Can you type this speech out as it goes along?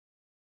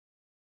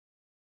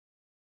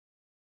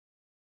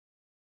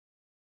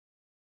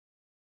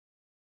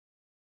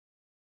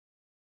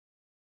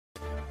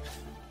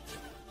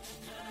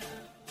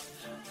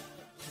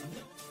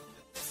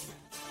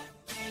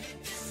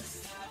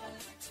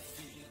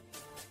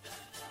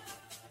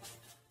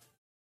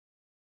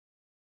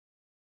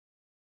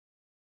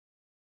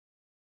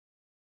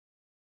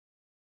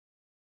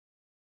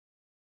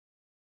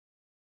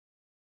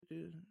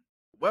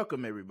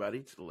Welcome, everybody,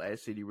 to the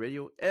Last City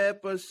Radio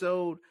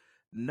episode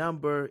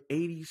number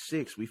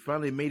 86. We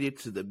finally made it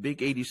to the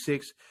big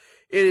 86.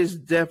 It is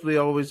definitely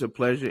always a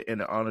pleasure and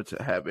an honor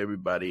to have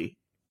everybody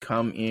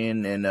come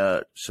in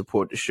and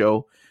support the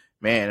show.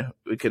 Man,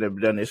 we could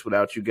have done this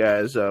without you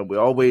guys. We're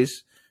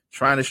always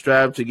trying to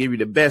strive to give you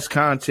the best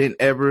content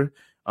ever.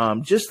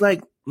 Just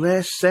like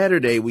last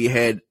Saturday, we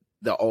had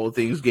the All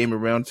Things Gamer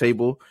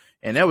Roundtable,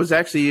 and that was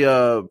actually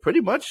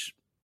pretty much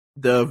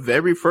the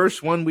very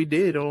first one we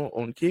did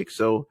on Kick.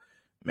 So,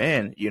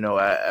 man,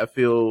 I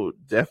feel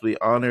definitely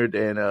honored,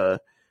 and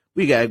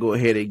we got to go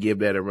ahead and give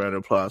that a round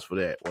of applause for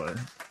that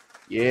one.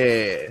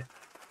 Yeah,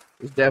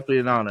 it's definitely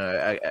an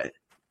honor.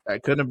 I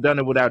couldn't have done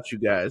it without you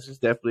guys. It's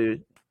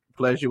definitely a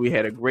pleasure. We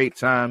had a great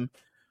time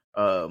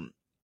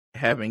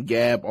having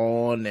Gab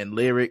on and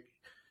Lyric.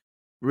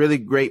 Really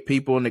great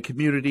people in the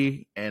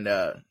community. And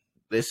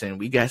listen,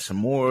 we got some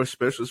more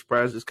special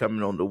surprises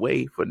coming on the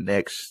way for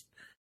next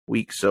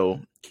week.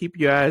 So keep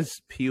your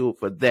eyes peeled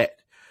for that.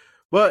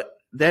 But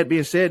that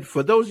being said,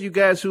 for those of you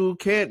guys who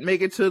can't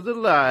make it to the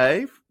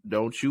live,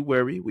 don't you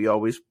worry. We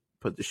always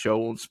put the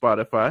show on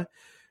Spotify.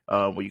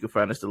 Where you can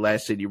find us, the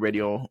Last City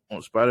Radio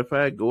on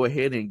Spotify. Go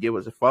ahead and give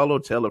us a follow.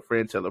 Tell a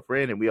friend.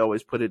 And we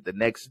always put it the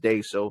next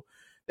day. So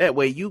that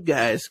way you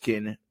guys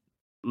can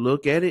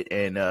look at it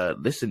and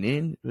listen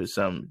in with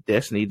some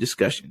Destiny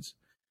discussions.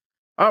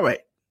 All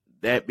right.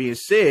 That being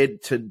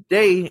said,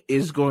 today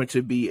is going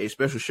to be a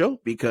special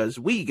show because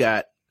we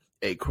got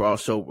a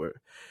crossover.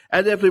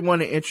 I definitely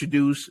want to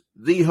introduce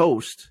the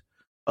host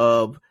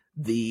of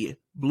the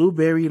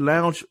Blueberry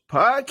Lounge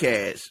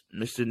Podcast,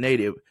 Mr.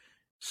 Native.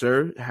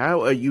 Sir,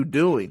 how are you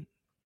doing?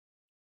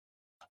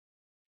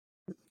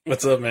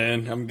 What's up,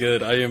 man? I'm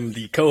good. I am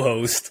the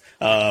co-host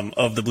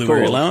of the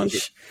Blueberry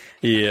Lounge.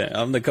 Yeah,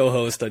 I'm the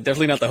co-host.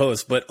 Definitely not the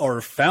host, but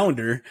our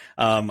founder.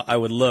 I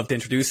would love to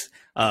introduce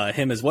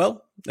him as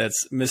well.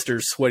 That's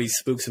Mr. Sweaty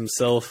Spooks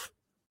himself.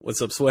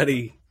 What's up,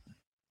 Sweaty?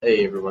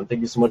 Hey, everyone.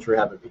 Thank you so much for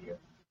having me here.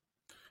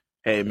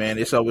 Hey, man,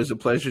 it's always a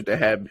pleasure to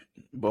have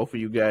both of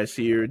you guys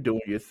here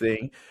doing your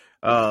thing.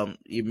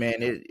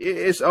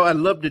 It's I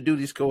love to do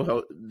these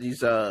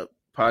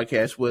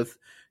podcasts with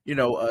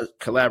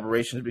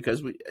collaborations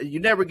because you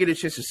never get a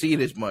chance to see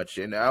it as much,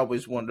 and I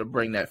always wanted to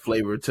bring that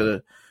flavor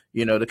to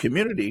the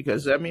community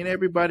because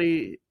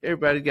everybody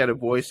got a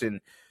voice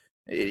and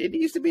it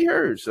needs to be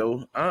heard.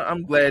 So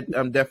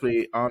I'm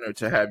definitely honored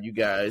to have you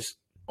guys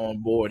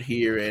on board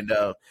here, and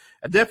I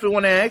definitely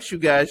want to ask you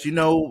guys.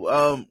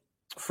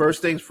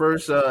 First things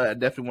first, I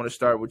definitely want to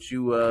start with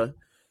you,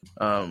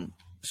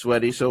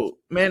 Sweaty. So,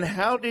 man,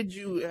 how did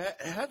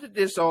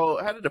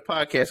the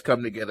podcast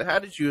come together? How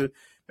did you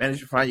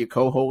manage to find your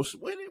co-host?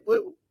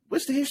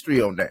 What's the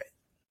history on that?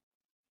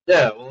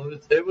 Yeah, well,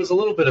 it was a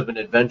little bit of an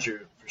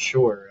adventure for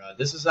sure.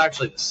 This is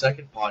actually the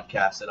second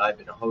podcast that I've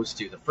been a host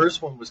to. The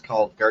first one was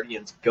called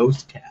Guardians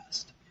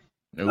Ghostcast.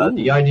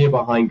 The idea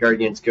behind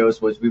Guardians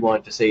Ghost was we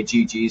wanted to say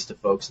GGs to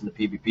folks in the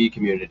PvP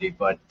community,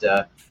 but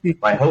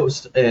my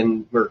host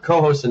and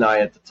co-host and I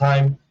at the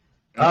time,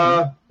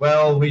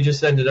 we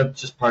just ended up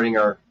just parting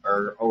our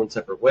own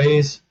separate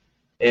ways.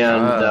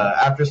 And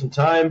after some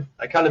time,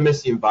 I kind of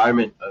missed the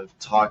environment of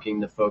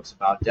talking to folks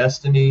about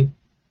Destiny.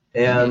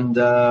 And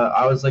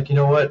I was like, you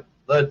know what?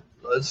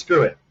 Let's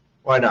screw it.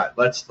 Why not?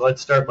 Let's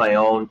start my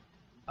own.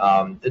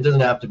 It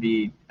doesn't have to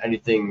be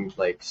anything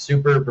like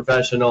super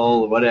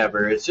professional or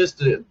whatever. It's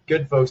just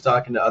good folks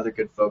talking to other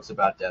good folks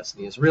about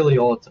Destiny. It's really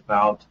all it's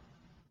about.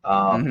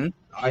 I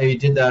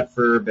did that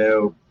for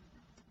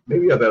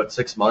about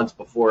 6 months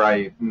before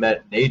I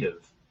met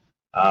Native.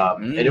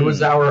 And it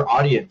was our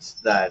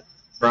audience that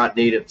brought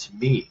Native to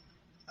me.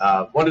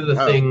 One of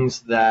the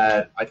things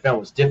that I found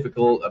was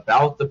difficult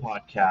about the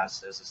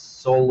podcast as a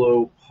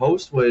solo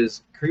host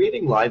was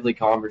creating lively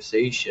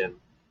conversation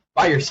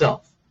by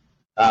yourself.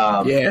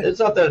 It's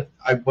not that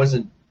I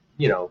wasn't,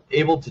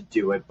 able to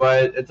do it,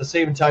 but at the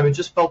same time, it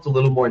just felt a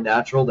little more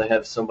natural to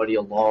have somebody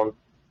along.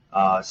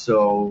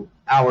 So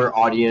our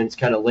audience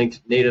kind of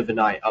linked Native and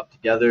I up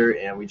together,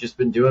 and we've just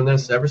been doing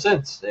this ever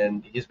since.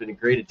 And he's been a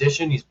great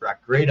addition. He's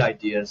brought great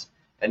ideas,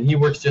 and he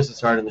works just as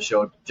hard on the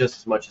show, just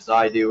as much as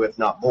I do, if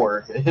not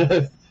more.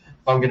 If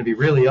I'm going to be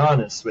really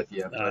honest with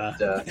you.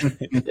 But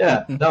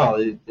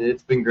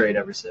it's been great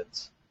ever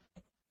since.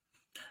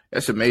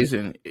 That's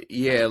amazing.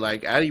 Yeah,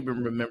 like I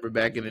even remember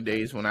back in the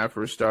days when I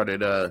first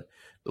started the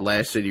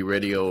Last City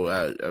Radio.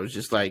 I was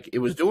just like, it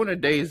was during the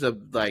days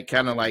of like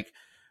kind of like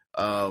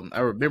I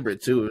remember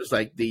it too. It was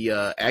like the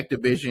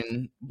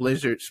Activision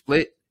Blizzard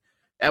split.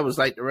 That was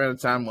like around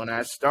the time when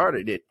I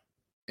started it.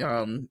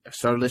 I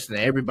started listening.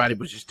 Everybody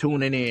was just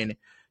tuning in.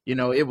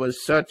 It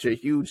was such a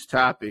huge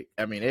topic.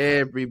 I mean,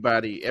 every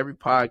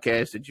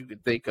podcast that you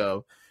could think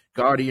of,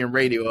 Guardian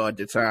Radio at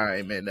the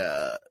time, and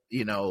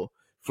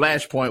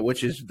Flashpoint,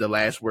 which is the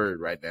last word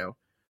right now.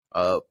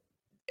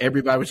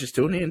 Everybody was just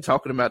tuning in,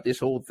 talking about this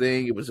whole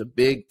thing. It was a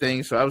big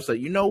thing. So I was like,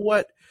 you know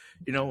what?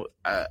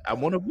 I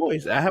want a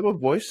voice. I have a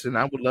voice, and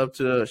I would love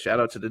to shout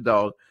out to the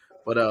dog.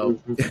 But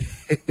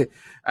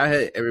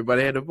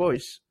everybody had a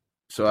voice.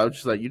 So I was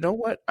just like, you know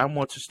what? I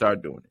want to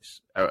start doing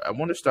this. I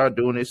want to start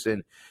doing this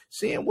and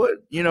seeing what,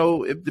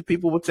 if the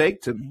people will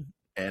take to me.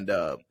 And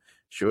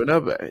sure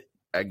enough,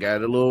 I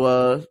got a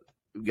little,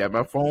 got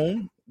my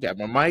phone, got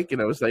my mic,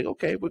 and I was like,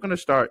 okay, we're going to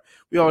start.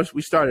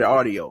 We started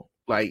audio.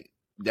 Like,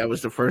 that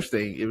was the first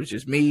thing. It was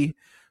just me,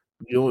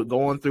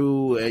 going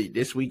through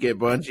this week at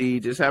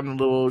Bungie, just having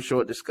little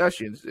short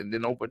discussions. And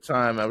then over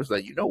time, I was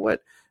like, you know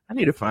what? I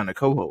need to find a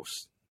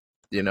co-host.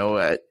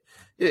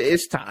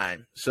 It's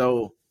time.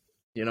 So,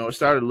 I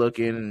started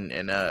looking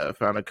and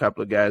found a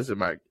couple of guys in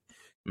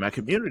my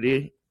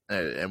community.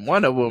 And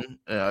one of them,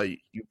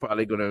 you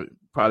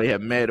probably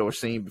have met or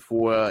seen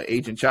before,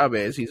 Agent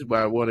Chavez. He's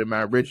one of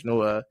my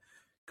original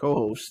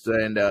co-hosts.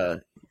 And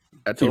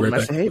I told him,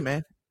 I said, hey,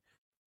 man.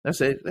 I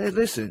said, hey,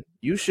 listen,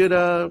 you should,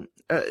 I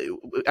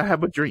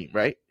have a dream,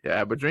 right? I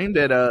have a dream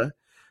that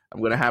I'm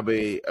going to have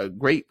a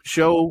great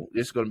show.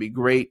 It's going to be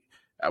great.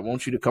 I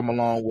want you to come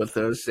along with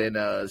us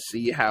and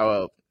see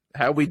how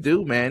we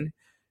do, man.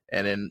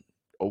 And then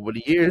over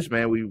the years,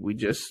 man, we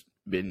just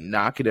been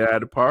knocking it out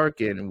of the park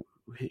and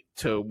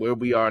to where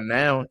we are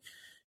now,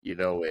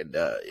 and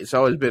it's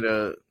always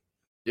been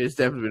it's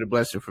definitely been a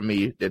blessing for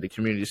me that the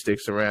community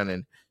sticks around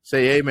and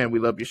say, hey, man, we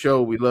love your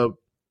show. We love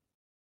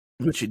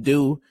what you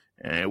do.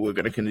 And we're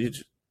going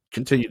to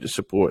continue to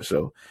support.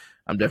 So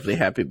I'm definitely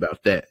happy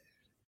about that.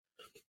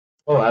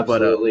 Oh,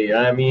 absolutely.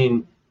 But, I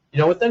mean,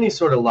 with any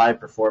sort of live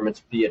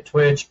performance, be it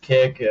Twitch,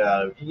 Kick,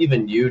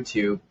 even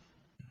YouTube,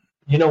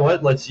 you know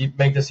what? Let's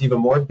make this even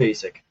more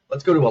basic.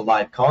 Let's go to a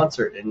live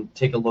concert and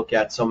take a look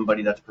at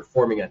somebody that's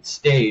performing on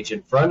stage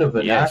in front of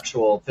an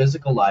actual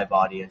physical live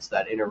audience,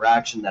 that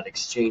interaction, that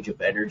exchange of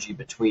energy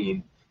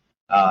between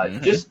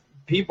just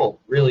people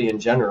really in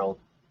general.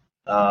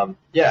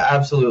 Yeah,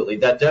 absolutely.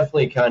 That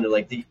definitely kind of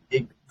like the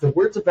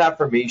words of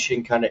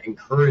affirmation kind of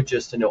encourage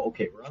us to know,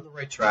 okay, we're on the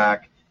right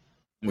track.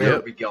 Where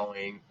are we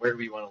going? Where do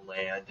we want to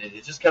land? And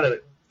it just kind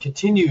of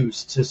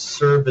continues to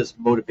serve as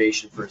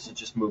motivation for us to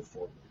just move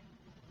forward.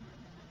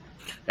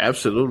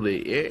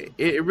 Absolutely.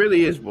 It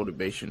really is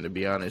motivation, to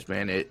be honest,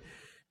 man.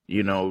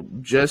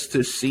 Just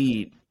to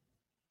see,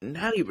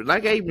 not even,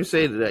 like I even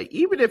say today,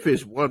 even if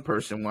it's one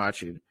person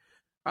watching,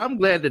 I'm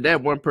glad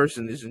that one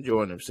person is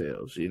enjoying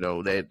themselves.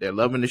 They're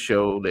loving the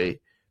show. They're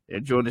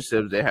enjoying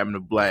themselves. They're having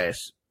a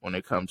blast when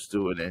it comes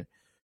to it.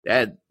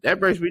 And that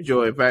brings me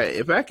joy.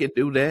 If I could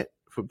do that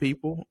for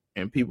people,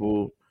 and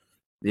people,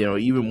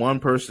 even one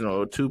person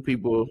or two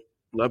people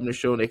loving the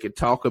show, and they could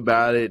talk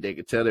about it, they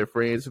could tell their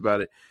friends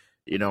about it,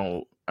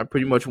 I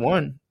pretty much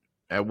won.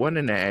 I won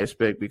in that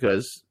aspect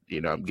because,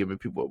 I'm giving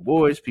people a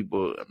voice,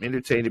 I'm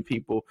entertaining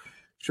people,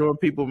 showing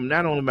people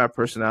not only my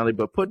personality,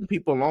 but putting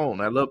people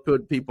on. I love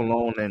putting people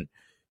on and,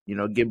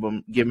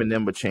 giving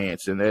them a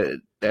chance.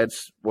 And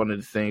that's one of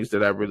the things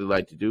that I really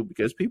like to do,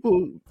 because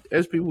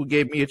people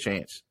gave me a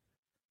chance.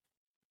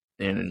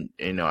 And,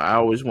 I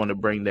always want to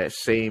bring that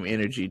same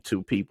energy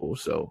to people.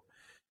 So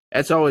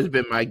that's always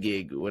been my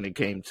gig when it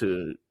came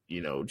to,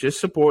 just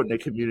supporting the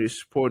community,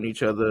 supporting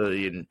each other,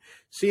 and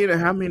seeing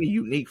how many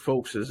unique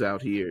folks is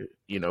out here,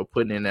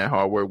 putting in that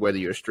hard work, whether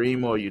you're a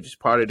streamer or you're just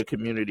part of the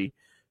community.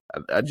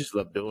 I just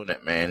love doing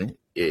that, man.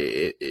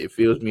 It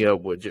fills me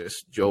up with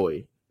just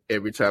joy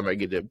every time I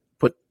get to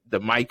put the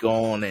mic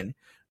on and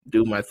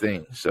do my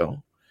thing.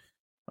 So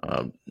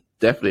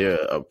definitely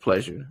a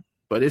pleasure.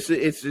 But it's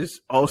just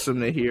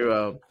awesome to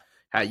hear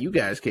how you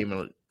guys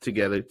came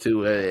together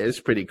too. It's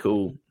pretty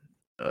cool.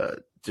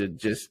 To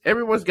just,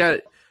 everyone's got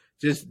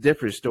just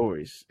different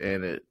stories,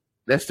 and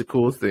that's the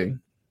cool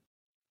thing.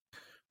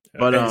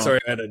 But sorry,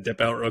 I had to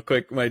dip out real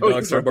quick. My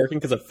dog started barking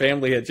because a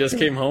family had just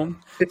came home,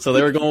 so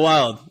they were going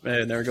wild.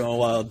 Man, they were going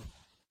wild.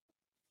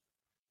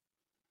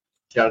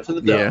 Shout out to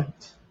the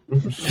dogs.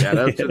 Yeah. Shout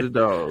out to the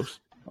dogs.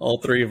 All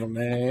three of them,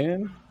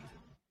 man.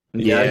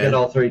 Yeah, I got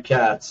all three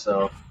cats.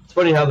 So it's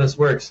funny how this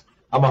works.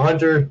 I'm a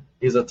hunter.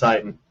 He's a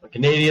Titan. A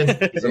Canadian.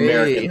 He's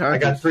American. Hey, I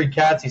got 3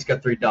 cats. He's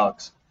got 3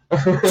 dogs.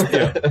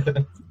 Yeah.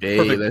 Hey,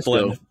 perfect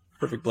blend. Go.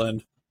 Perfect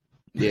blend.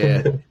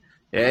 Yeah.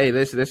 Hey,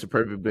 that's a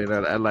perfect blend.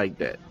 I like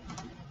that.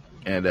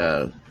 And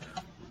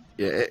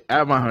yeah,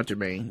 I'm a hunter,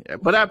 man.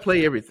 But I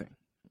play everything.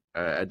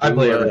 I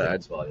play everything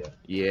as well. Yeah.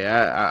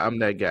 Yeah, I'm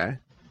that guy.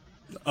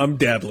 I'm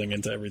dabbling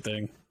into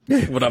everything.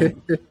 When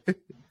I'm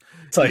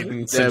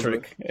Titan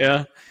centric.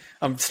 Yeah.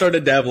 I'm starting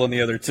to dabble in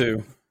the other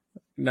two.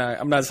 Now,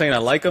 I'm not saying I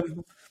like them.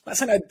 I'm not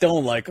saying I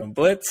don't like them,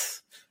 but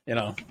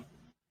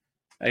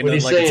what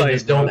he's saying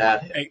is don't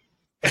add him.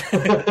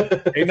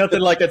 Ain't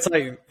nothing like a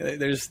Titan.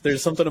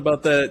 There's something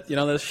about that,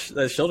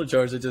 that shoulder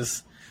charge that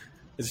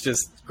it's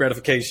just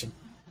gratification.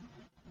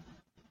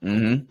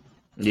 Mm-hmm.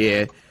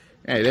 Yeah.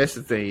 Hey, that's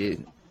the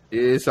thing.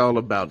 It's all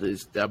about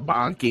this, the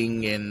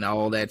bonking and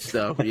all that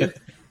stuff. Yeah.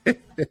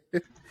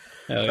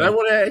 I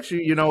want to ask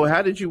you,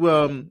 how did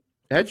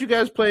you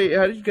guys play?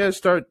 How did you guys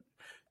start?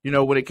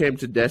 When it came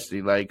to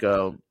Destiny, like,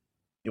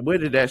 where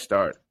did that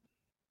start?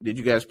 Did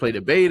you guys play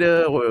the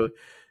beta, or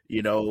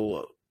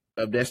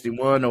of Destiny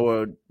 1,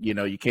 or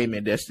you came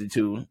in Destiny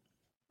 2?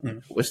 Mm-hmm.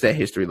 What's that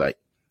history like?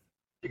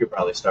 You could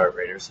probably start,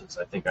 Raider, since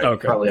I think I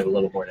probably have a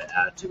little more to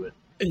add to it.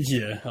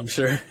 Yeah, I'm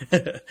sure.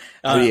 Yeah.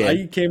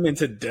 I came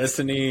into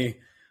Destiny,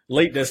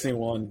 late Destiny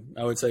 1,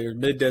 I would say, or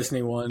mid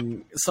Destiny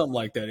 1, something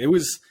like that. It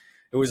was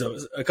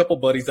a couple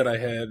buddies that I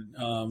had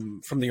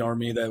from the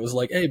Army that was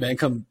like, hey, man,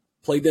 come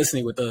play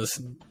Destiny with us.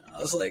 And I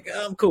was like,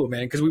 I'm cool,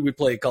 man, because we would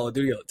play Call of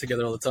Duty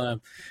together all the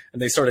time.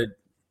 And they started,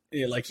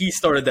 like, he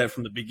started that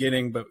from the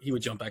beginning, but he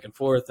would jump back and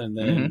forth. And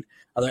then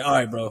I was like, all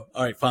right, bro,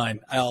 all right,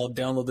 fine. I'll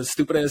download this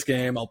stupid-ass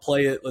game. I'll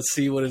play it. Let's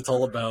see what it's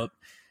all about.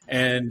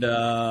 And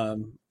I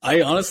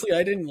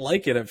didn't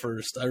like it at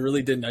first. I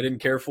really didn't. I didn't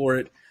care for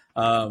it.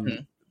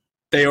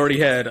 They already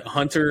had a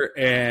Hunter,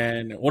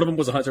 and one of them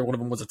was a Hunter, one of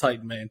them was a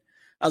Titan, man.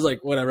 I was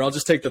like, whatever, I'll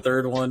just take the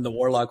third one, the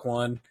Warlock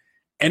one.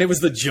 And it was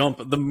the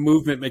jump, the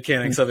movement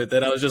mechanics of it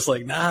that I was just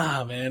like,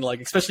 nah, man.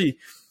 Like, especially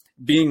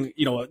being,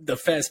 the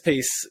fast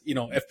pace,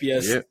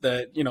 FPS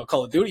that,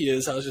 Call of Duty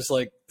is, I was just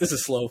like, this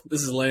is slow.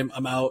 This is lame.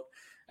 I'm out.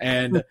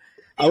 And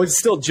I would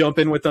still jump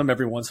in with them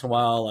every once in a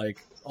while,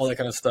 like all that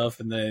kind of stuff.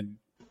 And then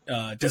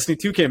Destiny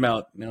 2 came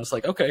out, and I was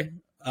like, okay,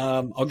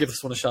 I'll give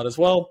this one a shot as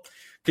well.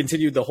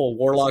 Continued the whole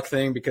Warlock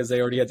thing because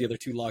they already had the other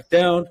two locked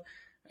down.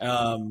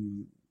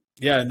 And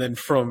then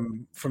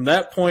from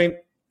that point,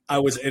 I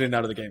was in and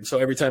out of the game. So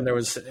every time there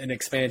was an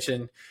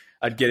expansion,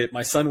 I'd get it.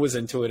 My son was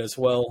into it as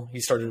well.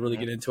 He started to really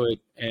get into it.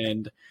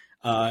 And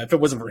if it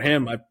wasn't for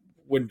him, I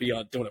wouldn't be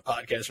doing a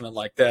podcast or nothing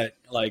like that.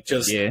 Like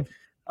just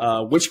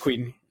Witch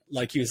Queen.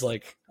 Like he was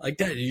like,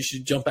 Dad, you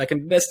should jump back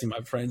into Destiny.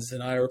 My friends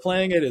and I are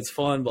playing it. It's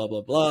fun, blah,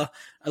 blah, blah.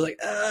 I was like,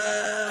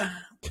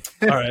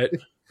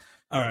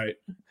 all right.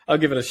 I'll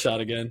give it a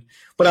shot again.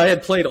 But I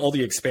had played all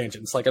the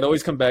expansions. Like I'd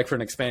always come back for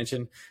an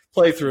expansion,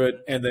 play through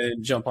it, and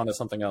then jump onto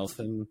something else.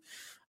 And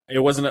it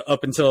wasn't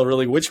up until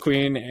really Witch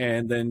Queen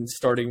and then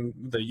starting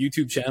the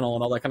YouTube channel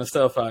and all that kind of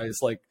stuff, I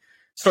was like,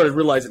 started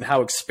realizing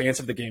how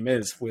expansive the game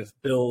is with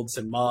builds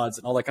and mods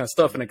and all that kind of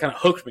stuff. And it kind of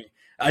hooked me.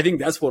 I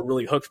think that's what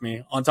really hooked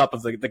me on top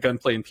of the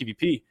gunplay and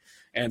PvP.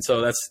 And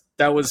so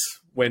that was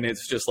when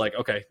it's just like,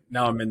 okay,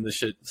 now I'm in this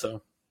shit.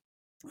 So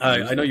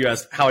I know you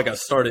asked how I got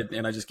started,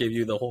 and I just gave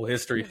you the whole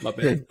history. My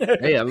bad.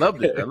 Hey, I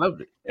loved it.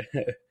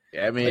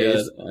 Yeah, I mean,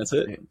 that's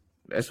it.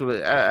 That's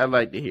what I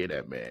like to hear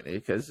that, man,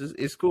 because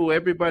it's cool.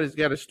 Everybody's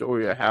got a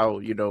story of how,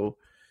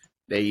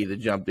 they either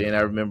jumped in.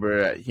 I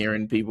remember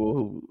hearing people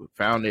who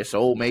found their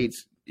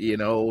soulmates,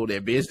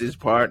 their business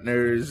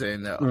partners,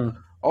 and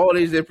all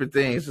these different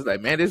things. It's like,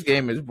 man, this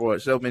game has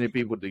brought so many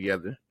people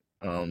together.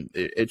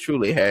 It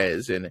truly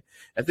has. And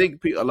I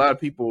think a lot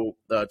of people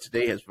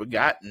today has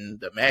forgotten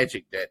the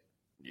magic that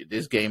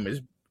this game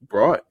has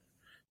brought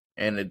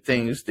and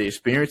the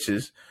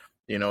experiences.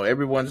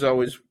 Everyone's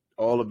always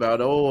all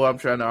about, I'm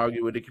trying to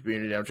argue with the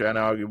community. I'm trying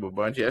to argue with a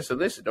bunch. I said,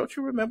 listen, don't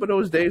you remember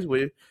those days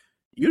where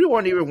you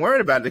weren't even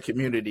worried about the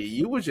community?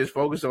 You were just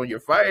focused on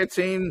your fire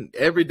team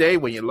every day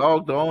when you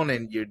logged on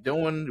and you're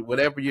doing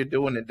whatever you're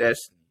doing in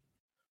Destiny.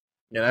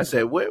 And I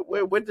said, where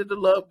did the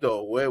love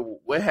go?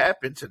 What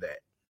happened to that?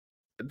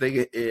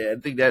 I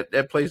think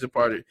that plays a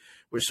part of it.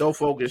 We're so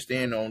focused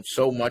in on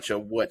so much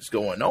of what's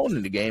going on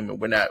in the game, and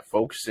we're not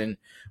focusing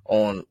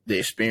on the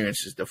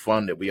experiences, the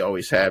fun that we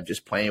always have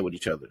just playing with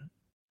each other.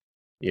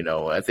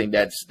 I think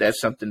that's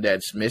something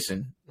that's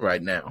missing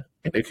right now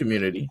in the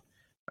community.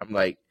 I'm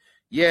like,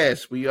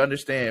 yes, we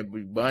understand.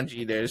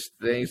 Bungie, there's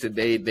things that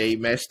they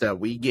messed up.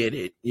 We get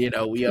it.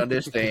 We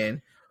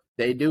understand.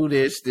 They do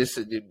this. This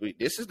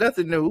is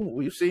nothing new.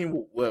 We've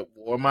seen what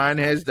Warmind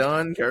has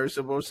done. Curse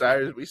of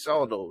Osiris. We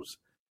saw those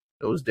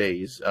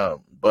days.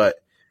 But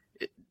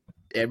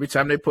every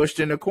time they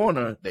pushed in the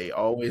corner, they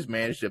always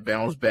managed to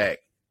bounce back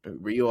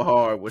real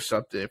hard with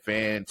something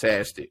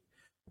fantastic.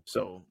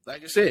 So,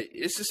 like I said,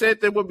 it's the same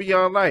thing with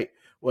Beyond Light.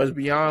 Was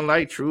Beyond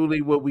Light truly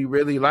what we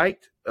really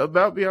liked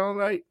about Beyond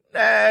Light?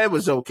 Nah, it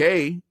was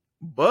okay.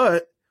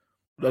 But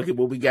look at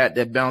what we got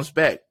that bounced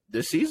back.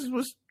 The season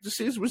was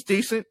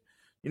decent.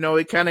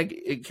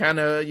 It kind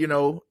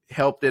of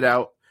helped it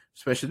out,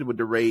 especially with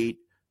the raid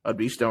of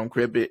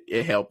LCREp.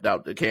 It helped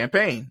out the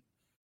campaign.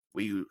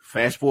 We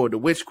fast forward to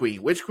Witch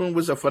Queen. Witch Queen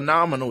was a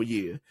phenomenal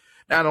year.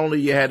 Not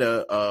only you had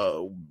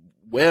a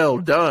well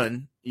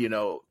done,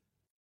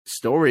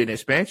 story and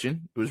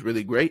expansion, it was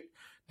really great.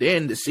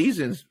 Then the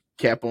seasons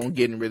kept on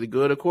getting really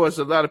good. Of course,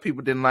 a lot of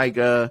people didn't like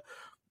the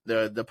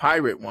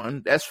pirate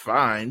one. That's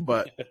fine,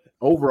 but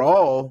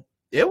overall,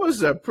 it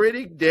was a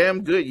pretty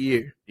damn good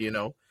year.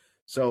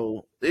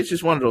 So it's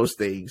just one of those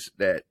things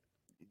that,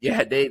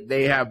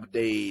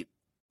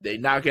 they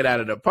knock it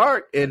out of the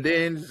park, and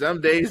then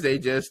some days they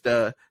just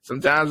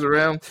sometimes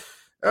around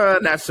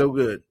not so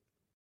good.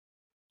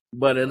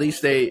 But at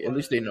least they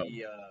know.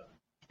 The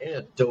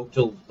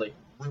anecdotal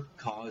root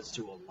cause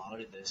to a lot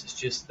of this is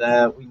just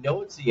that we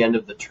know it's the end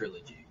of the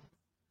trilogy.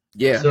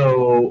 Yeah.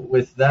 So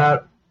with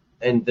that,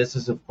 and this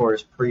is of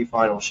course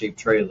pre-final shape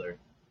trailer.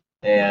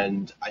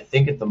 And I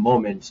think at the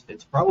moment,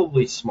 it's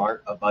probably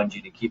smart of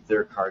Bungie to keep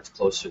their cards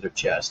close to their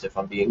chest, if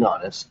I'm being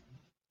honest.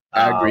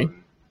 I agree.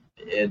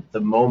 At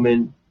the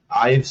moment,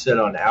 I've said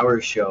on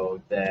our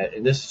show that,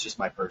 and this is just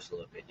my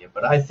personal opinion,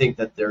 but I think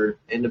that they're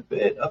in a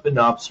bit of an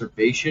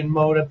observation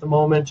mode at the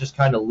moment, just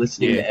kind of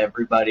listening to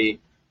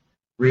everybody,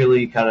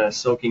 really kind of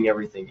soaking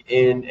everything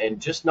in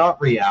and just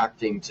not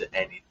reacting to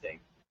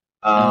anything.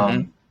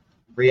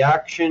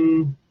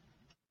 Reaction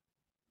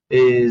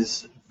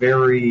is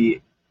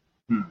very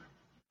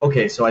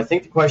okay. So I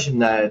think the question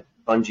that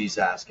Bungie's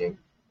asking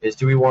is,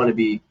 do we want to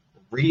be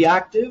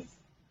reactive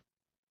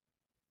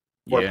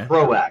or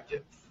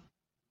proactive?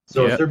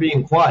 So if they're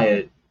being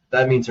quiet,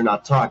 that means they're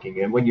not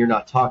talking, and when you're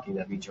not talking,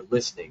 that means you're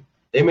listening.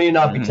 They may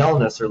not be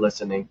telling us they're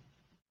listening,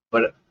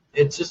 but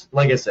it's just,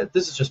 like I said,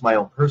 this is just my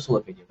own personal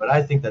opinion, but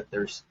I think that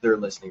they're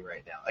listening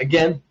right now.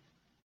 Again,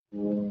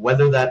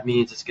 whether that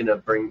means it's going to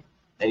bring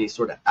any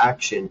sort of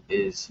action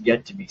is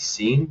yet to be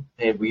seen,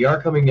 and we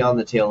are coming down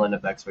the tail end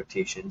of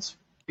expectations,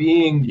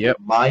 being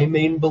my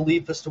main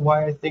belief as to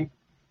why I think,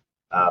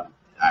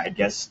 I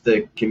guess,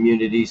 the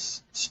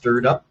community's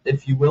stirred up,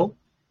 if you will.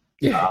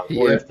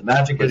 Or if the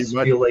magic is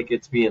feel like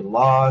it's being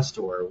lost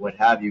or what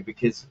have you,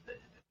 because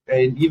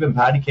and even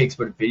Patty Cakes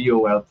put a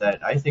video out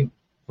that I think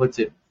puts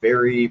it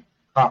very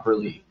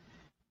properly.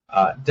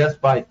 Death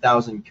by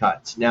 1,000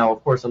 cuts. Now,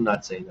 of course, I'm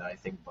not saying that I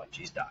think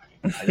Bungie's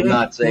dying. I'm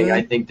not saying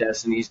I think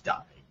Destiny's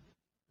dying.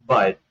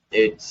 But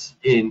it's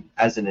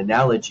as an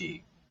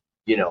analogy,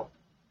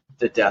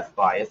 the death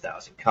by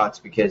 1,000 cuts,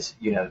 because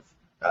you have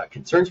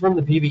concerns from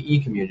the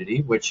PvE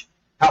community, which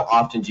how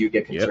often do you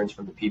get concerns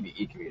from the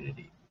PvE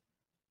community?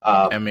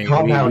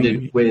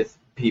 Compounded with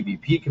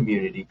PvP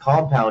community,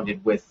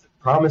 compounded with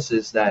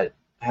promises that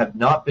have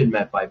not been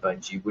met by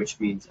Bungie, which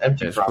means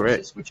empty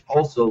promises, which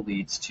also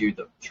leads to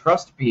the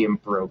trust being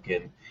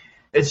broken.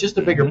 It's just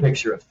a bigger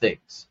picture of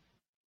things.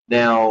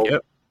 Now,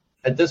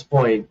 at this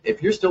point,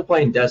 if you're still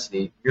playing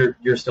Destiny,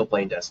 you're still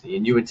playing Destiny,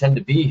 and you intend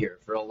to be here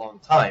for a long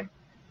time.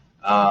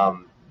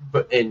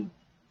 And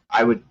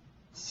I would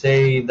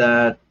say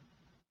that,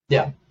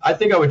 I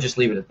think I would just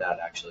leave it at that,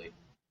 actually.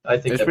 I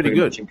think that pretty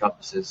much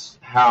encompasses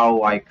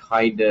how I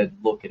kind of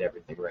look at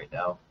everything right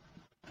now.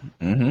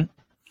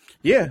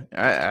 Yeah,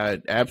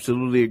 I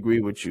absolutely agree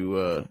with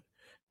you,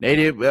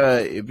 Native.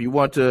 If you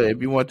want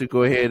to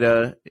go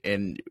ahead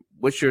and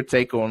what's your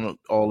take on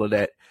all of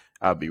that?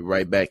 I'll be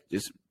right back.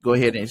 Just go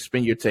ahead and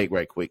spin your take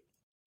right quick.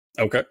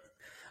 Okay.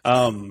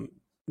 Now,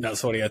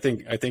 Sony, I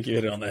think you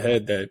hit it on the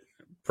head, that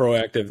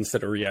proactive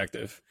instead of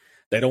reactive.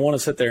 They don't want to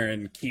sit there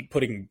and keep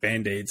putting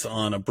Band-Aids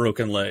on a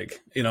broken leg.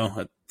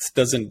 It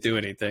doesn't do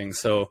anything.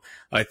 So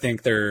I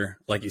think they're,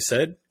 like you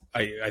said,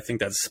 I think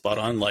that's spot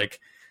on. Like,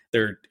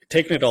 they're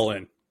taking it all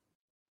in,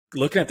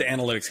 looking at the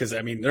analytics, because,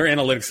 their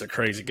analytics are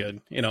crazy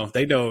good.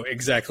 They know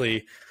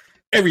exactly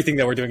everything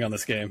that we're doing on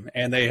this game.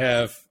 And they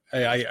have,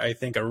 I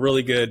think, a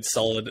really good,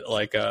 solid,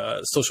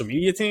 social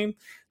media team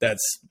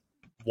that's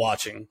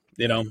watching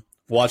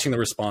the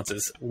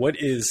responses. What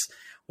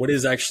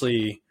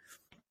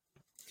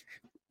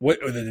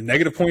are the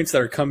negative points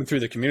that are coming through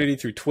the community,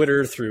 through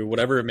Twitter, through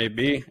whatever it may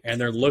be, and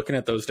they're looking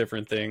at those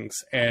different things,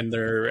 and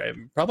they're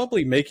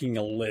probably making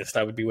a list,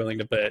 I would be willing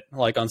to bet,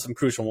 on some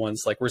crucial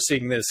ones. Like, we're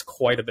seeing this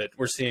quite a bit.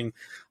 We're seeing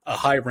a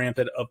high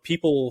rampant of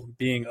people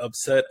being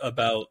upset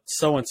about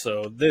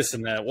so-and-so, this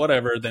and that,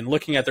 whatever, then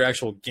looking at their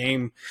actual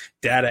game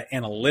data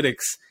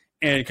analytics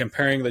and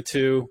comparing the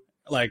two.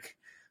 I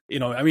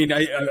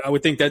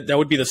would think that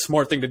would be the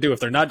smart thing to do. If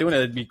they're not doing it,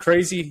 it'd be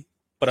crazy,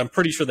 but I'm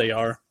pretty sure they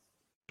are.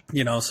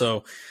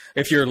 So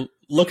if you're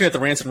looking at the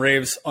rants and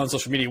raves on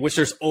social media, which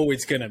there's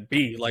always going to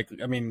be,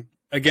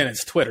 again,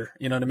 it's Twitter,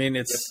 you know what I mean?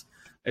 It's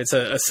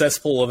a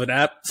cesspool of an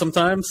app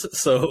sometimes.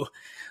 So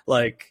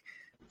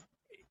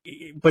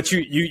but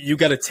you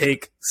got to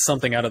take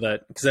something out of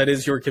that, because that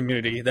is your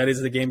community. That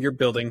is the game you're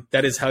building.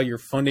 That is how you're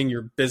funding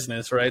your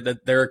business, right?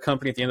 That they're a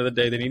company at the end of the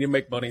day. They need to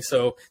make money.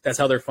 So that's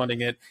how they're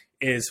funding it,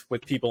 is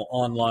with people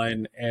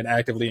online and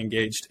actively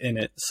engaged in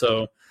it.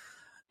 So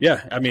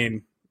yeah,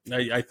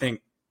 I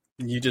think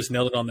you just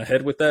nailed it on the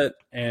head with that.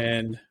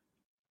 And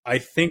I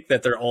think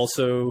that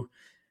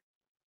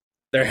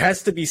there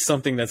has to be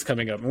something that's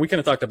coming up. And we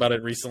kind of talked about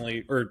it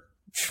recently, or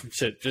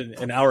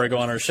an hour ago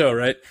on our show,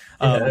 right?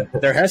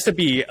 There has to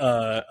be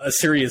a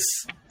serious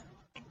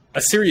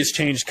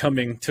change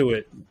coming to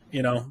it.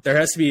 There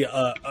has to be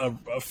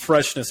a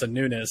freshness, a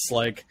newness.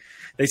 Like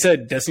they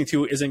said, Destiny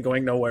 2 isn't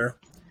going nowhere.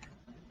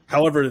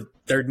 However,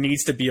 there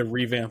needs to be a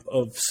revamp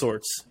of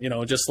sorts,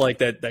 just like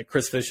that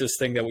Chris Vicious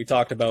thing that we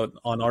talked about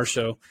on our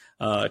show,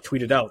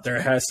 tweeted out.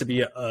 There has to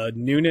be a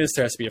newness.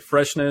 There has to be a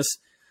freshness.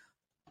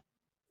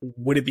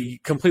 Would it be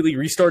completely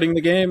restarting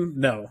the game?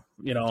 No.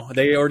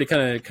 They already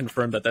kind of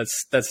confirmed that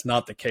that's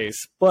not the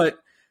case. But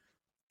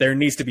there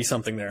needs to be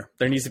something there.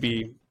 There needs to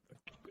be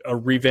a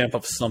revamp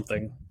of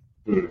something.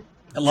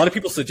 A lot of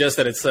people suggest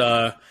that it's,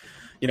 at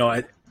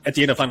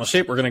the end of Final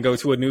Shape, we're going to go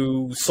to a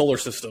new solar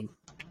system.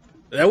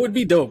 That would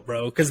be dope,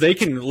 bro, because they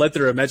can let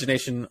their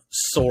imagination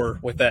soar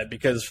with that.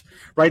 Because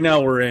right now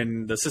we're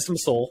in the system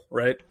Sol,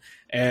 right?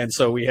 And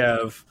so we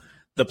have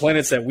the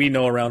planets that we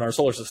know around our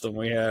solar system.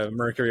 We have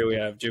Mercury, we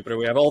have Jupiter,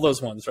 we have all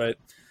those ones, right?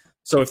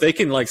 So if they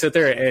can sit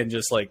there and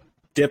just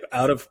dip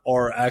out of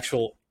our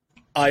actual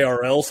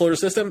IRL solar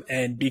system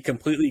and be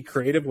completely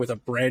creative with a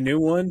brand new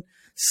one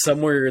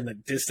somewhere in the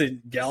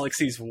distant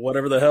galaxies,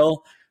 whatever the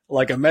hell,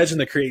 imagine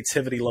the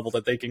creativity level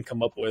that they can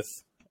come up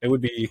with It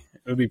would be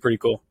pretty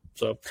cool.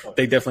 So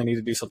they definitely need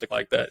to do something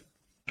like that.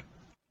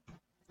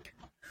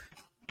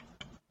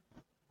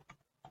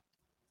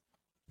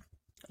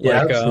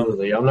 Yeah,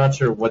 absolutely. I'm not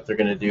sure what they're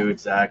going to do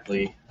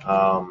exactly.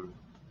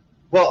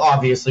 Well,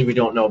 obviously we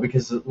don't know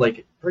because,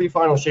 like,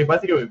 pre-final shape, I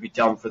think it would be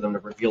dumb for them to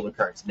reveal the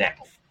cards now.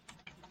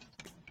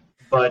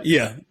 But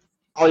yeah,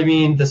 I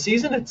mean, the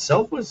season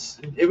itself was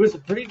a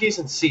pretty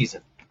decent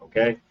season.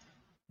 Okay,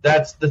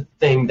 that's the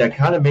thing that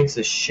kind of makes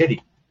it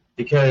shitty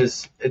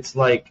because it's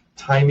like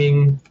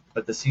timing,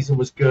 but the season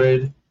was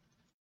good.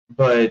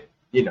 But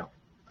you know,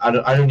 I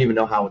don't even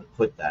know how to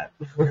put that.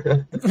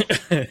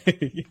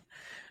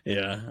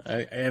 Yeah,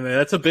 and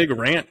that's a big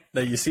rant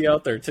that you see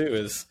out there too.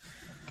 Is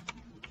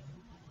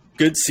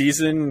good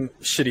season,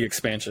 shitty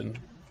expansion.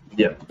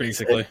 Yeah,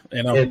 basically,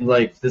 and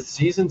like the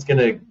season's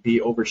gonna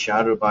be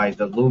overshadowed by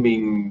the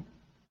looming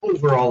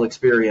overall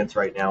experience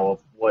right now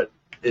of what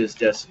is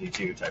Destiny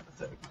 2 type of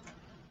thing.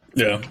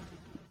 Yeah,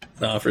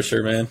 no, for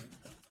sure, man.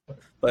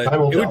 But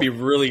it would be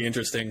really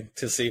interesting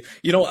to see.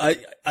 You know,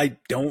 I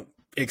don't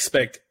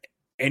expect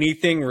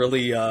anything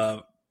really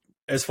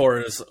as far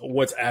as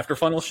what's after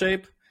final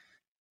shape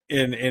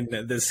in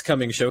this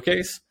coming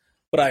showcase,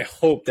 but I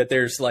hope that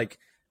there's like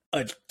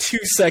a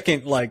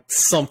 2-second like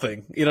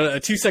something, you know, a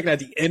 2-second at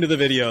the end of the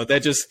video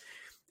that just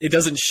it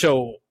doesn't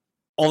show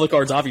all the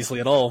cards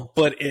obviously at all,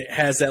 but it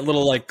has that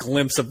little like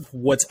glimpse of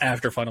what's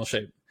after final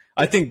shape.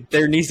 I think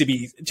there needs to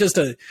be just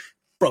a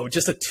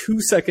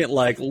 2-second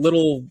like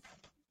little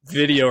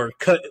video or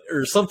cut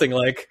or something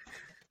like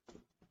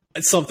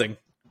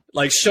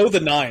show the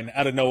 9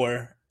 out of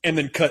nowhere and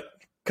then cut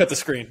the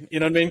screen. You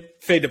know what I mean?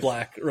 Fade to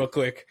black real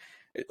quick.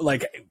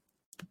 Like,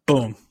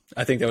 boom.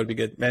 I think that would be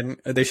good. Man,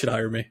 they should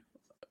hire me.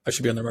 I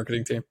should be on their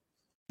marketing team.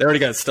 They already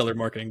got stellar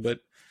marketing, but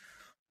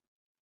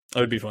that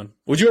would be fun.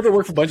 Would you ever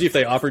work for Bungie if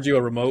they offered you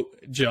a remote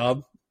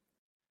job?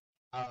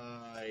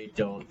 I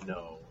don't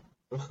know.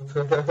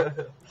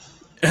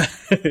 I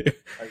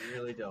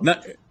really don't.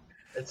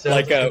 It sounds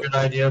like a good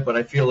idea, but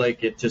I feel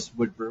like it just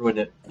would ruin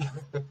it.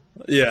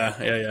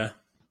 Yeah.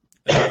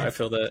 I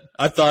feel that.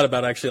 I thought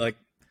about actually like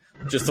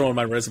just throwing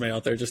my resume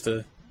out there just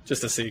to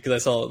see, because I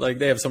saw like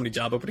they have so many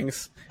job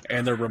openings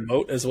and they're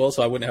remote as well,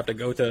 so I wouldn't have to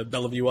go to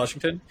Bellevue,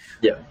 Washington.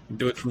 Yeah,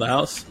 do it from the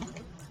house.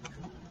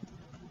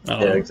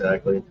 Yeah,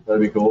 exactly.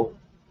 That'd be cool.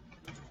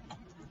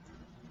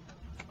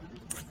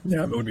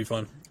 Yeah, it would be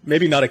fun.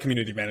 Maybe not a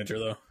community manager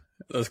though.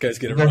 Those guys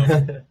get it rough.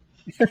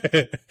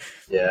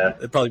 Yeah,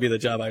 it'd probably be the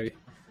job I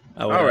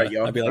would, all right,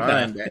 y'all. I'd be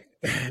like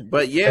that.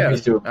 But yeah,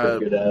 he's doing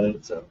pretty good at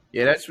it. So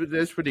yeah,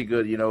 that's pretty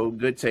good. You know,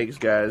 good takes,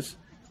 guys.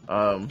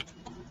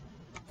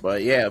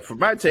 But yeah, for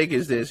my take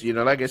is this. You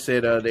know, like I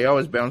said, they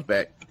always bounce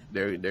back.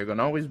 They're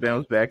gonna always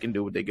bounce back and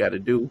do what they got to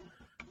do,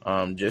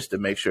 just to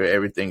make sure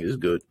everything is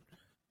good.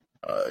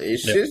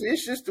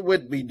 It's just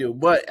what we do.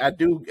 But I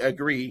do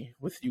agree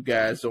with you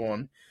guys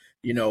on,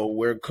 you know,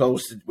 we're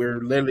close. We're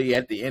literally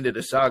at the end of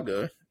the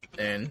saga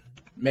and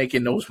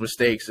making those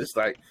mistakes. It's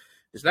like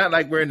it's not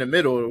like we're in the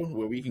middle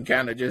where we can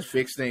kind of just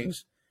fix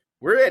things.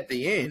 We're at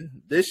the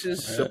end. This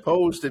is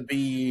supposed to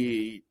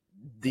be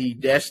the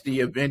Destiny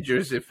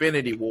Avengers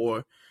Infinity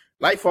War.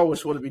 Lightfall was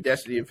supposed to be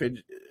Destiny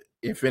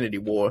Infinity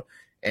War,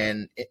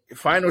 and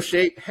Final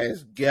Shape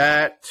has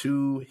got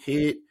to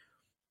hit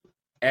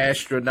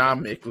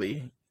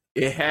astronomically.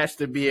 It has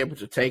to be able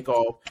to take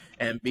off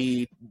and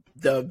be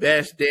the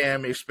best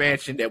damn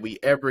expansion that we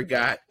ever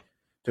got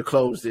to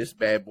close this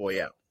bad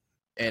boy out.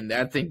 And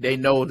I think they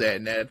know that,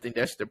 and I think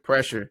that's the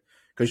pressure,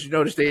 because you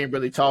notice they ain't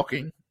really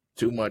talking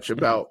too much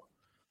about,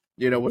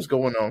 you know, what's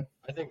going on.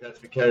 I think that's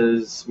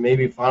because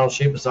maybe Final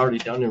Shape is already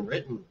done and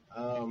written,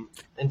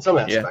 in some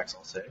aspects,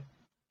 I'll say.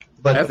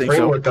 But the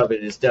framework of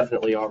it is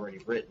definitely already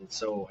written,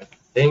 so I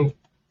think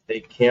they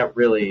can't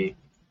really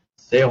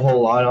say a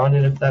whole lot on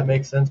it, if that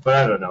makes sense. But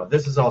I don't know.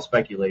 This is all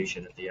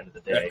speculation at the end of the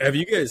day. Have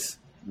you guys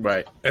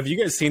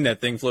seen that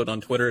thing float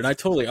on Twitter? And I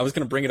was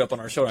going to bring it up on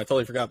our show, and I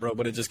totally forgot, bro,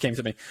 but it just came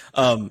to me.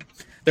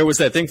 There was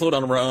that thing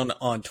floating around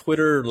on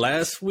Twitter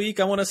last week,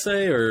 I want to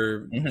say,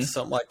 or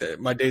something like that.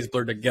 My days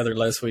blurred together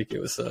last week.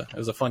 It was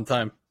a fun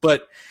time.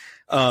 But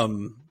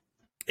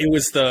it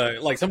was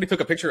somebody took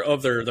a picture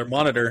of their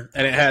monitor,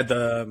 and it had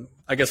the,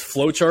 I guess,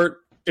 flow chart,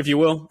 if you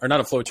will, or not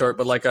a flow chart,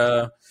 but like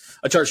a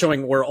chart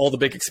showing where all the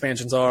big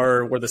expansions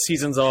are, where the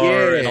seasons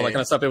are, and all that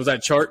kind of stuff. It was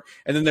that chart,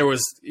 and then there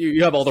was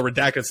you have all the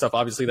redacted stuff,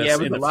 obviously that's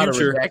in the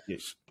future.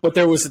 But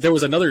there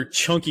was another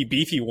chunky,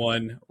 beefy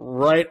one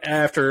right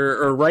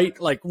after, or right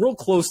like real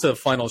close to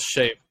Final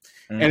Shape,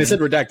 and it said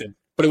redacted,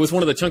 but it was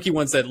one of the chunky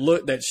ones that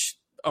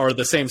are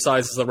the same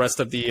size as the rest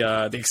of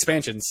the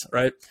expansions,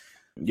 right?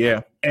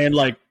 Yeah, and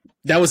like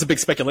that was a big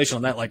speculation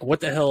on that. Like,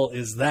 what the hell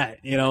is that?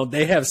 You know,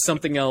 they have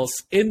something else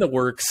in the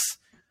works.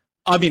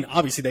 I mean,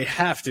 obviously they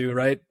have to,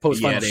 right?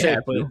 Post Final Shape,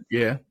 but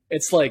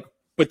it's like,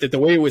 but the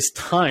way it was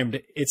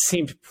timed, it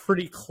seemed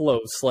pretty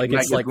close. Like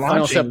it's like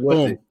Final Shape,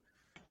 boom.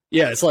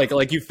 Yeah, it's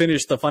like you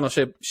finished the Final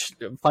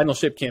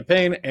Shape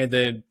campaign, and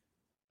then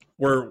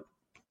we're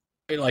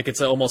like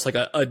it's almost like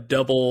a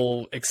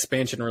double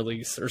expansion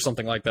release or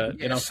something like that.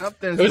 Yeah, you know,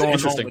 something's going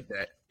on with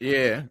that.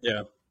 Yeah.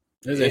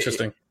 It's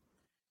interesting.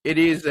 It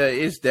is.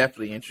 It's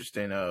definitely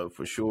interesting.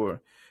 For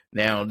sure.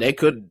 Now they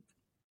could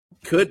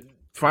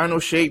Final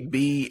Shape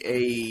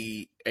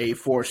be a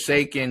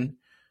Forsaken,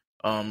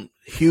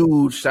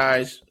 huge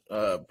size,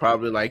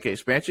 probably like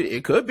expansion.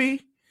 It could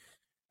be.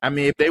 I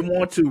mean, if they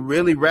want to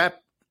really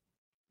wrap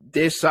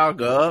this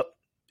saga up,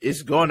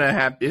 it's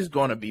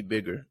gonna be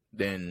bigger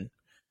than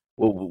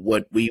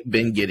what we've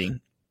been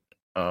getting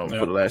for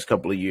the last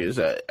couple of years.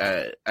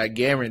 I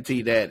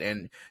guarantee that.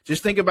 And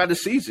just think about the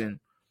season.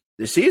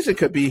 The season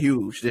could be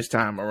huge this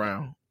time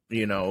around.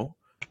 You know,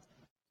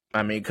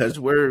 I mean, because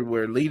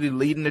we're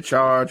leading the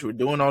charge. We're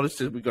doing all this.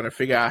 We're going to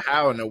figure out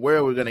how in the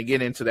world we're going to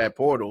get into that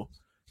portal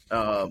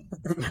to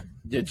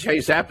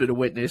chase after the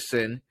witness.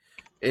 And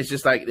it's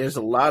just like there's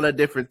a lot of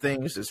different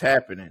things that's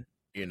happening,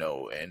 you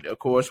know. And, of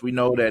course, we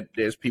know that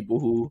there's people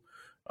who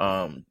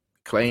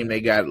claim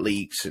they got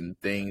leaks and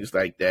things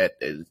like that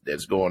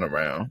that's going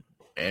around.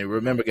 And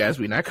remember, guys,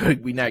 we're not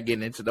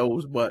getting into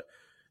those. But,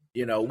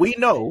 you know, we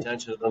know.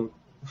 Attention to them.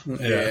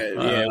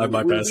 Yeah,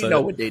 we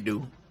know what they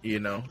do, you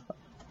know.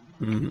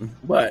 Mm-hmm.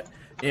 But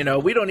you know,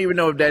 we don't even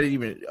know if that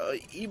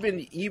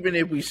even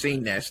if we've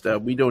seen that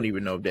stuff, we don't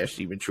even know if that's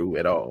even true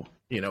at all.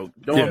 You know,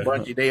 Dawn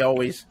Bungie,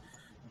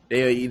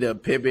 they'll either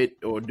pivot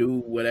or do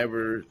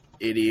whatever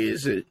it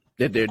is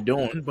that they're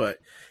doing. But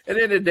at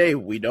the end of the day,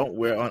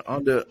 we're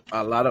under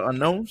a lot of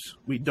unknowns.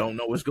 We don't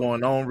know what's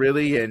going on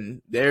really,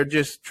 and they're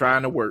just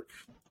trying to work.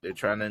 They're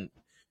trying to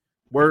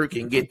work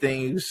and get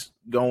things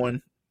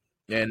going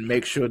and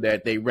make sure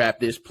that they wrap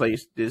this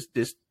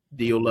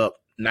deal up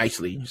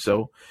nicely.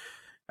 So,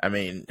 I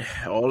mean,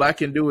 all I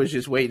can do is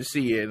just wait and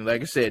see. And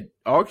like I said,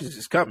 August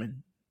is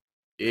coming.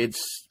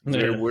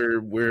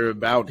 We're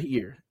about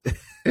here.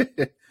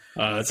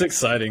 It's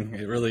exciting.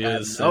 It really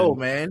is. Oh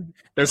man,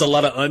 there's a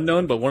lot of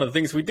unknown, but one of the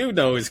things we do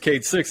know is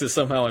Cade 6 is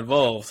somehow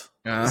involved.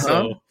 Uh-huh.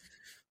 So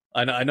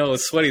I know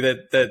it's sweaty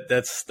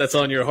that's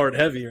on your heart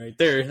heavy right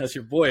there. That's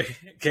your boy,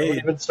 Cade. Don't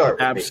even start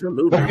with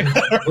absolutely.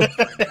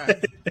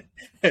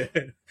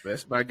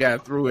 That's my guy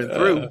through and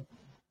through.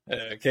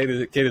 Cade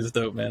is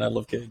dope, man. I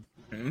love Cade.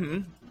 Mm-hmm.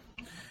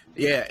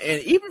 Yeah,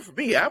 and even for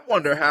me, I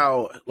wonder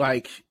how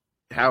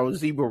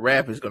Zebra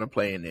Rap is going to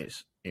play in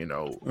this. You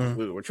know,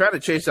 we're trying to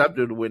chase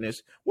after the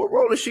witness. What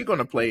role is she going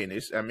to play in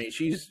this? I mean,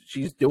 she's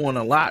doing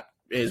a lot,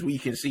 as we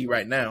can see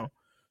right now.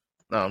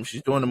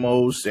 She's doing the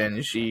most,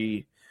 and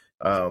she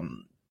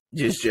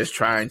just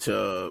trying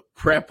to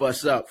prep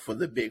us up for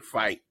the big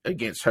fight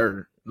against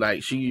her.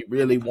 Like, she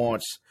really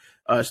wants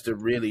us to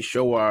really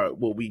show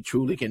what we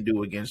truly can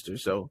do against her.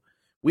 So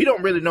we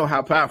don't really know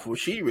how powerful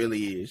she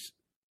really is.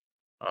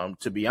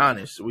 To be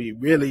honest, we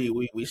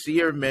see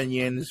her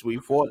minions. We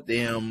fought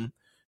them.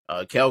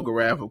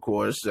 Kelgaraf, of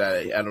course.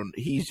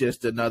 He's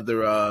just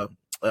another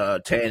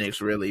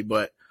Tanix, really.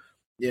 But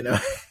you know,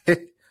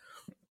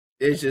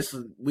 it's just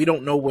we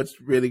don't know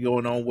what's really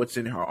going on, what's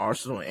in her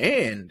arsenal,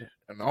 and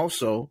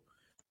also,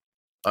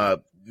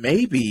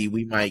 maybe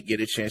we might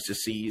get a chance to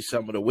see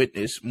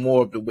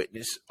more of the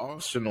witness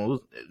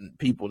arsenal and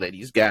people that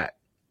he's got.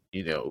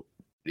 You know,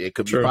 it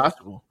could be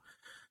possible.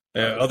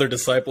 Yeah, other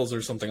disciples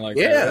or something like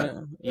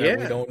that. Yeah,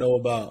 we don't know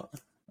about.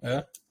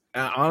 Yeah,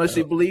 I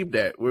honestly believe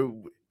that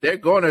they're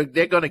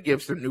gonna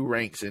give some new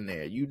ranks in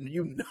there. You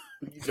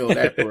know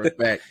that for a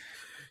fact.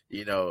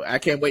 You know, I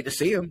can't wait to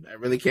see them. I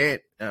really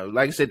can't.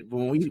 Like I said,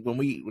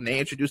 when they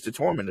introduced the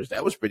Tormentors,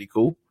 that was pretty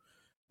cool.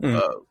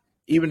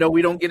 Even though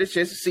we don't get a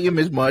chance to see them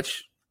as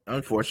much,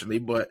 unfortunately,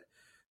 but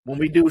when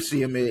we do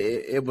see them,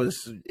 it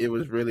was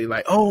really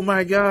like, oh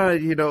my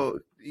god, you know,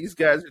 these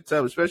guys are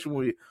tough, especially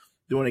when we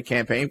doing a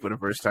campaign for the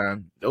first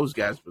time. Those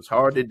guys was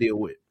hard to deal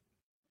with.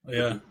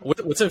 Yeah.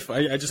 What's if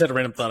I just had a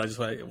random thought?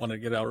 I want to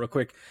get it out real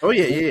quick. Oh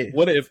yeah.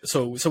 What if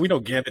so we know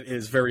Gambit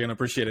is very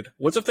unappreciated.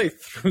 What's if they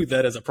threw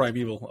that as a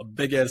primeval, a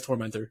big ass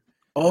tormentor?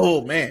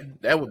 Oh man,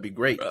 that would be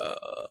great.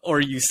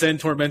 Or you send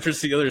tormentors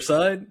to the other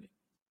side.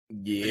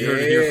 Yeah. You heard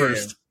it here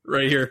first,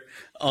 right here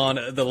on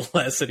the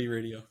Last City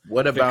Radio.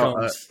 What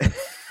about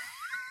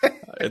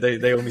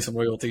they owe me some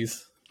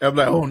royalties. I'm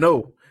like, oh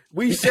no.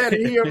 We said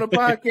it here on the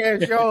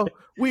podcast, y'all.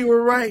 We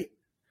were right.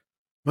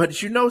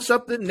 But you know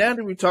something? Now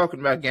that we're talking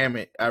about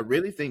Gambit, I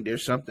really think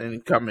there's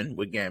something coming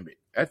with Gambit.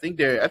 I think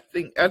they're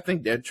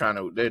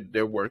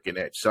working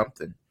at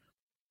something.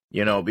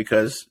 You know,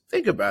 because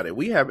think about it.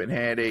 We haven't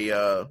had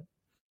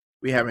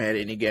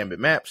any Gambit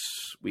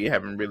maps. We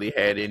haven't really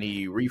had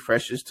any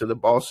refreshes to the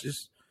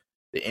bosses,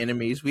 the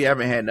enemies. We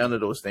haven't had none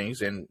of those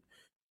things. And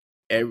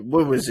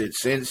what was it?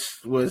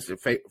 Was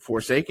it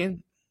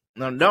Forsaken?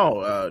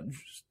 No.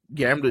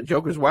 Gambit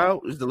Joker's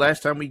Wild is the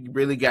last time we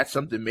really got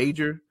something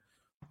major.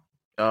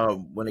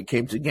 When it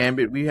came to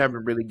Gambit, we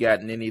haven't really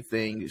gotten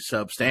anything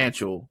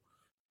substantial.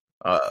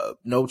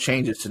 No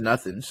changes to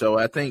nothing. So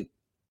I think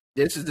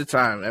this is the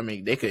time. I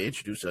mean, they could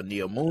introduce a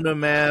Neomuna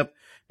map.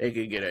 They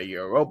could get a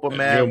Europa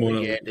map. They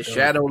could add the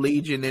Shadow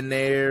Legion in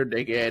there.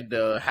 They could add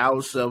the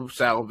House of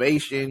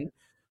Salvation.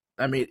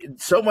 I mean,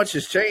 so much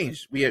has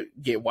changed. We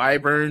get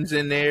Wyverns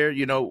in there.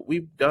 You know,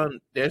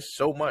 there's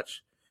so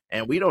much.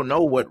 And we don't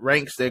know what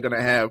ranks they're going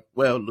to have.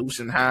 Well,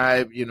 Lucent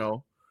Hive, you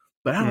know,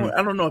 But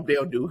I don't know if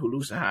they'll do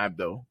Hallucinate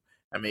though.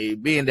 I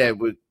mean, being that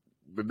we're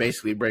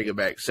basically bringing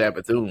back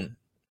Sabathun,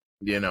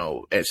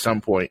 at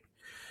some point.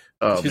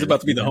 She's about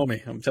to be the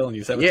homie. I'm telling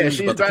you, yeah, she's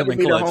about to be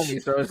the homie.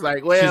 So it's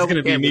like, well, she's going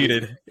to be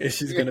needed.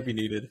 She's going to be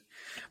needed.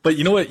 But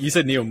you know what? You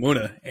said Neo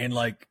Muna, and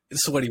like,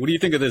 Sweaty, what do you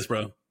think of this,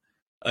 bro?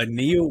 A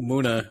Neo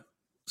Muna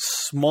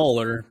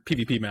smaller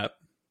PvP map.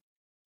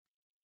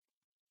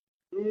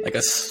 Like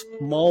a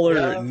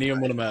smaller Neo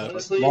Muna map.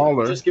 Honestly,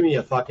 smaller. Just give me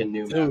a fucking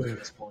new map at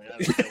this point. I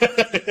don't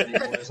care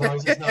anymore. As long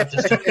as it's not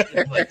just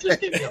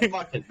just give me a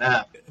fucking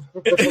map.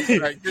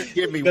 Right, just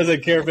give me.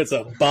 Doesn't care if it's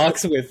a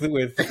box with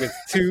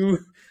two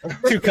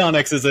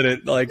connexes in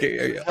it, like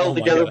held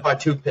together by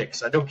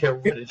toothpicks. I don't care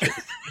what it is.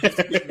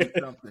 Give me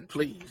something,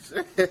 please.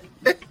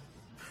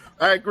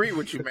 I agree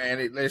with you,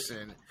 man.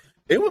 Listen,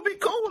 it would be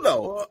cool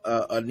though.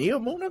 A Neo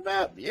Muna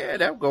map, yeah,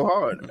 that would go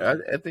hard.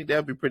 I think that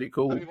would be pretty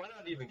cool. I mean, why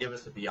not even give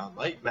us a Beyond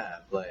Light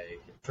map,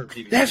 like for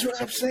PvP? That's what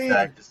I'm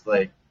saying. Just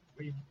like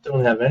we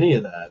don't have any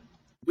of that.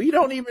 We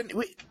don't even.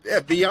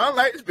 Beyond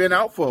Light's been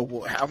out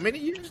for how many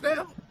years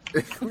now?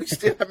 We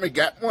still haven't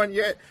got one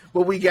yet,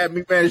 but we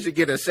managed to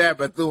get a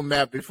Sabathun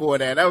map before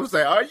that. I was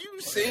like, "Are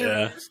you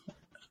serious?" Yeah,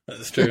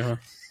 that's true. Huh?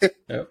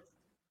 Yep.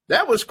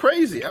 That was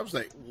crazy. I was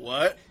like,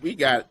 "What? We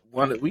got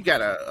one? We got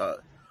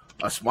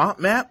a swamp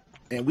map,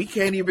 and we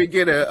can't even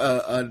get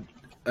a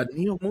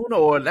Neo Muna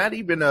or not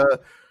even a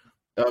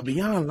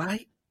Beyond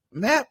Light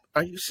map?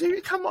 Are you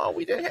serious? Come on,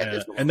 we didn't have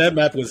this." And that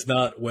map was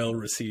not well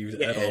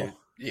received at all.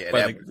 Yeah,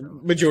 by the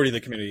majority of the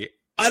community.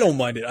 I don't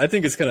mind it. I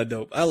think it's kind of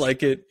dope. I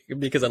like it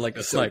because I like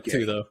to snipe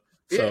too, though.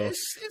 So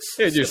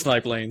it's your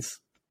snipe lanes.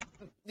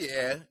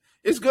 Yeah,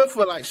 it's good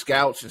for like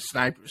scouts and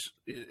snipers.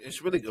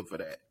 It's really good for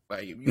that.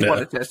 Like if you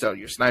want to test out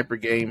your sniper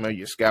game or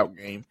your scout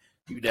game,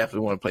 you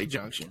definitely want to play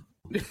Junction.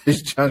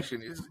 This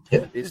Junction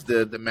is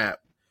the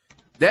map.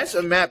 That's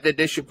a map that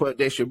they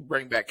should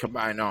bring back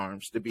Combined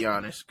Arms. To be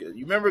honest, 'cause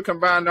you remember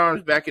Combined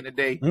Arms back in the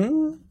day?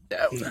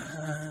 That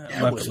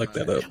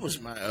was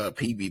my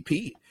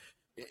PvP.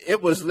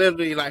 It was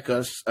literally like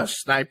a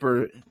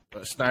sniper's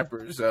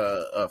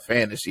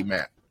fantasy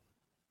map.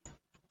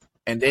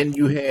 And then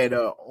you had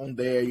on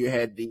there you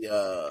had the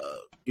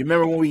you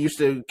remember when we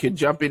could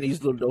jump in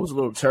those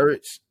little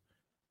turrets,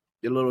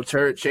 the little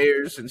turret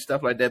chairs and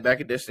stuff like that back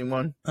in Destiny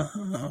 1?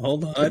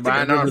 Hold on,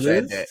 Combined Arms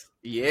had that.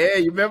 Yeah,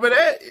 you remember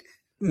that?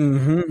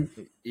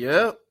 Mm-hmm.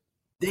 Yep.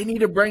 They need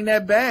to bring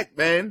that back,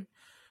 man.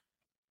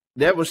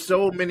 There were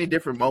so many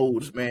different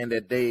modes, man,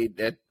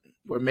 that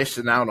we're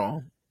missing out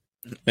on.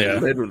 Yeah,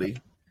 literally.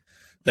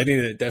 They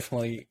need to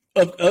definitely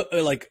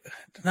like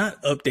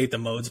not update the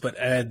modes, but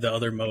add the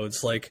other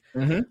modes. Like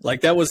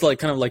that was like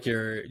kind of like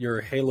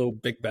your Halo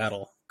Big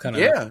Battle kind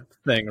of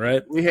thing,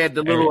 right? We had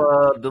the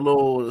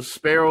little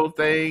sparrow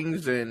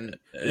things and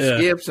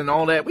skips and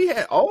all that. We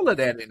had all of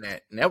that in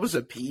that, and that was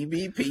a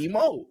PvP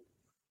mode.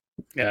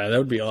 Yeah, that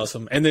would be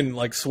awesome. And then,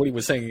 like Sweaty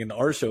was saying in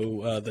our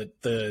show,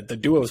 the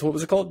duos. What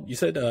was it called? You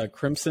said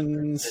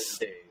Crimson's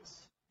Days.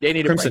 They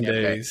need Crimson to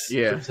bring Days.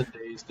 Yeah, Crimson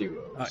Days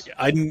duos.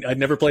 I'd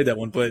never played that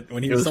one, but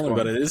when he was telling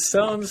me about it, it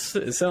sounds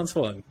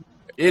fun.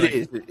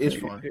 It's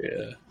fun.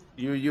 Yeah,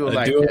 you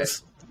like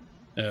duos.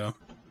 That.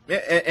 Yeah,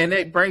 and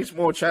it brings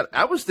more child.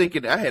 I was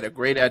thinking I had a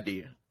great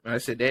idea. I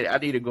said I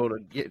need to go to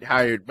get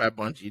hired by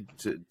Bungie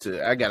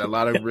to. I got a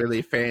lot of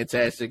really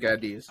fantastic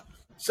ideas.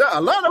 So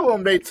a lot of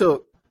them they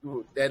took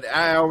that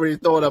I already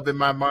thought of in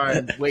my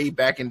mind way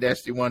back in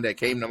Destiny 1 that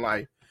came to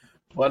life.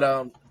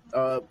 But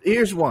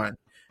here's one.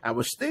 I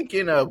was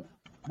thinking of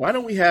why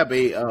don't we have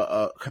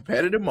a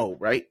competitive mode,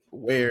 right?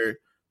 Where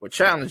we're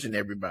challenging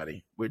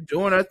everybody. We're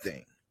doing our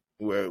thing.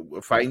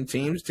 We're fighting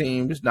teams,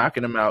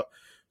 knocking them out.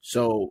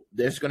 So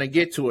there's going to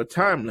get to a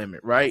time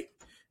limit, right?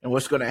 And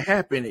what's going to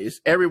happen is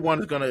everyone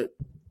is going to,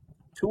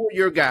 two of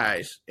your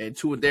guys and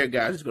two of their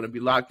guys is going to be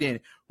locked in.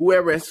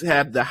 Whoever has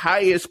have the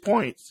highest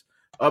points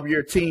of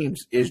your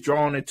teams is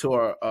drawn into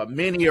a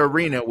mini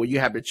arena where you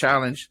have to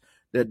challenge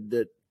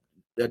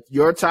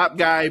your top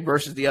guy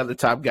versus the other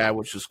top guy,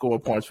 which will score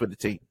points for the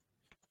team.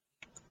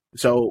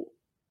 So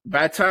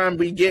by the time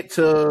we get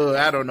to,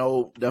 I don't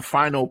know, the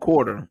final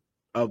quarter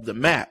of the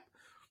map,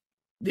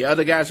 the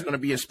other guys are going to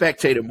be in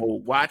spectator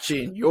mode,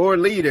 watching your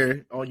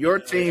leader on your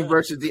team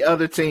versus the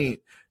other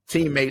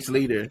teammate's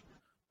leader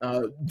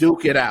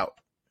duke it out.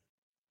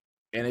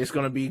 And it's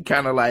going to be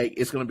kind of like,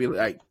 it's going to be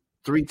like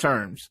 3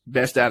 turns,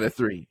 best out of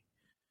 3.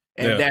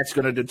 And that's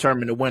going to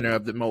determine the winner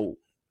of the mode,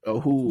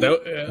 or who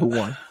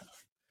won.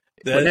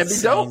 That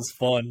sounds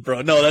fun,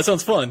 bro. No, that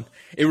sounds fun.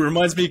 It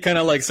reminds me kind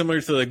of like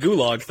similar to the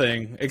Gulag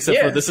thing, except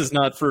for this is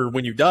not for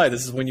when you die.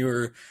 This is when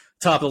you're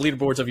top of the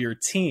leaderboards of your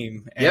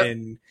team,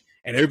 and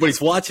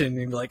everybody's watching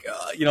and like,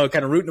 kind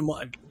of rooting them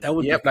on. That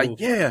would be cool.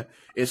 Like,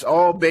 it's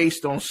all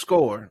based on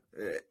score.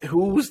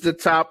 Who's the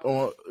top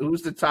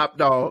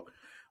dog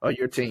of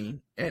your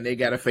team, and they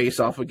got to face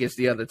off against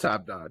the other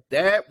top dog.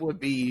 That would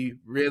be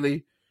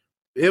really.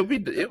 It'll be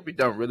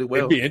done really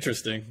well. It'd be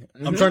interesting.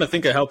 Mm-hmm. I'm trying to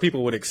think of how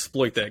people would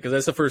exploit that, because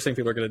that's the first thing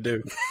people are going to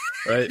do,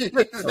 right?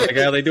 Like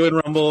how they do in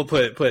Rumble,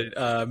 put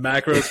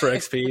macros for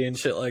XP and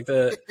shit like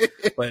that.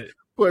 But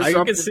I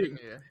can see,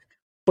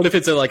 But if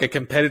it's like a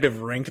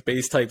competitive ranked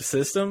based type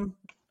system,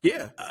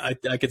 Yeah,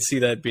 I could see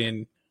that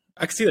being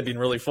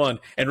really fun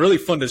and really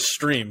fun to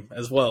stream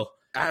as well.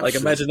 Like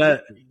absolutely.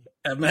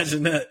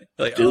 imagine that.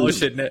 Like Dude. oh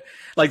shit,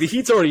 like the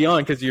heat's already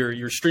on because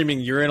you're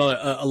streaming. You're in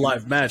a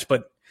live match,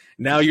 but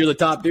now you're the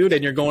top dude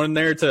and you're going in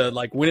there to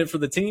like win it for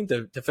the team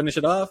to finish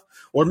it off.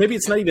 Or maybe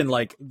it's not even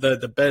like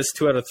the best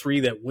 2 out of 3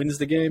 that wins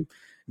the game.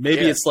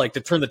 Maybe it's like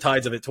to turn the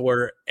tides of it to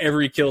where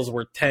every kill's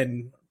worth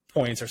 10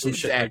 points or some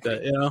shit like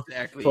that, you know?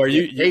 Exactly. Or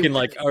you can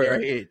like, all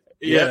right,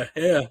 yeah.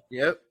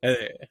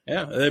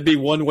 That'd be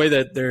one way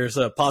that there's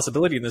a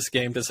possibility in this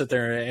game to sit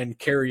there and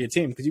carry a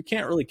team, because you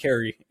can't really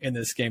carry in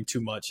this game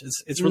too much.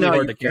 It's really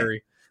hard to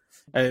carry.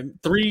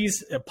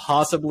 Threes,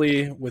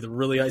 possibly with a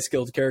really high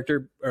skilled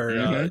character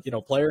or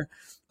player,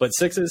 but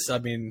sixes, I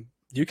mean,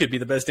 you could be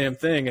the best damn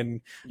thing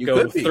and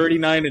go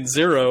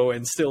 39-0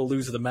 and still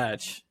lose the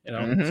match. You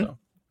know, so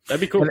that'd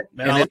be cool.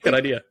 I like that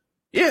idea.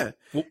 Yeah.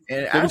 What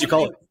would you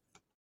call it?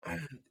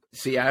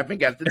 See, I haven't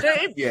got the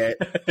name yet.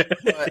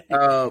 But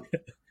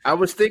I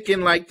was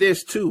thinking like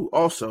this too.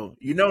 Also,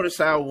 you notice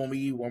how when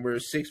we're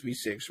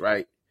 6v6,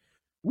 right?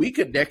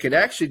 That could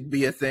actually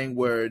be a thing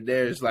where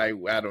there's like,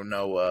 I don't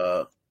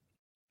know,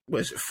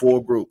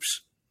 4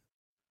 groups,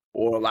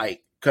 or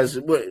like, because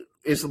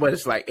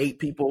it's like 8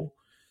 people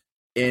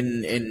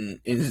in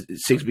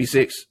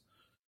 6v6.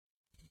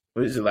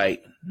 What is it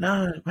like?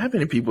 Nah, how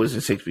many people is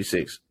in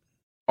 6v6?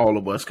 All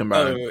of us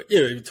combined.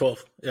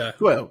 12. Yeah,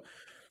 12.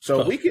 So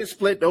 12. we can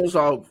split those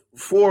off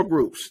 4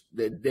 groups.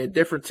 They're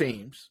different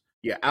teams.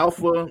 Your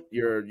alpha,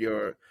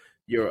 your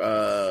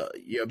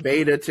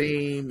beta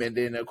team, and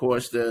then of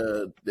course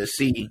the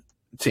C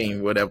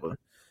team, whatever.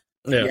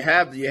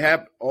 Yeah. You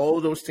have all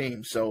those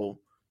teams. So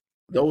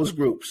those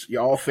groups,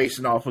 you're all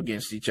facing off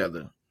against each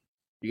other.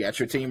 You got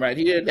your team right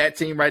here, that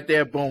team right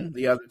there, boom,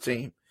 the other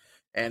team.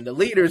 And the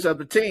leaders of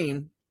the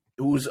team,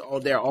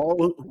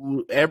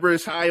 whoever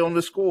is high on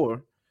the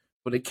score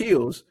for the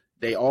kills,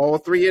 all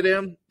 3 of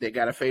them, they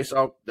got to face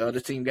off. The other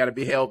team got to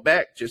be held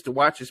back just to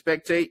watch and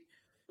spectate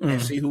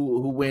and see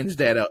who wins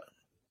that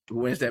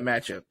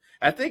matchup.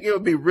 I think it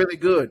would be really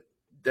good.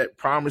 That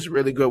promise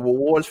really good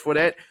rewards for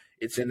that.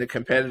 It's in the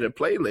competitive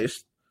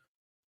playlist.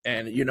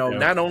 And,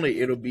 not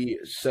only it'll be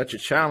such a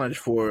challenge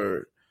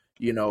for,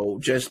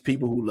 just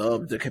people who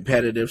love the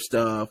competitive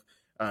stuff,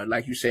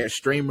 like you said,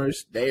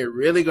 streamers, they're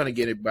really going to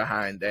get it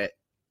behind that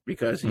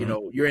because,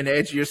 you're in the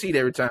edge of your seat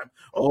every time.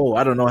 Oh,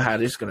 I don't know how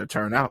this is going to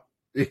turn out.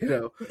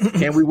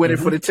 Can we win it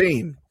for the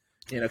team?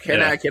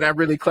 Can I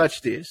really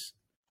clutch this?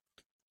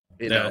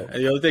 And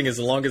the other thing is,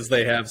 as long as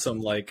they have some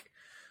like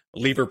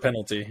leaver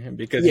penalty,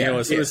 because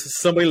as soon as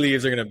somebody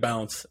leaves, they're gonna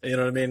bounce. You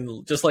know what I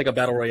mean? Just like a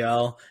battle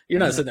royale, you're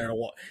not sitting there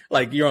and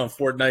like you're on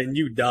Fortnite and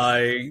you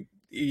die.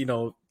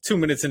 2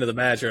 minutes into the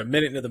match or a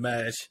minute into the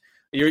match,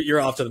 you're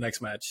off to the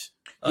next match.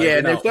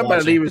 And if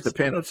somebody leaves the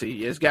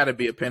penalty, it's got to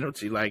be a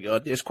penalty, like a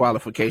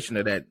disqualification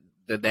of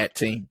that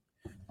team.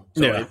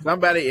 So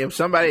if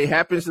somebody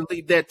happens to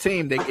lead that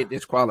team, they get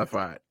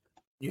disqualified.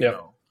 You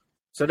know,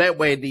 so that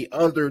way the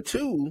other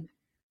 2,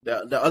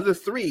 the other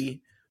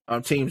 3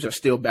 teams are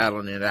still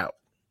battling it out.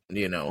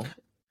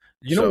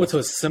 What's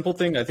a simple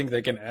thing I think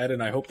they can add,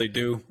 and I hope they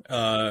do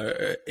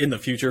in the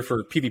future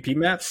for PvP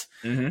maps,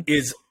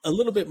 is a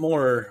little bit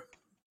more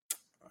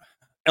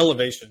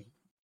elevation.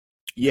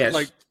 Yes,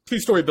 like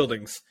 2-story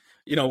buildings.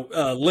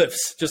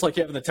 Lifts, just like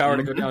you have in the tower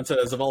to go down to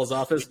Zavala's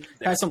office.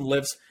 Have some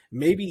lifts,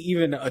 maybe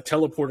even a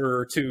teleporter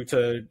or 2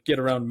 to get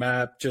around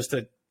map, just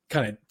to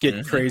kind of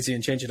get crazy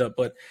and change it up.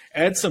 But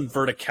add some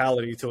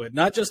verticality to it,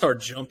 not just our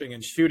jumping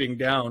and shooting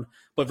down,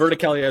 but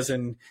verticality as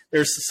in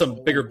there's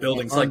some bigger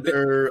buildings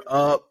under,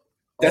 up.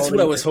 That's what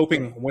I was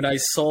hoping when I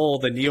saw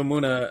the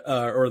Neomuna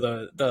or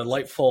the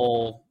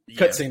Lightfall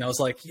cutscene. I was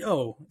like,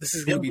 yo, this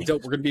is going to be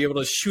dope. We're going to be able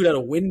to shoot out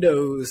of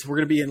windows. We're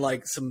going to be in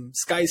like some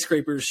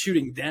skyscrapers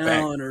shooting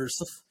down or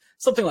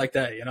something like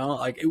that.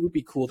 Like it would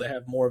be cool to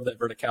have more of that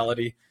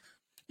verticality.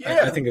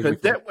 Yeah, I think because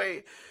that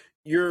way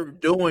you're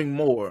doing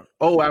more.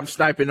 Oh, I'm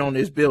sniping on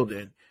this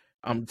building.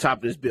 I'm top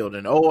of this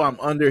building. Oh, I'm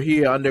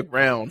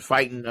underground,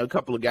 fighting a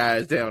couple of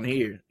guys down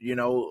here.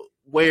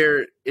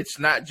 Where it's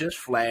not just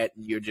flat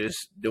and you're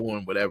just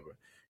doing whatever.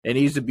 There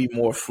needs to be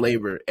more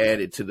flavor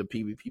added to the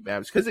PvP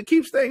maps because it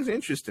keeps things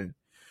interesting.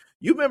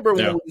 You remember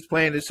when we was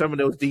playing in some of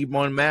those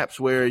D1 maps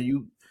where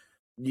you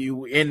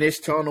in this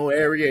tunnel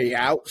area, you're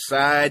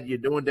outside, you're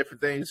doing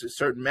different things. There's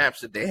certain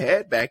maps that they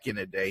had back in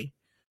the day.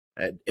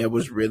 It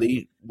was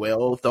really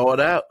well thought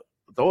of.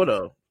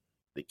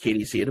 The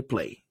kiddies here to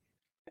play.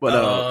 But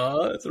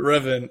it's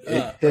Revan.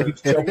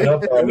 He's jumping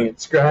up on me and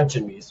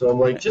scratching me. So I'm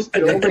like, just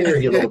get over here,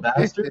 you little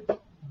bastard.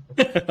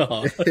 That's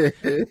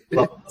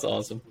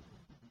awesome.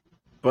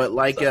 But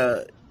like,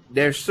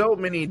 there's so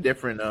many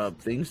different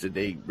things that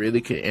they really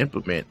can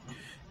implement.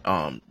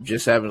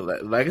 Just having,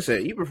 like I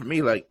said, even for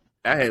me, like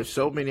I have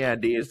so many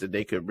ideas that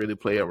they could really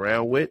play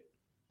around with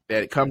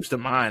that it comes to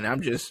mind.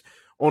 I'm just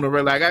on the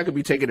real, like I could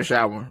be taking a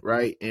shower,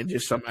 right, and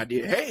just some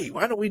idea. Hey,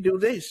 why don't we do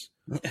this?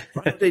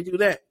 Why don't they do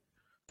that?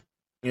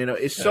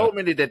 It's so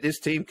many that this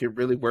team can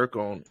really work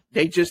on.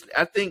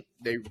 I think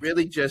they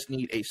really just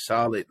need a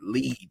solid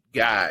lead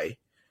guy,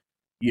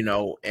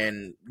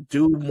 and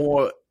do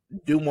more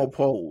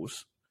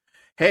polls.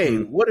 Hey,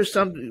 what are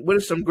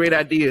some great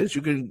ideas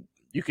you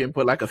can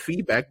put like a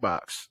feedback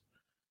box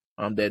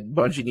that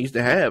Bungie needs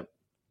to have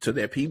to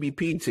their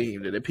PvP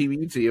team, to their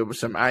PvE team, with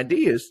some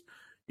ideas,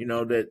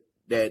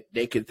 that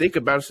they can think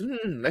about.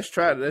 Let's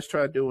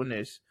try doing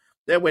this.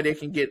 That way they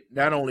can get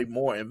not only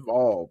more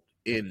involved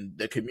in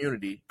the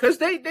community, because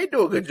they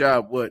do a good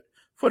job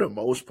for the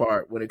most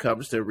part when it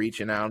comes to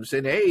reaching out and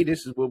saying, hey,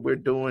 this is what we're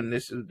doing,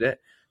 this is that.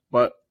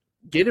 But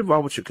get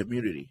involved with your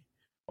community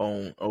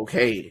on,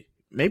 okay,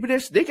 maybe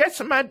they got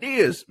some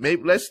ideas.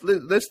 Maybe let's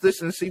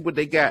listen and see what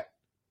they got.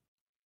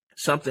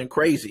 Something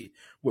crazy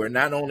where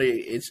not only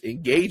it's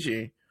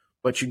engaging,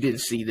 but you didn't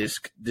see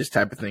this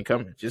type of thing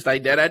coming. Just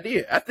like that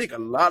idea. I think a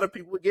lot of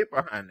people would get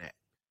behind that.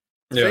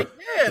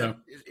 Yeah.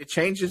 It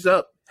changes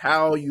up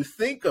how you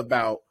think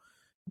about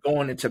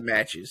going into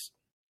matches.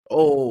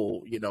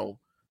 Oh,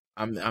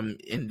 I'm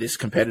in this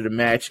competitive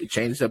match. It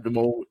changes up the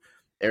mode.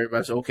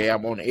 Everybody's okay.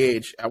 I'm on the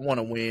edge. I want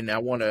to win. I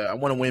want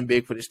to win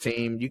big for this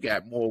team. You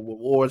got more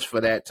rewards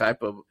for that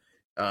type of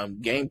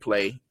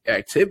gameplay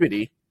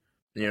activity.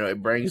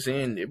 It brings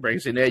in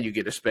that you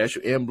get a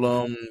special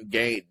emblem,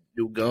 gain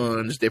new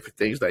guns, different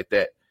things like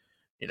that.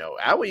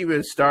 I would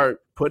even start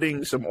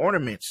putting some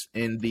ornaments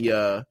in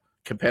the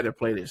competitive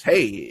playlist.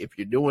 Hey, if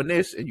you're doing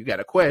this and you got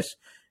a quest,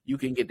 you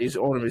can get these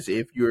ornaments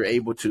if you're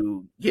able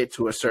to get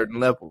to a certain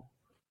level.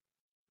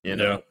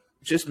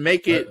 Just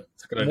make it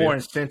more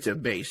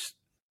incentive based.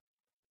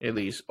 At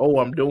least,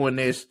 I'm doing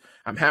this,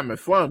 I'm having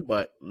fun,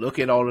 but look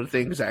at all the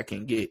things I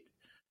can get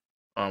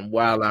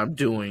while I'm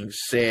doing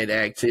said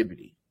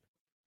activity.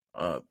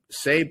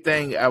 Same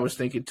thing I was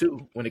thinking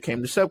too when it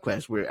came to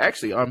subclass. We're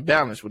actually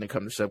unbalanced when it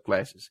comes to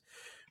subclasses.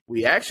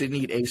 We actually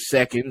need a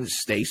second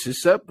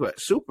stasis subclass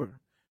super.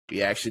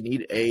 We actually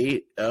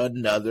need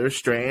another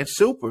strand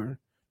super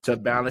to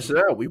balance it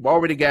out. We've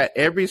already got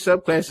every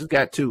subclass has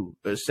got two,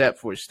 except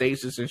for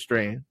stasis and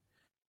strand.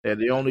 They're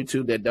the only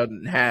two that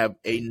doesn't have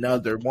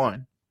another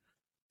one.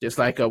 Just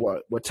like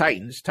what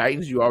Titans.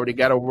 Titans, you already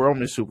got a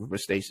Roman super for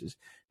stasis.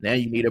 Now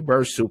you need a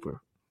burst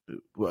super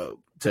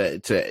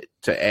to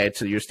add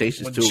to your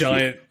stasis toolkit.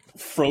 Giant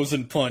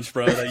frozen punch,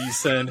 bro, that you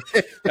send.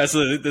 That's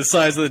the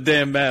size of the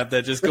damn map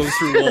that just goes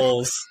through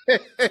walls.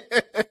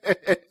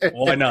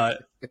 Why not?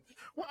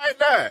 Why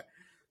not?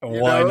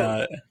 Why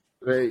not?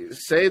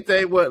 Same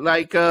thing with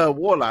like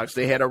Warlocks.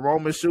 They had a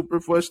Roman super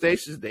for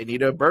stasis. They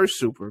need a burst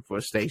super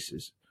for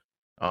stasis.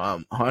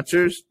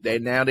 Hunters, they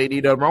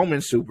need a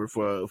Roman super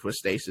for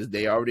stasis.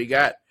 They already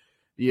got,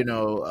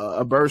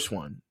 a burst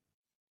one.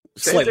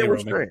 Slightly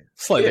roaming, right?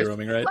 Slightly.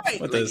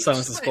 With the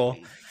Silence of the Skull.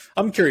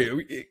 I'm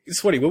curious,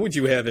 Sweaty, what would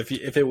you have if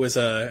it was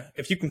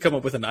if you can come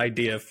up with an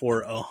idea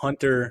for a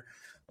hunter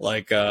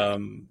like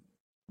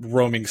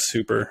roaming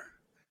super?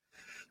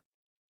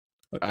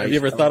 Have you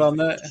ever thought on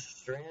that?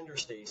 Strand or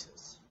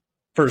stasis?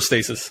 First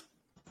stasis.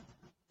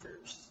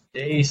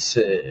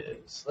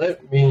 Stasis.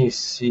 Let me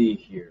see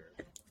here.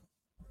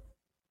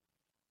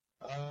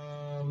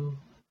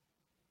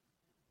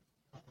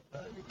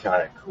 That'd be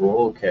kind of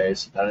cool. Okay,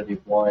 so that'd be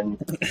one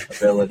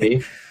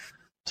ability.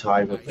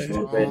 Time of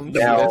movement.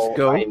 Now let's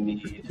go. I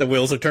need. The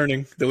wheels are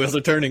turning.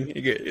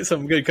 You get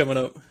something good coming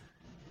up.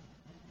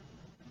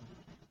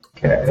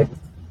 Okay.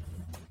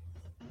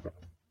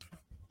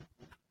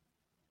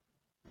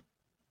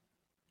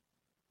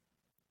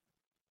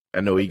 I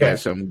know he got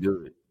something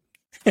good.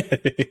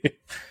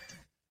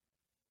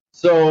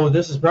 So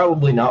this is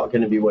probably not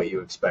going to be what you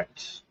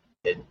expect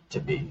it to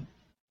be.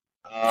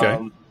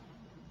 Okay.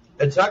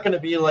 It's not going to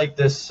be like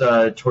this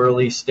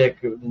twirly stick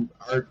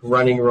arc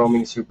running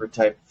roaming super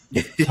type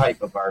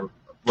of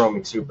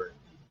roaming super.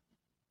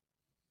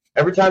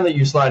 Every time that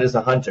you slide as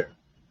a hunter,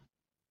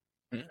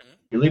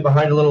 you leave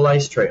behind a little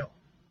ice trail.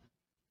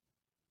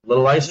 A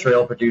little ice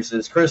trail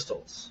produces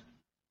crystals.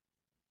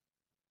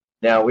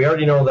 Now, we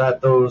already know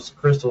that those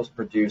crystals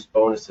produce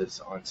bonuses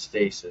on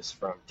stasis,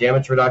 from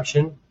damage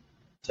reduction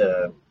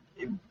to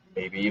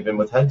maybe even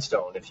with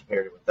Headstone. If you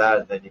paired it with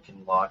that, then you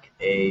can lock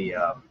a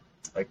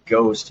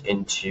ghost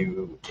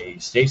into a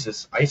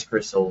stasis ice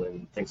crystal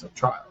in things like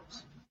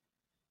Trials.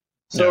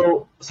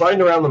 So,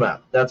 sliding around the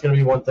map, that's going to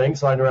be one thing.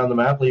 Sliding around the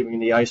map, leaving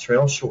the ice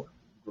trail, sure,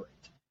 great.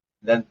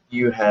 Then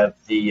you have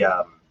the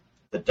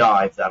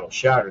dive, that'll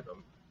shatter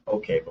them.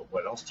 Okay, but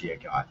what else do you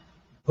got?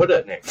 Put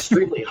an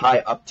extremely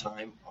high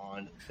uptime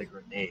on the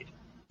grenade.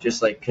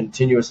 Just like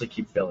continuously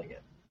keep filling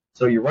it.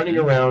 So you're running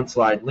around,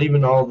 slide,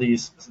 leaving all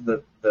these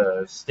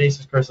the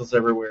stasis crystals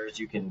everywhere as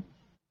you can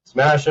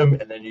smash them,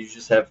 and then you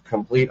just have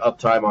complete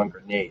uptime on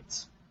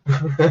grenades.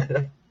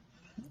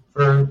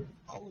 For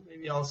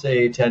maybe I'll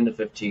say 10 to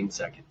 15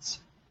 seconds.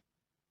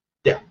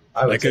 Yeah,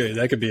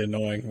 that could be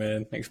annoying,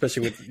 man.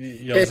 Especially with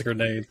y'all's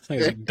grenade.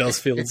 Like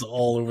dust fields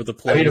all over the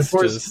place. I mean, of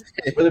course,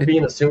 with it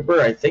being a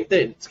super, I think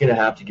that it's going to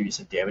have to give you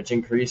some damage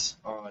increase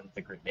on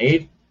the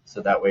grenade,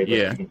 so that way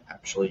you can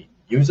actually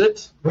use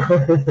it.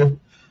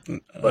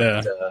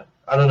 But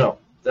I don't know.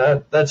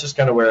 that's just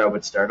kind of where I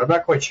would start. I'm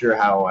not quite sure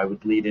how I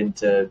would lead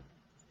into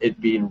it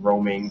being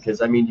roaming,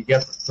 because I mean you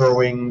get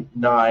throwing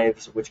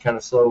knives, which kind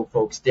of slow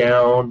folks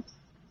down.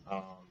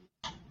 Um,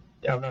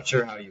 yeah, I'm not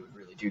sure how you would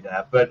really do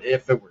that. But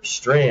if it were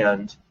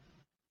strand,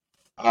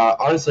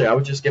 honestly, I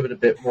would just give it a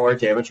bit more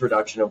damage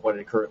reduction of what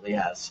it currently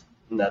has,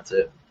 and that's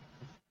it.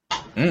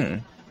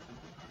 Mm.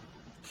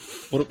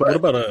 What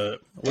about a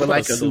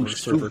like a Silver new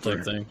Surfer super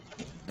type thing?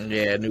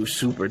 Yeah, new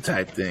super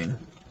type thing.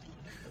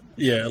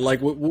 Yeah, like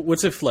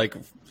what's if like?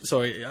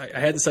 So I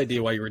had this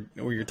idea while you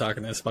were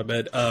talking this. My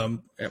bad.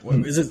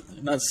 Is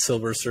it not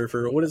Silver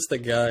Surfer? What is the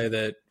guy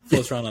that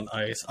floats around on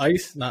ice?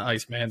 Ice, not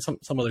Ice Man.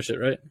 Some other shit,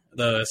 right?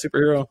 The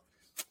superhero.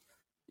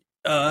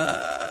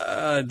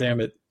 Damn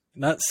it!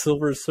 Not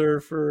Silver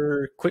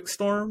Surfer.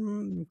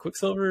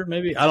 Quicksilver,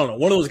 maybe. I don't know.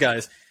 One of those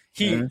guys.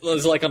 He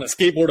was like on a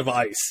skateboard of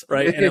ice,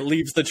 right? And it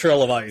leaves the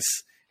trail of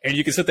ice, and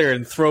you can sit there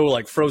and throw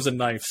like frozen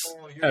knives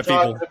at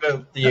people. Talking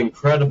about the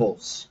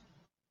Incredibles.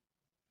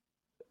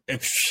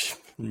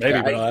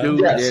 Maybe,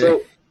 bro.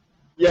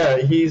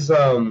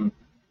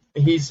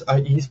 He's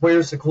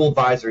wears the cool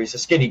visor. He's a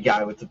skinny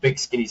guy with the big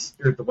skinny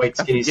or the white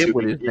skinny suit.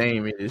 What his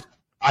name is?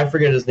 I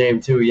forget his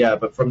name too. Yeah,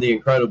 but from the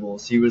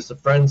Incredibles, he was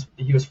friends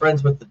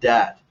with the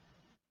dad.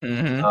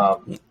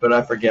 Mm-hmm. But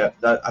I forget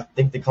that. I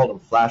think they called him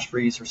Flash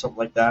Freeze or something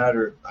like that,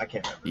 or I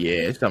can't remember.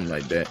 Yeah, something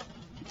like that.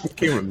 I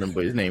can't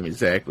remember his name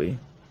exactly.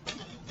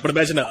 But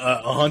imagine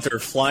a hunter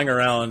flying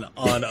around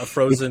on a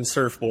frozen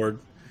surfboard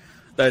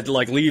that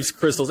like leaves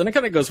crystals, and it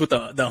kind of goes with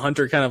the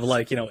hunter kind of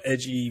like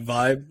edgy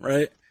vibe,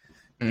 right?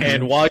 Mm-hmm.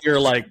 And while you're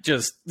like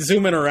just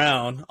zooming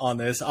around on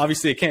this,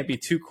 obviously it can't be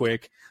too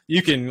quick.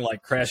 You can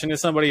like crash into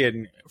somebody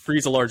and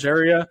freeze a large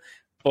area,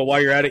 but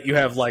while you're at it, you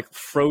have like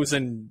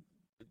frozen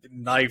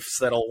knives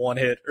that'll one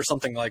hit or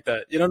something like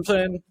that. You know what I'm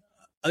saying?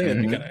 I think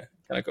that'd be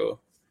kind of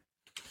cool.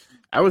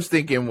 I was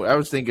thinking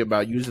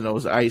about using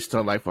those ice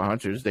tongs, like for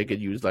hunters, they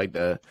could use like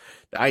the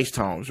ice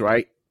tongs,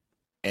 right?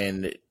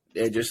 And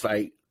they're just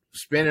like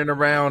spinning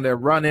around, they're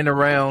running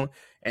around,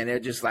 and they're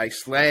just like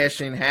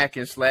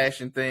hacking,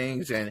 slashing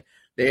things, and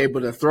they're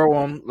able to throw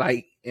them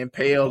like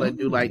impale and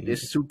do like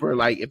this super,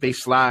 like if they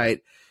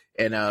slide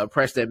and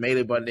press that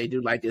melee button, they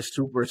do like this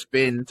super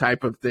spin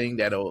type of thing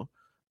that'll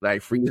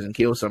like freeze and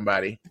kill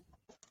somebody.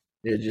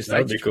 They're just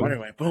like just running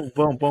like boom,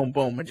 boom, boom,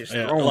 boom, and just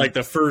throw like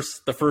the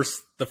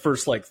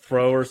first like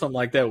throw or something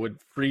like that would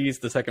freeze.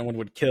 The second one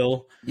would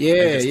kill.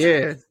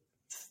 Yeah.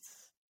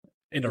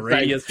 In a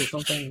radius or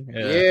something.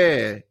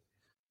 Yeah.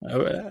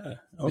 Okay.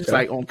 It's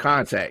like on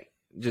contact.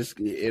 Just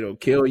it'll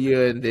kill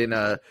you, and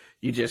then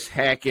you just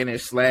hacking and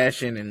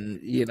slashing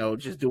and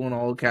just doing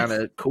all kind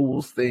of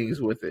cool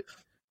things with it.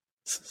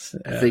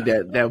 I think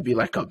that would be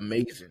like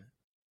amazing.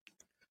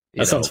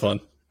 That sounds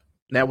fun.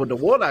 Now with the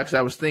Warlocks,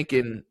 I was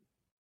thinking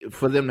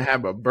for them to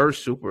have a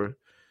burst super,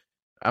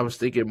 I was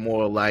thinking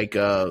more like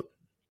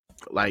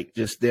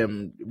just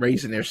them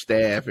raising their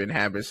staff and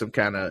having some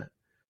kind of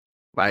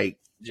like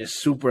just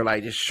super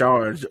like just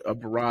shards, a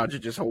barrage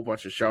of just a whole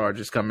bunch of shards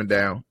just coming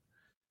down.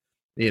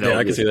 Yeah,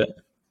 I can see that.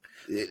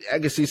 I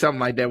can see something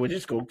like that would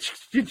just go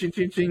ching, ching,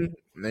 ching, ching,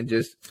 and then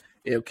just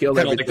it'll kill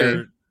kind everything. Like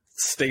their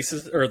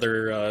stasis or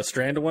their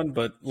strand one,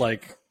 but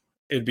like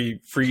it'd be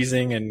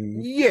freezing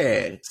and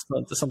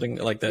something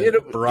like that.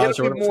 Barrage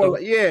or whatever.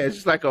 It's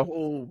just like a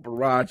whole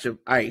barrage of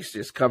ice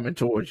just coming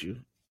towards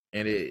you,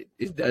 and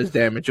it does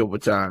damage over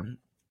time.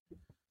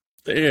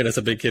 Yeah, that's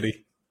a big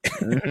kitty.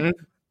 Mm-hmm.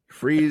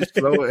 Freeze,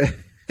 slow it.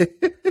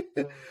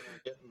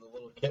 Getting the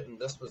little kitten.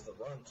 This was the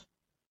runt.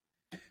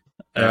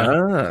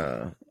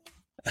 I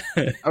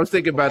was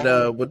thinking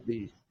about with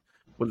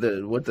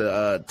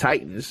the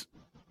Titans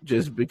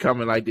just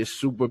becoming like this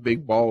super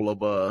big ball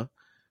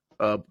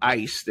of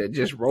ice that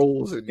just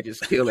rolls and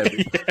just kill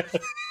everything.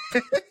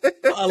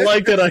 I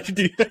like that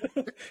idea.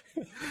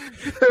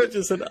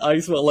 Just an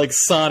ice ball like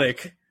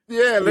Sonic.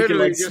 Yeah, literally. You can,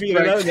 like, speed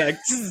it out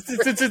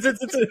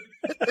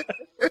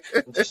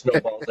and just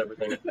snowballs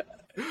everything.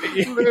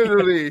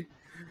 Literally.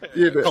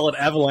 Call it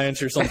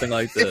avalanche or something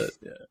like that.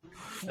 Yeah.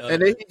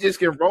 And then he just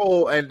can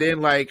roll, and then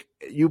like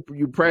you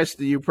press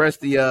the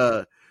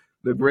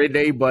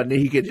grenade button, and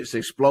he can just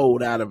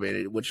explode out of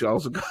it, which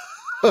also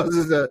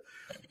causes a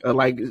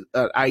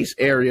ice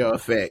area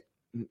effect.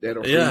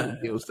 That'll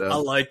kill stuff. I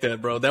like that,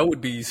 bro. That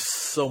would be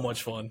so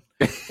much fun.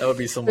 That would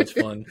be so much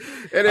fun.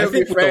 And I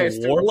think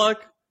with the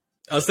Warlock,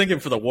 I was thinking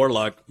for the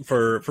Warlock,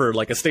 for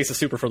like a stasis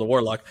super for the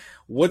Warlock.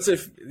 What's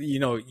if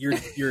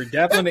you're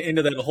dabbling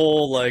into that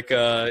whole like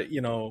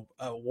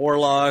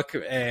Warlock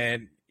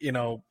and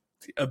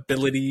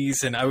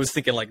abilities, and I was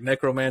thinking like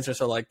necromancer or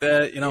stuff like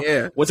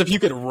that. What's if you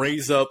could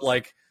raise up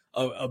like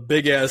a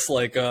big ass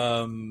like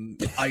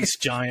ice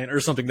giant or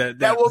something that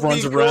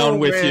runs around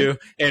with you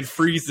and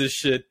freeze this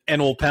shit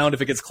and will pound if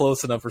it gets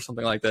close enough or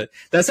something like that.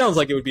 That sounds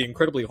like it would be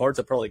incredibly hard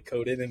to probably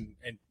code in and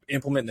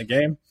implement in the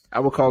game. I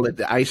would call it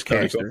the ice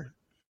caster.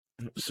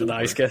 The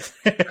ice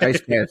caster.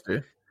 Ice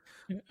caster.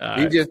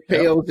 He just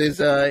pales his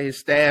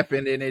staff,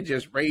 and then it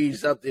just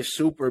raises up this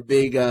super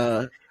big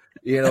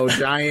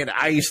giant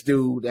ice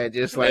dude that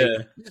just like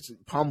just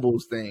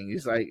pummels things.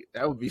 It's like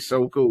that would be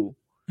so cool.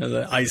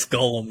 The ice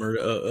golem or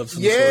of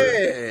some sort.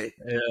 Yeah,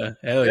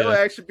 Hell that'll yeah.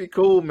 actually be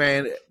cool,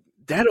 man.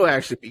 That'll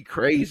actually be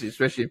crazy,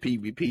 especially in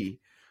PvP.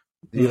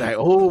 You're like,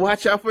 oh,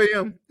 watch out for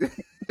him.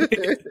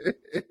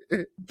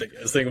 Big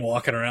ass thing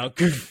walking around.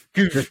 Goof,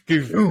 goof,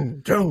 goof.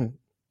 Boom.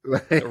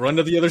 Run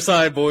to the other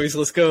side, boys.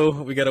 Let's go.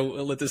 We gotta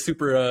let this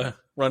super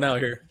run out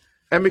here.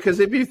 And because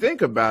if you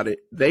think about it,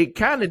 they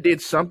kind of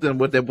did something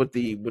with it with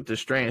the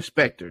Strand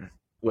Spectre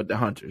with the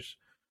hunters,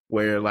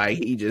 where like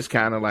he just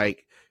kind of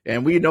like,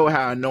 and we know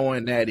how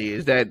annoying that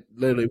is. That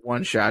literally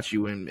one shots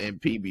you in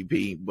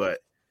PvP, but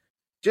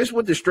just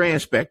with the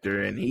Strand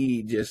Spectre, and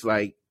he just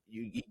like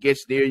he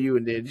gets near you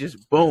and then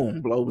just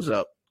boom blows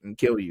up and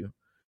kill you.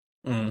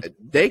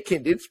 They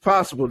can. It's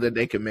possible that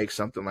they can make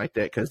something like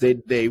that because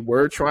they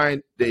were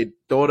trying. They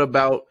thought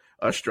about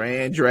a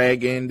Strand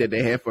Dragon that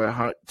they had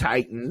for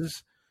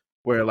Titans,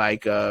 where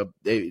like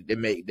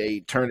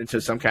they turned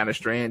into some kind of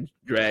Strand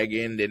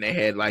Dragon. Then they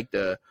had like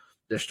the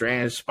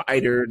Strand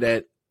Spider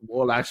that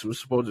Warlocks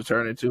was supposed to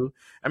turn into.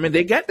 I mean,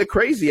 they got the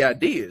crazy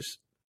ideas.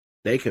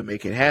 They could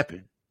make it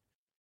happen.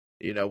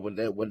 You know, when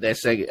that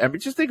second. I mean,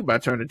 just think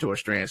about turning into a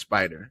Strand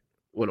Spider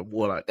with a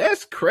Warlock.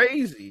 That's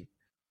crazy.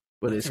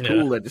 But it's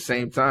cool at the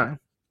same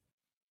time,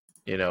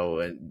 you know,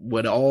 and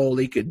what all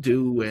he could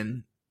do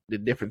and the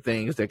different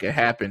things that could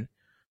happen.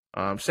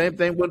 Same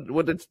thing with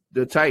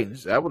the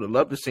Titans. I would have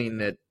loved to seen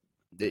that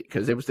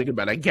because they was thinking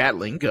about a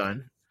Gatling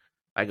gun,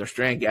 like a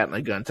Strand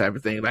Gatling gun type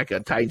of thing. Like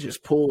a Titan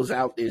just pulls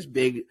out this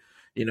big,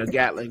 you know,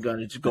 Gatling gun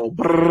and just go.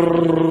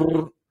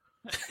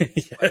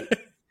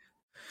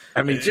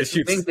 I mean, just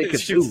things they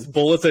could do.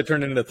 Bullets that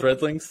turn into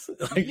threadlings.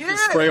 Like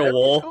spray a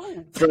wall,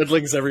 cool.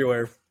 Threadlings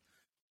everywhere.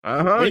 We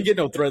didn't get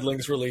no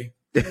threadlings really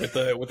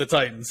with the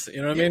Titans.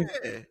 You know what I mean?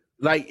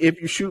 Like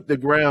if you shoot the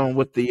ground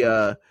with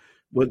the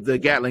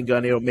Gatling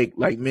gun, it'll make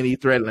like mini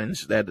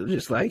threadlings that'll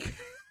just like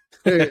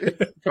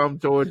come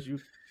towards you.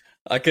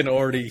 I can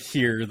already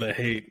hear the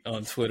hate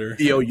on Twitter.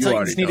 Yo, you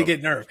Titans need to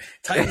get nerfed.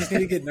 Titans need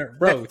to get nerfed,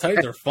 bro.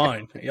 Titans are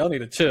fine. Y'all need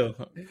to chill.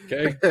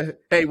 Okay.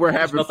 Hey, we're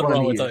having nothing fun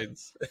wrong here. with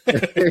Titans.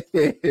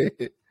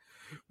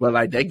 But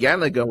like that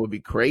Gatling gun would be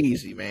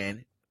crazy, man.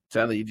 I'm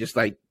telling you, just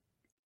like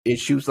it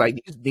shoots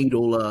like these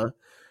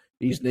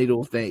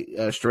needle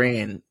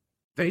strand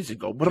things that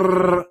go.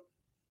 Brrr.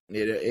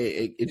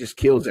 It just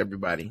kills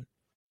everybody.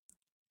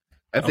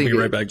 I'll be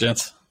right back,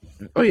 gents.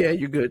 Oh yeah,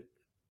 you're good.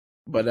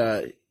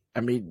 But I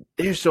mean,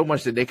 there's so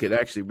much that they could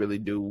actually really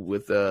do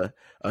with a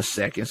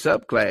second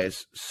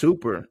subclass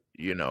super,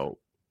 you know,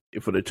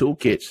 for the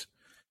toolkits.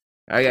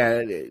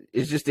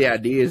 It's just the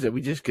ideas that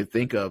we just could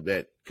think of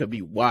that could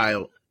be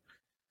wild,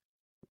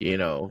 you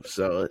know.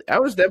 So I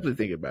was definitely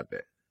thinking about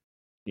that.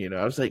 You know,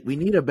 I was like, we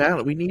need a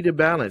balance. We need a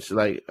balance.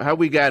 Like how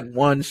we got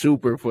one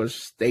super for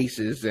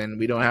stasis and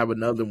we don't have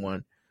another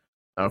one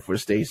for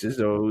stasis,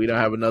 or we don't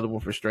have another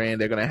one for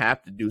strand. They're gonna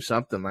have to do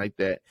something like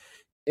that.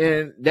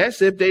 And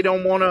that's if they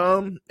don't want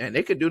to, and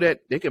they could do that.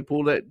 They can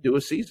do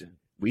a season.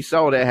 We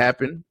saw that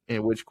happen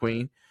in Witch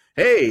Queen.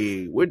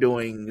 Hey, we're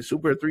doing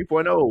Super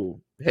 3.0.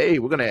 Hey,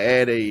 we're going to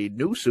add a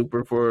new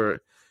super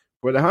for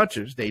the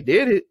Hunters. They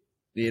did it,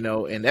 you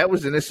know, and that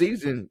was in a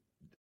season.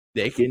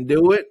 They can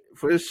do it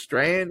for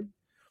Strand.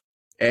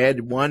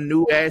 Add one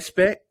new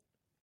aspect,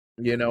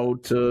 you know,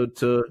 to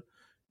the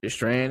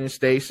Strand and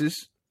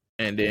Stasis,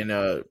 and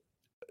then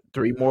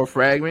 3 more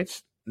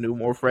fragments,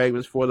 more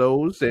fragments for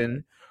those,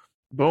 and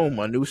boom,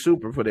 a new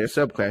super for their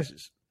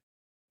subclasses.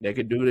 They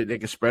could do it. They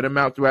can spread them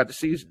out throughout the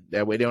season.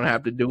 That way they don't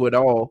have to do it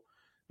all,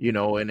 you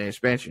know, in the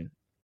expansion.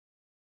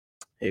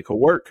 It could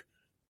work.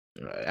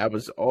 I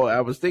was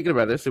thinking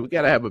about this. So we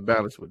got to have a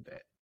balance with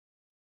that.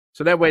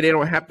 So that way they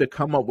don't have to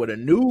come up with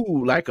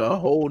a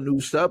whole new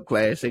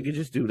subclass. They could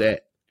just do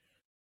that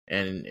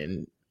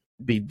and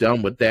be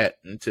done with that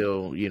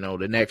until, you know,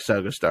 the next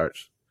saga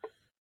starts.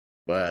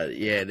 But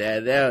yeah,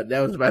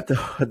 that was my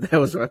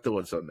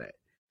thoughts on that.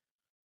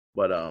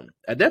 But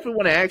I definitely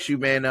want to ask you,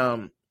 man,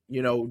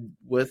 you know,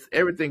 with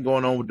everything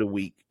going on with the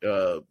week,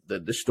 the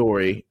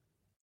story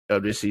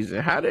of this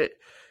season, how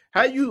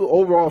you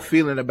overall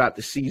feeling about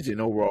the season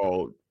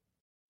overall?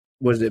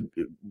 Was it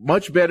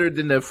much better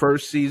than the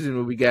first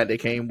season when that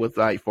came with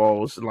like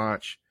Fall's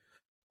launch?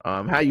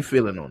 How you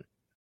feeling on it?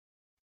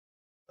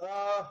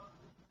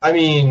 I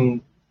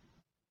mean,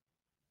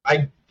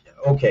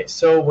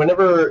 so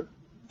whenever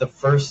the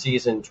first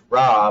season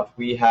dropped,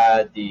 we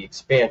had the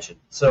expansion.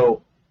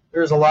 So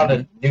there's a lot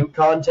of new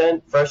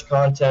content, fresh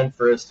content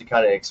for us to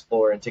kind of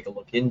explore and take a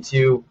look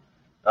into.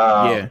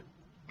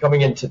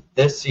 Coming into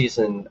this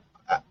season,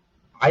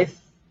 I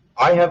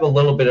have a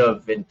little bit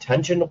of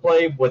intention to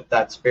play with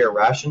that spare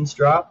rations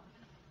drop,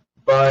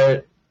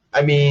 but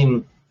I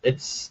mean,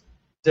 it's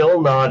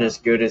still not as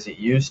good as it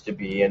used to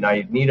be, and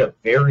I need a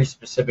very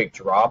specific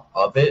drop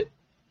of it.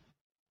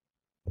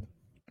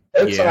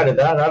 Outside of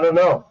that, I don't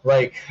know.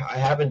 Like, I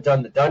haven't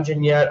done the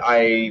dungeon yet.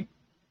 I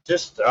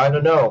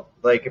don't know.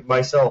 Like,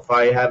 myself,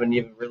 I haven't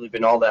even really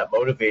been all that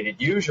motivated.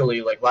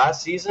 Usually, like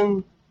last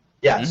season,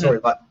 we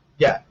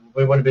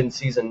would have been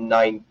season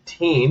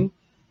 19.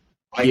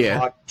 I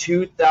fought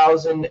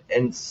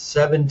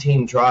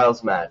 2017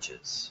 trials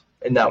matches.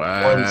 in that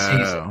one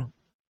season.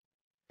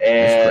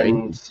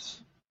 And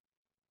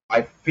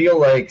I feel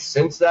like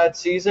since that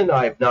season,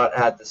 I've not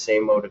had the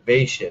same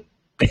motivation.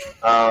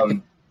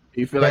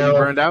 You feel like you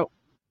burned out?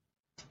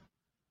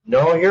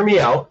 No, hear me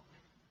out.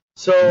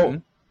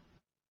 So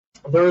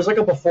there was like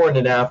a before and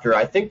an after.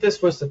 I think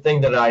this was the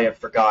thing that I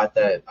forgot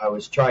that I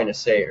was trying to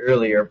say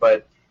earlier,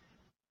 but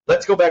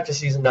let's go back to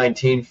season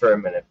 19 for a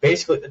minute.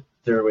 Basically,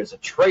 there was a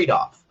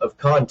trade-off of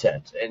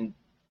content, and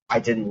I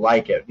didn't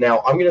like it.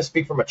 Now, I'm going to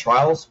speak from a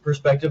Trials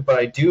perspective, but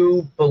I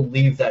do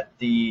believe that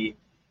the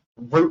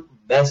root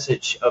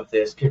message of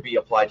this could be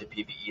applied to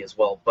PvE as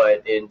well.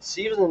 But in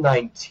season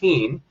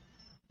 19,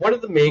 one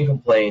of the main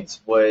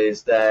complaints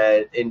was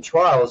that in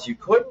Trials, you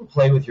couldn't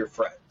play with your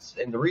friends.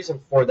 And the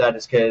reason for that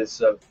is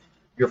because of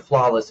your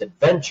flawless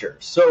adventure.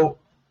 So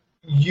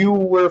you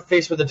were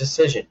faced with a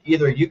decision.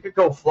 Either you could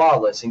go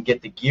flawless and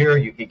get the gear,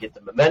 you could get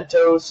the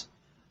mementos,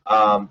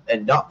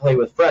 and not play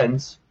with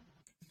friends,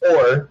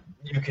 or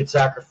you could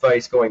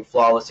sacrifice going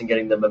flawless and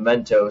getting the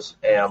mementos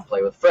and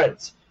play with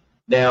friends.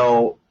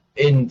 Now,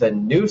 in the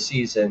new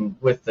season,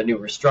 with the new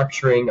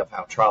restructuring of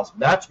how Trials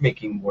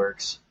matchmaking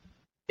works,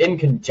 in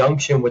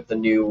conjunction with the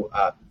new,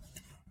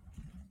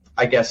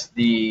 I guess,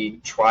 the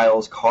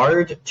Trials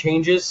card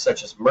changes,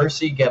 such as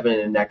Mercy, giving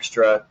an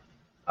extra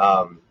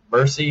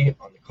Mercy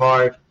on the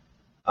card.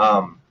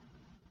 I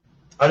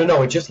don't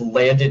know, it just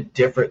landed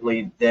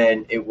differently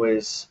than it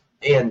was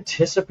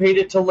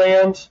anticipated to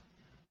land.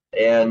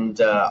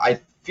 And I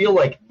feel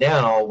like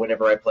now,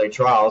 whenever I play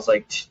Trials,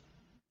 like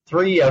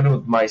 3 out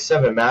of my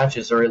 7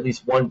 matches are at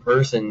least one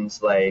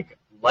person's like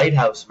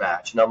lighthouse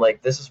match, and I'm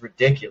like, this is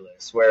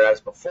ridiculous.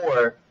 Whereas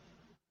before,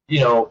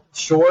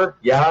 sure,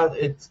 yeah,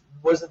 it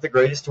wasn't the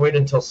greatest to wait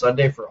until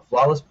Sunday for a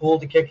flawless pool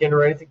to kick in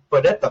or anything,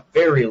 but at the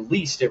very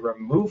least, it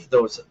removed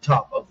those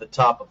top of the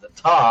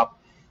top,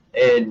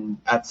 and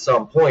at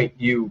some point,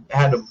 you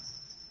had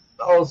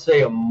I'll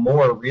say, a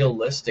more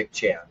realistic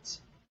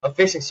chance of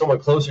facing someone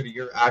closer to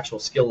your actual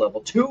skill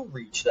level to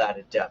reach that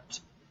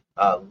adept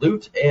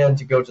loot and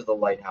to go to the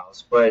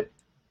lighthouse. But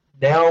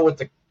now with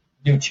the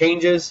new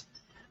changes,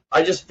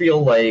 I just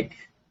feel like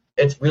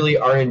it's really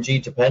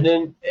RNG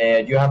dependent,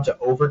 and you have to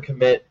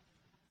overcommit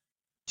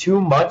too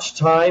much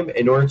time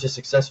in order to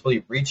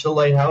successfully reach the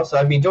lighthouse.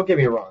 I mean, don't get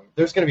me wrong.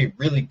 There's going to be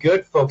really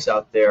good folks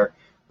out there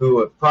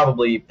who have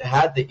probably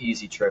had the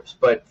easy trips,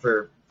 but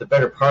for the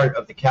better part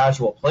of the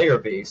casual player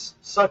base,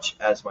 such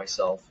as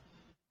myself,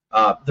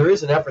 there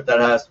is an effort that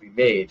has to be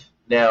made.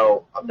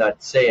 Now, I'm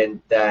not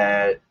saying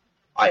that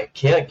I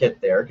can't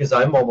get there, because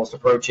I'm almost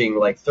approaching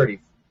like 30,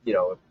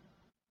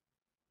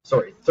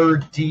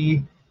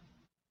 30,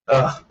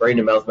 brain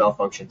and mouth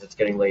malfunctions. It's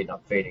getting late and I'm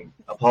fading.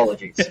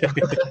 Apologies.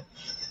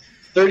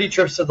 30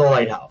 trips to the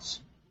lighthouse.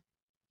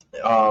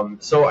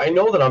 So I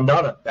know that I'm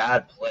not a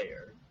bad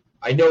player.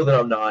 I know that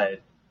I'm not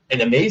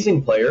an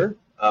amazing player,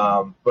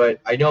 but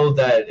I know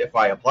that if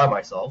I apply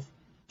myself,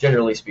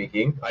 generally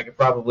speaking, I could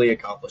probably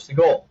accomplish the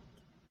goal.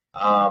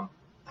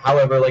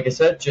 However, like I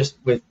said, just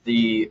with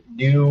the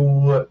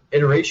new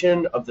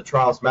iteration of the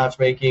Trials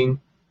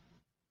matchmaking,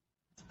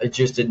 it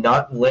just did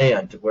not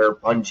land where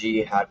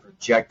Bungie had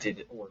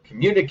projected or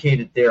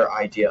communicated their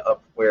idea of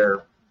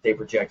where they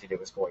projected it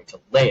was going to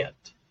land.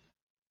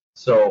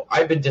 So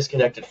I've been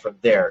disconnected from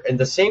there. And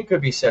the same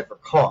could be said for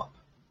comp.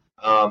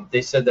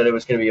 They said that it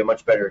was going to be a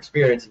much better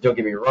experience, and don't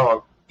get me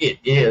wrong, it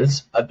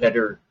is a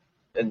better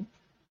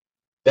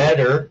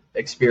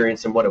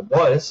experience than what it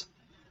was.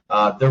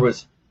 There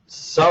was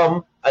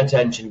some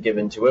attention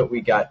given to it.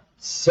 We got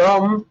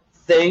some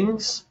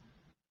things,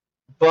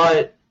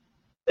 but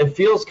it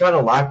feels kind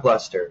of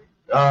lackluster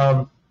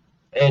and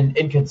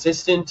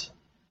inconsistent,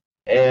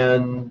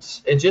 and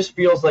it just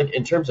feels like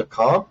in terms of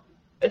comp,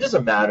 it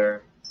doesn't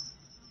matter.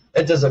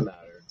 It doesn't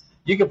matter.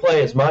 You can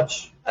play as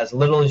much, as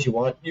little as you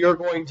want. You're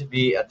going to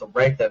be at the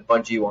rank that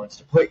Bungie wants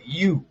to put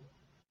you,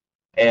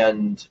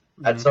 and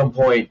at some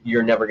point,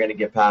 you're never going to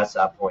get past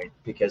that point,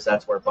 because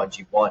that's where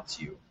Bungie wants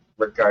you,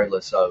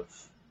 regardless of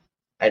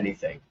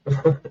anything.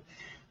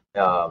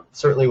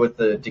 Certainly with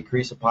the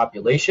decrease of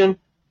population,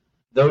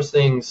 those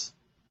things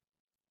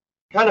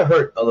kind of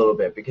hurt a little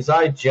bit, because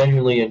I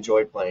genuinely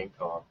enjoyed playing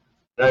comp,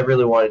 and I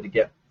really wanted to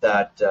get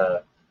that,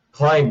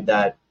 climb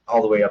that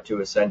all the way up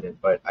to Ascendant.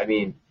 But I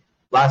mean,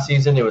 last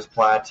season it was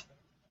Plat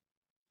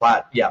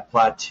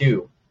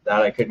 2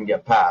 that I couldn't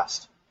get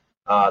past.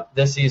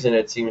 This season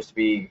it seems to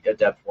be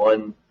Adept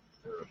 1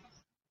 or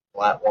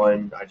Plat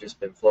 1. I've just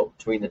been floating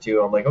between the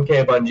two. I'm like,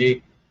 okay,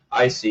 Bungie,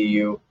 I see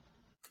you.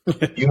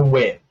 You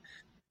win.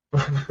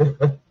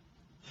 But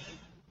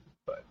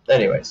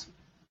anyways.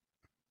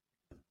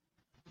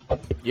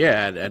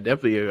 Yeah, I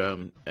definitely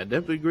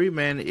agree,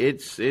 man.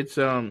 It's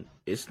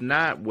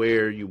not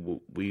where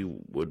we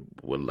would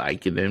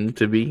like them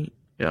to be,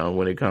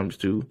 when it comes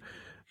to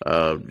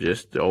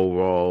just the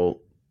overall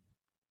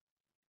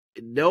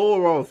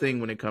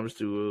thing when it comes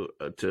to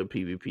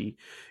PvP.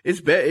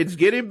 It's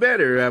getting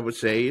better, I would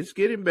say. It's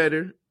getting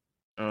better.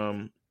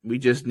 We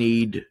just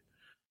need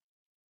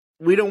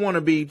we don't want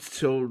to be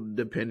so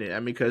dependent. I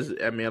mean, because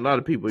a lot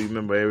of people, you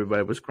remember,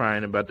 everybody was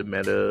crying about the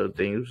meta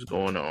things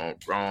going on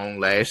wrong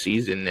last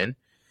season, and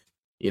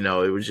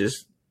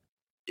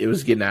it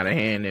was getting out of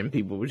hand, and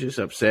people were just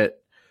upset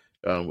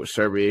with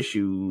server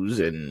issues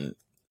and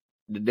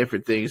the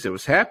different things that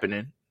was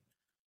happening.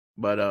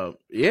 But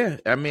yeah,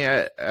 I mean,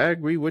 I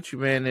agree with you,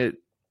 man.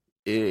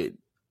 They're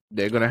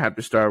gonna have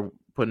to start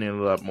putting in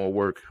a lot more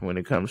work when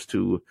it comes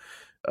to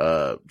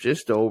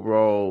just the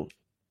overall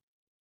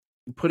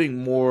putting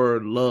more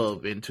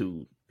love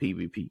into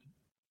PvP.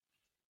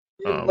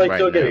 Don't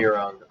get me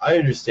wrong. I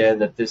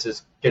understand that this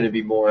is going to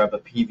be more of a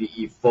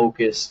PvE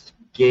focused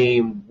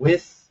game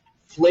with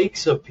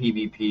flakes of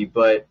PvP,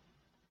 but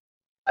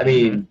I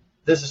mean,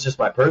 this is just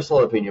my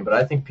personal opinion, but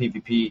I think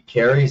PvP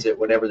carries it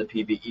whenever the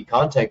PvE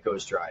content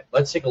goes dry.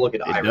 Let's take a look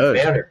at Iron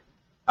Banner.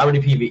 How many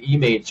PvE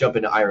mains jump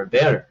into Iron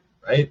Banner,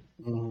 right?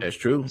 That's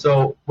true.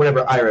 So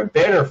whenever Iron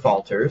Banner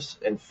falters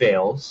and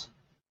fails,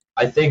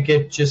 I think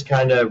it just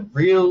kind of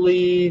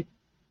really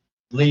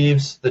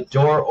leaves the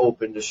door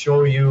open to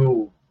show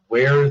you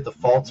where the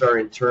faults are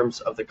in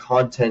terms of the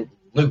content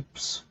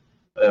loops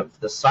of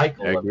the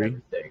cycle of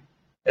everything.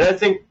 And I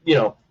think,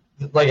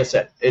 like I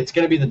said, it's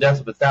going to be the death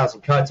of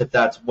 1,000 cuts if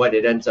that's what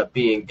it ends up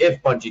being,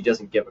 if Bungie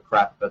doesn't give a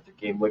crap about their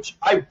game, which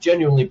I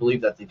genuinely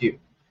believe that they do.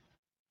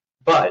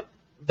 But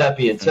that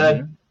being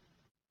said,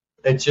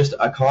 it's just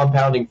a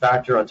compounding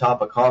factor on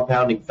top of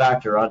compounding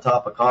factor on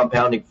top of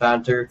compounding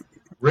factor,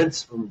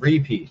 rinse and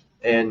repeat.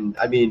 And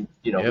I mean,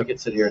 we could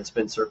sit here and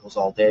spin circles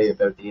all day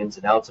about the ins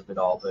and outs of it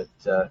all,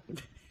 but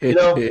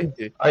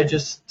I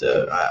just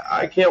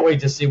I can't wait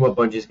to see what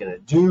Bungie's going to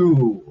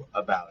do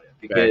about it,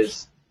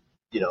 because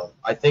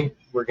I think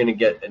we're going to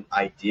get an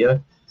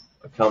idea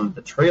come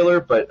the trailer,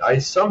 but I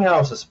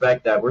somehow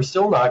suspect that we're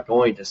still not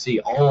going to see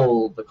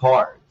all the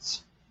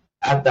cards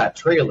at that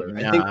trailer.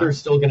 I think they're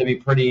still going to be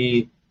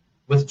pretty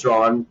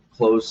withdrawn,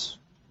 close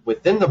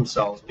within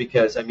themselves,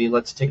 because, I mean,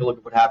 let's take a look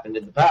at what happened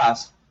in the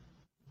past.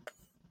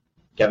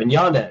 Kevin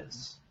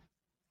Yanez.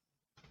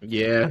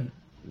 Yeah,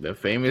 the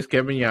famous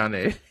Kevin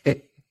Yanez.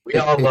 We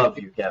all love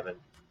you, Kevin.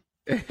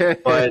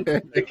 But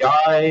the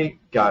guy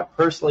got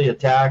personally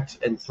attacked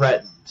and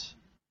threatened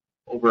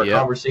over a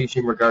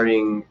conversation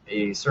regarding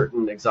a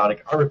certain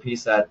exotic armor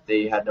piece that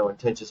they had no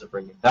intentions of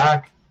bringing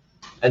back.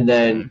 And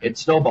then it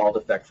snowballed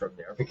effect from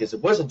there, because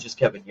it wasn't just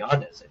Kevin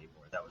Yanez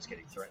anymore that was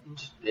getting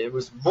threatened. It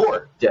was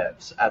more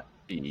devs at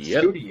the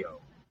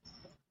studio.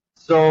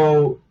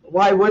 So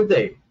why would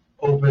they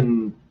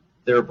open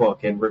their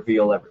book and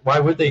reveal why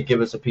would they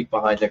give us a peek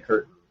behind the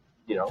curtain,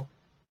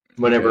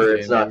 whenever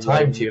it's not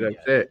time to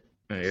yet?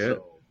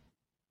 So,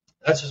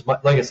 that's just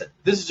like I said,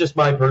 this is just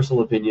my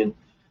personal opinion,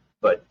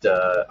 but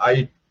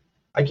I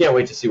can't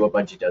wait to see what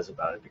Bungie does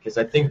about it, because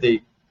I think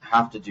they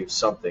have to do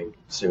something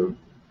soon.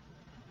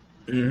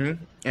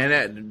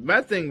 And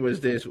my thing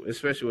was this,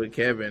 especially with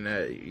Kevin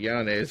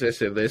Yanez. I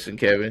said, listen,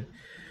 Kevin,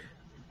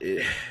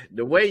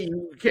 the way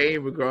you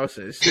came across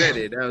and said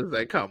it, I was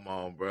like, come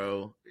on,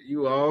 bro.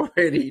 You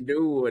already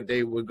knew what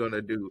they were going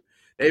to do.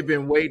 They've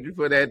been waiting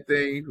for that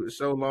thing for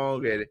so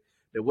long. And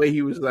the way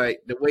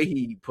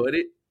he put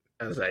it,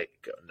 I was like,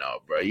 no,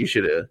 bro, you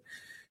should have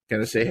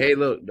kind of say, hey,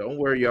 look, don't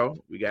worry, y'all.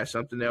 We got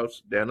something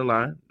else down the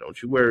line.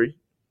 Don't you worry.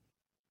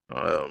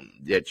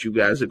 That you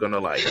guys are going to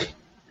like.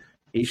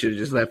 He should have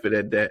just left it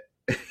at that.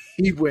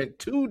 He went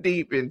too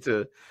deep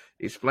into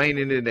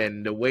explaining it,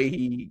 and the way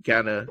he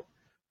kind of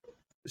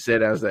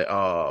said, I was like,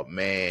 oh,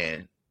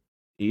 man,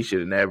 he should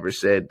have never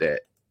said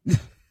that.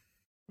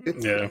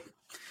 Yeah.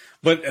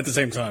 But at the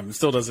same time, it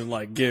still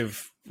doesn't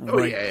give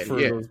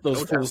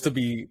those fools to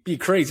be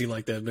crazy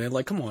like that, man.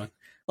 Like, come on.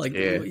 Like,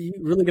 you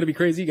really gonna be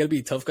crazy? You gotta be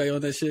a tough guy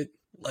on that shit?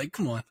 Like,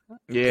 come on.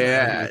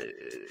 Yeah.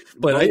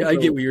 But I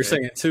get what you're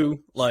saying,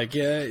 too. Like,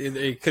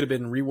 it could have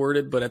been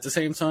reworded, but at the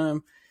same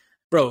time,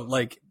 bro,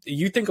 like,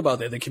 you think about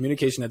the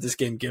communication that this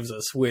game gives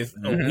us with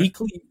a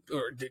weekly,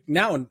 or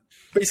now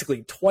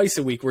basically twice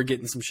a week, we're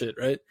getting some shit,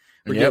 right?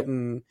 We're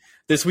getting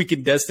This Week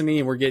in Destiny,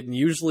 and we're getting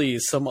usually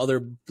some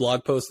other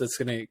blog post that's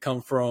going to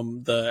come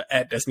from the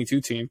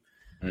 @Destiny2 team.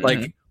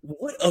 Like,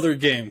 what other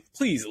game,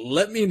 please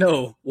let me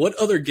know, what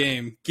other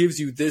game gives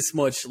you this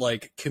much,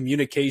 like,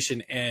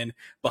 communication and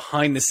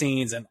behind the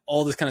scenes and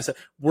all this kind of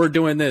stuff? We're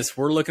doing this.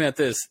 We're looking at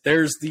this.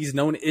 There's these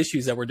known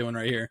issues that we're doing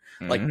right here.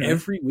 Like,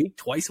 every week,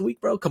 twice a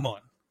week, bro? Come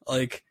on.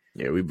 Like,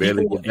 we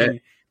barely get that.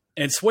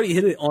 And Sweaty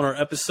hit it on our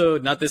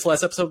episode, not this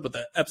last episode, but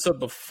the episode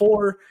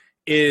before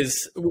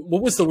is,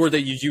 what was the word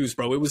that you used,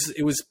 bro? It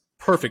was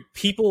perfect.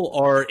 People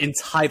are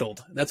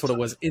entitled. That's what it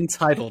was.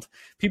 Entitled.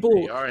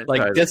 People,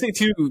 like, Destiny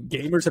 2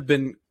 gamers have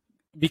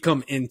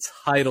become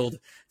entitled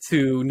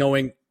to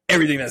knowing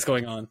everything that's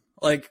going on.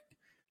 Like,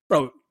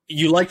 bro,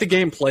 you like the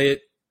game, play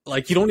it.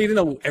 Like, you don't need to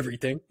know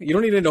everything. You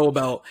don't need to know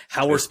about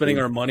how we're spending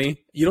our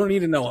money. You don't need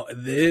to know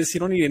this. You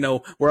don't need to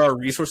know where our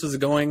resources are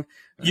going.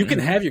 You can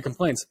have your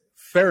complaints.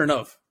 Fair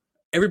enough.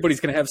 Everybody's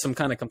going to have some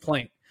kind of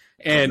complaint.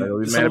 And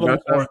some of them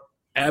are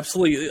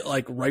absolutely,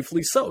 like,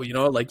 rightfully so.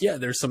 Like, yeah,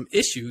 there's some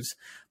issues.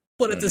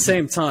 But at the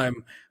same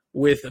time,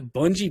 with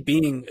Bungie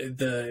being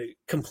the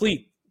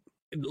complete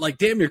like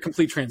damn near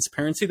complete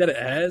transparency that it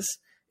has,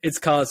 it's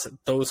caused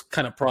those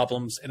kind of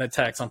problems and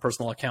attacks on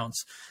personal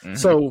accounts. Mm-hmm.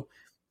 So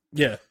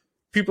yeah,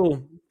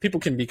 people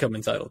can become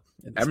entitled.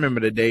 I remember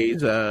the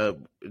days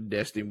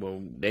Destiny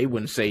when they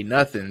wouldn't say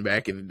nothing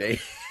back in the day.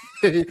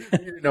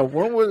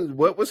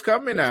 What was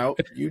coming out,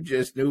 you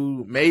just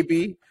knew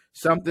maybe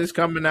something's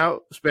coming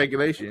out,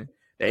 speculation.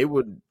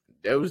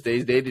 Those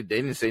days they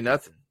didn't say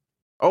nothing.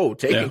 Oh,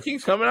 Taken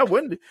King's coming out.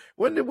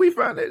 When did we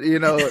find it?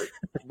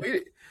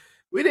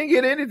 We didn't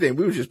get anything.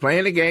 We were just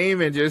playing the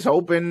game and just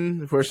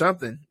hoping for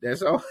something.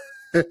 That's all.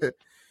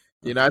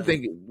 I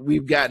think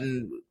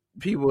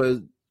people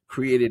have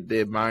created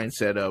the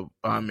mindset of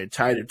I'm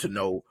entitled to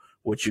know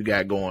what you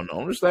got going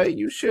on. It's like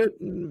you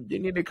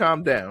need to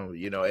calm down.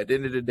 At the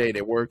end of the day,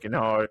 they're working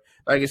hard.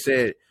 Like I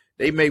said,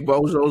 they make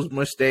bozos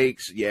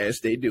mistakes.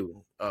 Yes, they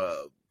do.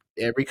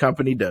 Every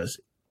company does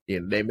it.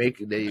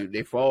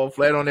 They fall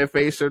flat on their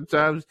face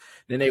sometimes.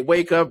 Then they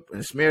wake up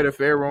and smear the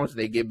pheromones.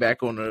 They get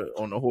back on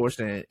the horse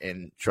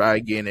and try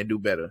again and do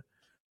better.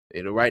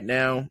 Right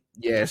now,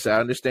 yes, I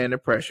understand the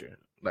pressure.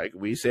 Like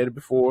we said it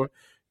before,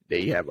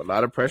 they have a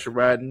lot of pressure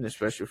riding,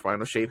 especially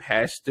Final Shape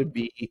has to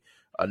be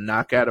a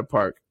knockout of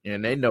park,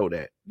 and they know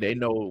that. They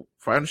know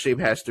Final Shape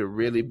has to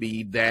really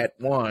be that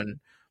one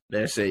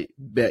that's a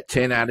bet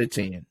 10 out of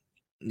 10.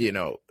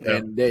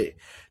 And they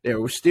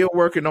were still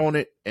working on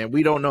it, and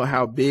we don't know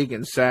how big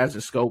in size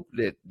and scope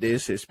that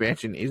this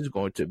expansion is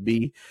going to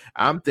be.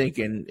 I'm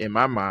thinking in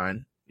my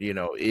mind,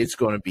 it's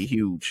going to be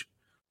huge.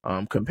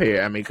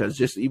 Because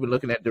just even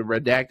looking at the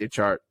redacted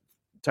chart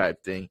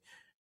type thing,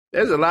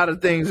 there's a lot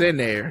of things in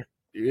there.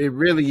 It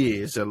really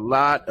is. A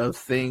lot of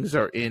things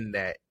are in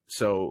that.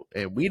 So,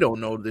 and we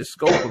don't know the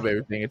scope of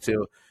everything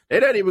until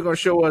they're not even going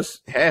to show us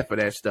half of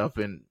that stuff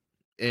in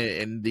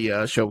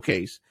the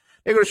showcase.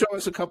 They're going to show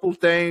us a couple of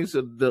things,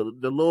 the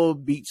little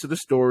beats of the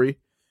story.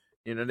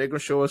 They're going to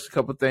show us a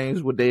couple of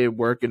things what they're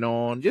working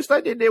on, just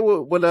like they did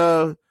with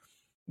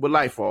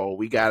Lightfall.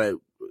 We got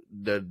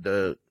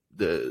the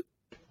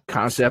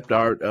concept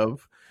art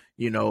of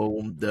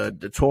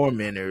the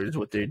tormentors,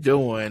 what they're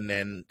doing,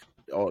 and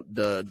all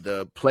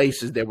the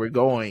places that we're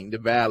going, the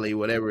valley,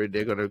 whatever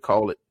they're going to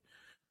call it.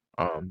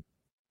 They're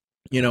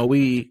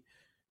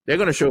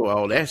going to show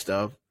all that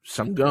stuff,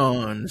 some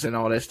guns and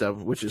all that stuff,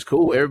 which is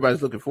cool.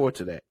 Everybody's looking forward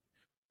to that.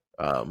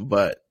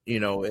 But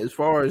as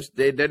far as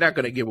they're not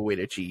going to give away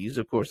their cheese,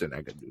 of course they're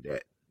not going to do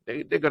that.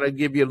 They're going to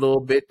give you a little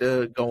bit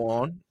to go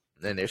on,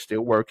 and they're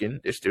still working.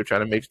 They're still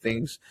trying to make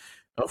things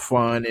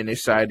fun and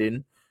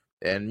exciting.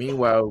 And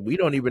meanwhile, we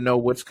don't even know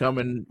what's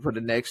coming for the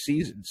next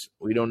seasons.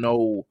 We don't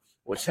know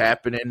what's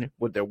happening,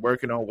 what they're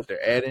working on, what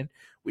they're adding.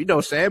 We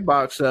know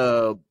Sandbox,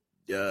 TWAB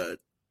or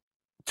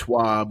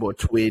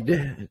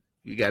TWID.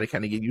 You got to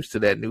kind of get used to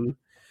that new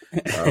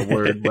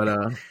word. But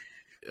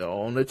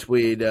on the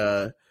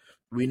TWID,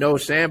 we know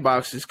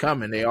Sandbox is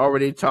coming. They're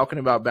already talking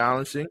about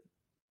balancing.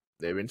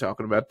 They've been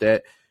talking about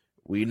that.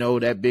 We know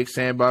that big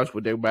Sandbox,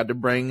 what they're about to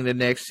bring in the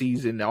next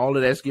season. All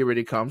of that's getting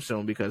ready to come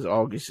soon because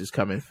August is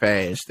coming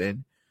fast.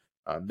 And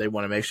they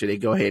want to make sure they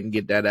go ahead and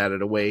get that out of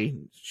the way.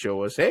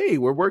 Show us, hey,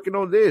 we're working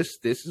on this.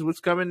 This is what's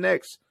coming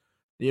next.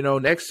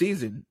 Next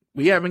season.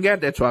 We haven't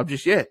got that 12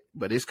 just yet,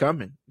 but it's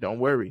coming. Don't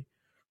worry.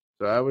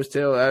 So I always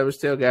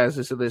tell guys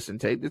to listen,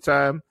 take the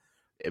time.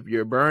 If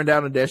you're burned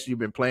out on Destiny, you've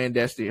been playing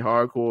Destiny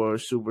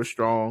hardcore, super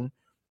strong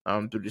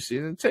through the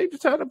season, take the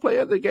time to play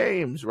other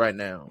games right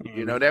now.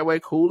 Mm-hmm. That way,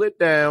 cool it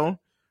down,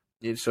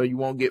 so you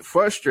won't get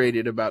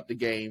frustrated about the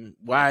game.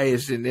 Why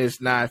isn't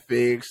this not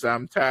fixed?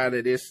 I'm tired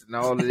of this and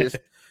all of this.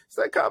 It's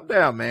like, calm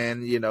down,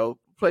 man.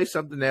 Play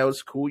something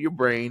else, cool your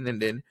brain,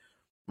 and then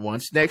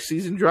once next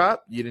season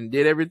drop, you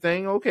did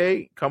everything.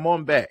 Okay, come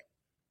on back.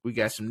 We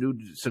got some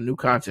new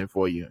content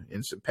for you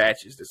and some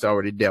patches that's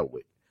already dealt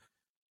with.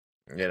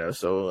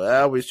 So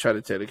I always try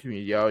to tell the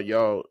community,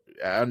 y'all,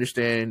 I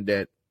understand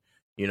that,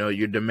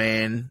 you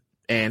demand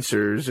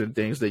answers and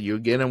things that you'll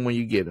get them when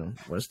you get them,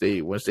 once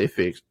they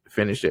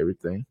finish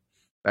everything.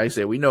 Like I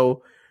said, we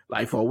know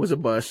Lightfall was a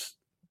bust.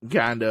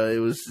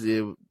 Kinda,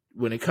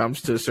 when it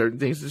comes to certain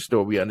things in the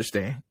store, we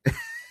understand.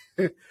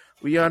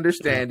 We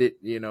understand it.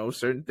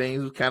 Certain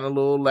things was kind of a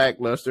little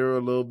lackluster,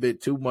 a little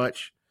bit too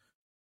much.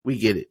 We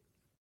get it.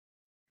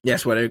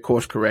 That's why they're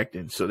course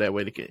correcting, so that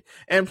way they can.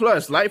 And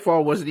plus,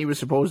 Lightfall wasn't even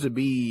supposed to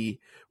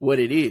be what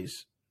it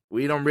is.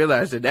 We don't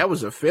realize that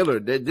was a filler.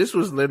 That this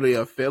was literally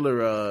a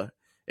filler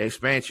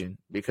expansion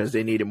because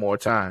they needed more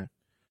time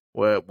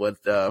with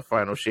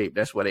Final Shape.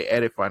 That's why they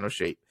added Final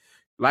Shape.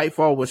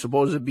 Lightfall was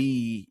supposed to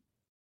be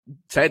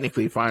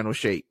technically Final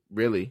Shape,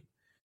 really,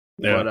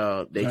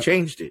 but they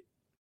changed it,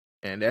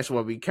 and that's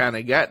what we kind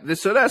of got.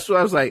 So that's what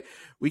I was like.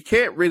 We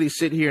can't really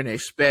sit here and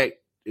expect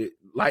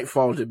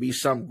Lightfall to be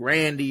some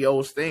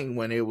grandiose thing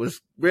when it was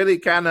really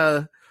kind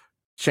of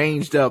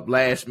changed up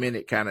last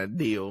minute kind of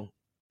deal.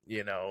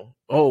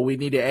 We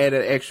need to add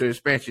an extra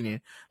expansion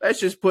in. Let's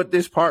just put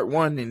this part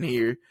 1 in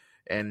here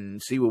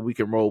and see what we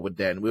can roll with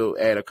that. And we'll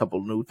add a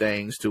couple new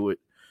things to it.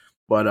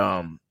 But,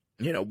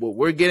 what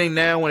we're getting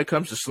now when it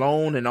comes to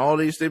Sloan and all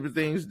these different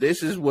things,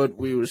 this was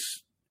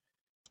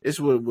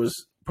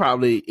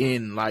probably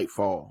in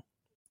Lightfall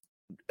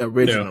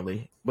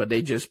originally, but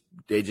they just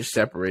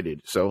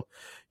separated. So,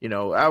 you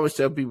know, I always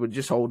tell people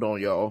just hold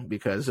on, y'all,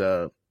 because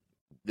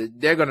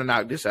they're gonna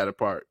knock this out of the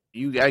park.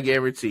 I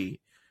guarantee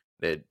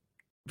that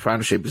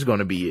Final Shape is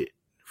gonna be it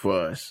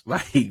for us.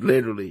 Like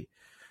literally,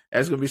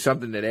 that's gonna be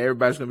something that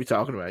everybody's gonna be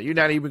talking about. You're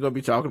not even gonna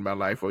be talking about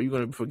Lightfall. You're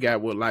gonna forget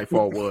what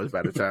Lightfall was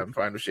by the time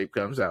Final Shape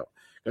comes out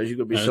because you're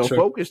gonna be so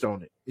focused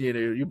on it. You know,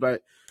 you're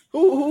like,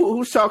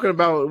 who's talking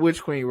about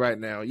Witch Queen right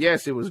now?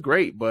 Yes, it was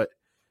great, but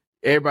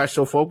everybody's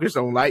so focused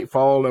on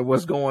Lightfall and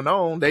what's going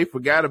on, they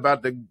forgot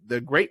about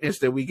the greatness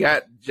that we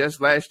got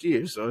just last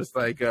year. So it's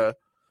like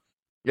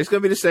it's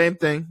gonna be the same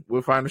thing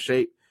with Final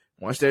Shape.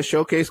 Once that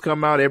showcase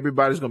come out,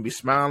 everybody's gonna be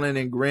smiling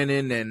and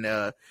grinning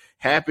and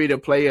happy to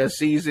play a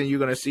season. You're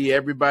gonna see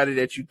everybody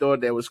that you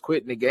thought that was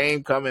quitting the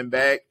game coming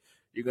back.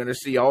 You're gonna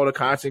see all the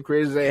content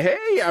creators say,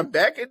 "Hey, I'm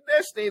back in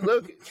Destiny.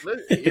 Look,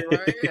 here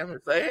I am."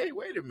 It's like, "Hey,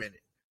 wait a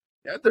minute.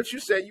 I thought you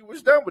said you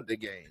was done with the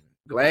game."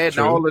 Glad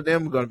all of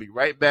them are gonna be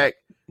right back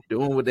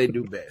doing what they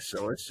do best.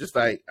 So it's just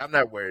like, I'm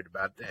not worried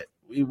about that.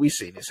 We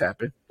seen this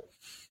happen.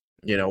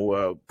 You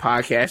know,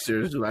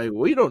 podcasters are like,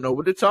 we don't know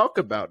what to talk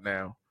about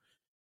now.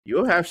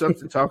 You'll have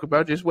something to talk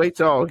about. Just wait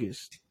till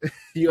August.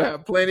 You'll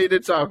have plenty to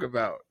talk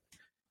about.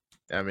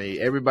 I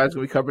mean, everybody's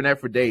going to be covering that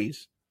for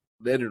days,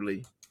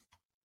 literally.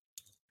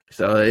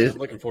 So I'm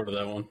looking forward to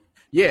that one.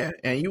 Yeah,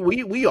 and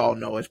we all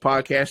know as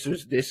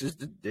podcasters, this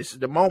is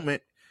the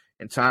moment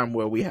in time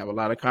where we have a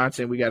lot of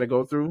content we got to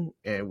go through,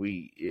 and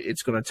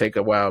it's going to take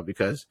a while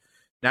because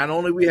not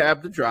only we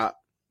have the drop,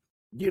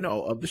 you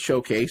know, of the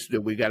showcase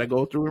that we got to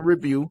go through and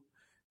review,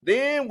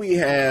 then we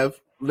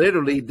have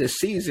literally the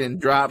season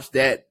drops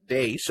that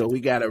day, so we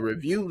got to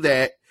review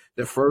that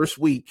the first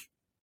week,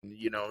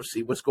 you know,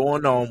 see what's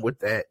going on with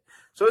that.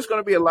 So it's going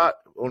to be a lot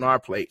on our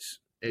plates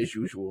as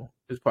usual.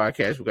 This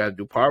podcast, we got to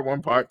do part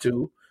 1, part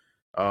 2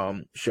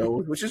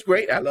 shows, which is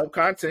great. I love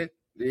content,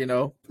 you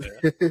know.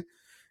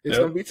 It's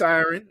going to be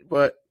tiring,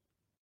 but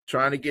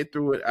trying to get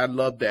through it, I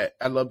love that.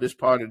 I love this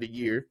part of the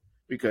year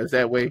because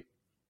that way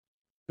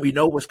we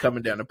know what's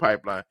coming down the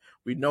pipeline.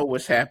 We know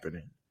what's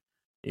happening,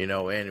 you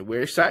know, and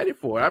we're excited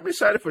for it. I'm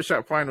excited for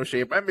Final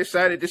Shape. I'm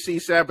excited to see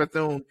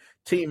Sabathun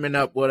teaming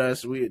up with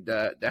us.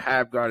 The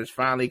Hive Guard is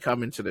finally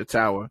coming to the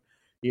tower.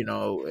 You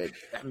know,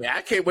 I mean,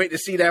 I can't wait to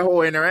see that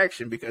whole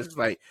interaction because it's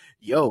like,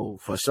 yo,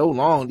 for so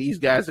long, these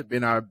guys have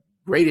been our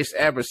greatest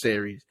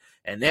adversaries,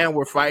 and now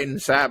we're fighting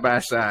side by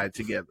side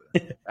together.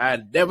 I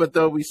never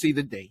thought we'd see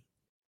the day,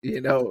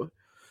 you know.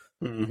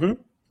 Mm-hmm.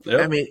 Yep.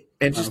 I mean,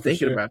 and just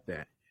thinking about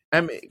that.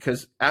 I mean,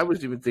 because I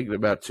was even thinking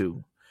about,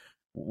 too,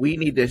 we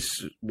need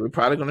this. We're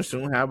probably going to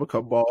soon have a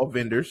couple of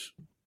vendors.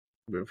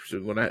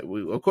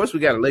 Of course, we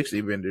got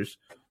Elixir vendors,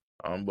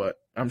 but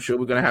I'm sure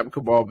we're going to have a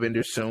Cabal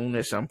vendor soon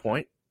at some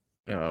point.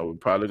 We're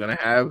probably going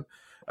to have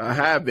a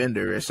Hive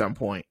vendor at some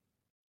point.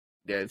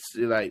 That's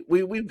like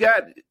we've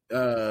got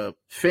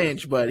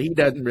Finch, but he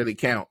doesn't really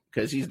count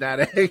because he's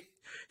not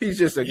he's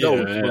just a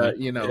ghost. But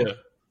you know,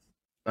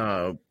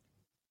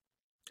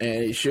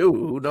 and shoot,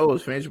 who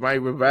knows? Finch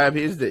might revive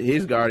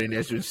his guardian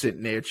that's been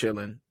sitting there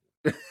chilling.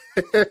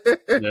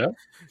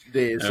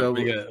 Dead. So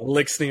we got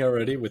Elixir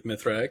already with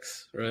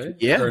Mithrax, right?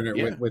 Yeah,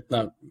 with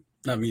not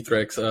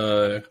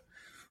Mithrax.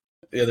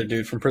 The other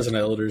dude from Prison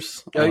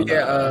Elders.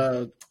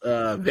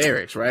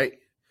 Varix, right?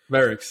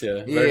 Varix,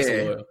 yeah.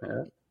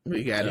 Varix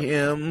We got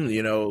him,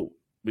 you know,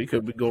 we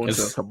could be going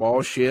to a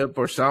Cabal ship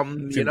or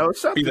something, you know,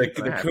 something. Be the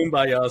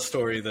Kumbaya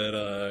story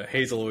that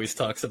Hazel always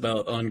talks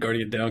about on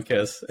Guardian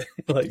Downcast.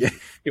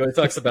 He always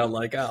talks about,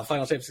 like,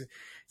 Final Shape,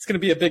 it's going to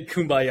be a big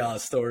Kumbaya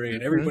story,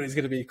 and everybody's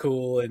going to be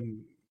cool,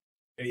 and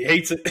he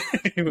hates it.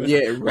 He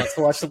wants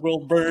to watch the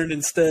world burn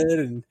instead,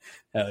 and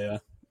hell yeah.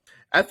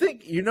 I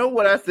think, you know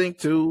what I think,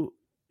 too?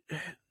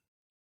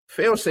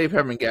 Failsafe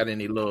haven't got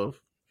any love.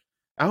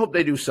 I hope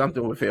they do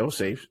something with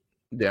Failsafe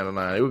down the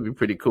line. It would be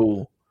pretty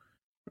cool.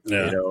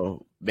 Yeah. You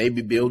know,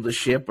 maybe build a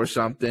ship or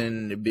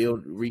something,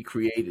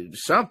 recreate it,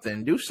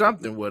 something, do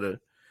something with her.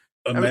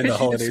 Amanda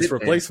Holiday's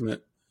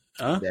replacement.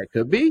 Huh? That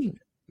could be.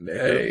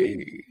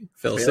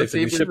 Failsafe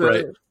to be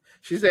shipwright.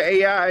 She's an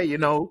AI, you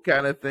know,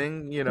 kind of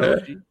thing. You know,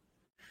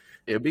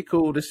 it'd be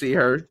cool to see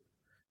her.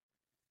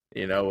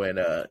 You know,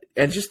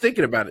 and just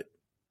thinking about it,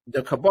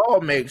 the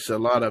Cabal makes a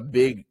lot of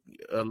big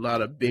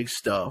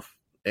stuff,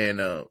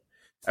 and I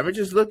mean,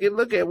 just look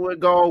at what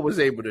Gaul was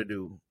able to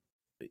do.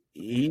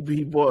 He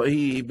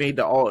made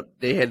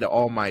they had the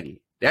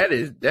Almighty.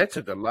 That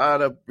took a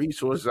lot of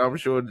resources, I'm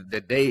sure,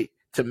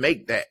 to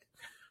make that.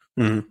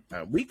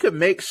 Mm-hmm. We could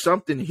make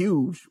something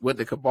huge with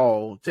the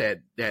Cabal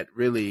that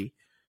really,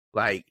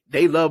 like,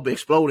 they love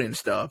exploding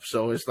stuff.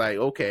 So it's like,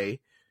 okay,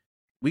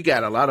 we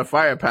got a lot of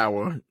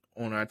firepower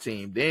on our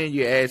team. Then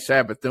you add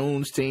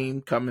Sabathun's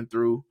team coming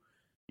through,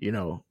 you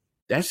know,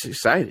 that's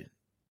exciting.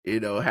 You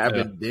know,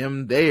 having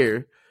them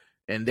there,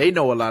 and they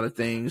know a lot of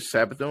things.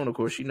 Sabathun, of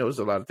course, she knows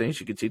a lot of things.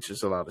 She can teach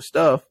us a lot of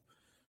stuff.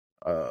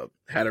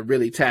 How to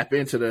really tap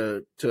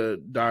into to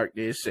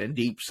darkness and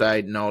deep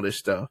side and all this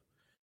stuff.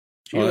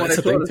 That's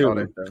the thing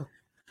too.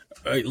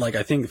 Like,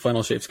 I think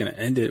Final Shape's going to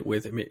end it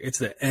with. I mean, it's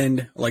the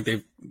end. Like,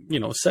 they've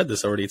said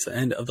this already. It's the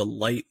end of the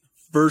light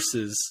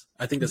versus,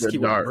 I think that's the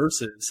keyword,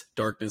 versus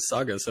darkness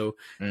saga. So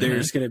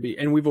there's going to be,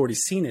 and we've already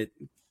seen it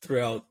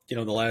throughout,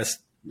 the last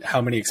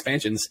how many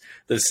expansions,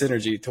 the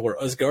synergy to where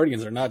us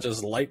Guardians are not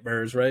just light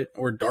bearers, right?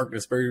 We're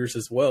darkness barriers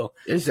as well.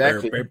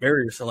 Exactly. They're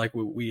barriers. So like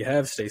we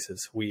have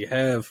stasis, we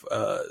have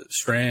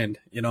strand,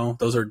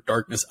 those are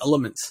darkness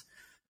elements.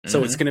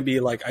 So it's going to be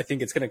like, I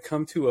think it's going to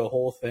come to a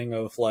whole thing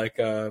of like,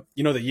 the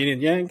yin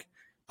and yang.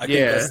 I think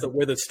that's the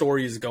way the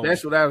story is going.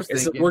 That's what I was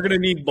thinking. We're going to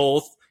need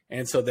both.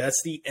 And so that's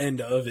the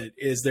end of it,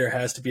 is there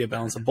has to be a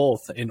balance of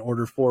both in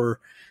order for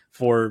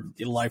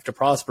life to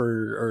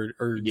prosper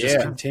or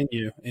just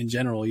continue in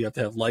general. You have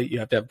to have light, you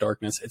have to have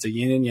darkness. It's a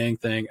yin and yang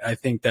thing. I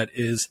think that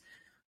is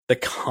the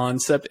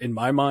concept in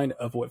my mind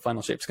of what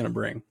Final Shape's going to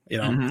bring. We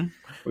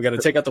got to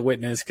take out the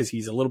witness because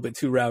he's a little bit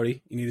too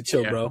rowdy. You need to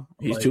chill, bro.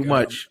 He's too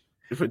much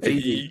for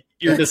TV.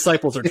 Your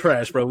disciples are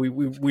trash, bro.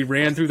 We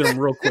ran through them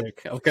real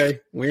quick.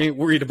 Okay, we ain't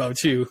worried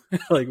about you.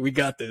 Like, we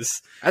got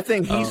this. I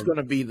think he's going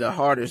to be the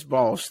hardest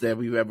boss that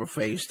we've ever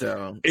faced.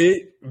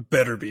 It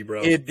better be,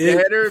 bro. It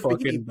better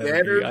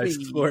be. I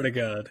swear to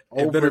God,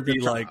 it better be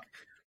like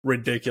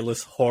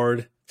ridiculous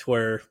hard to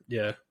where,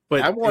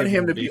 But I want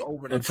him to be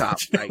over the top,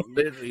 like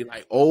literally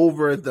like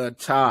over the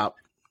top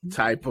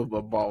type of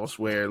a boss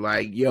where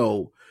like,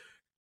 yo,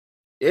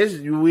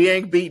 we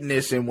ain't beating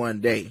this in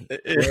one day.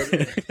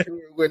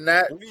 We're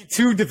not. We need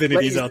two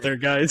divinities out there,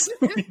 guys.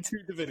 We need two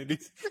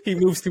divinities. He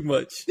moves too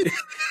much,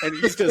 and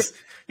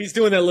he's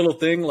doing that little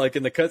thing like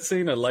in the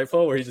cutscene at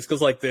Lightfall where he just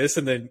goes like this,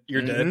 and then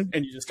you're dead,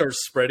 and you just start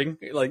spreading,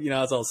 like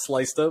it's all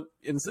sliced up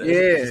inside.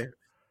 Yeah.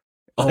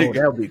 Like,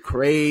 that would be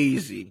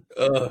crazy.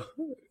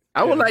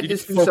 I would like to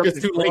see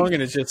focus too long,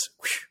 and it's just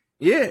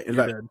like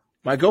dead.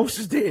 My ghost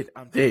is dead.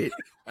 I'm dead.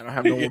 I don't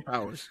have no more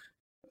powers.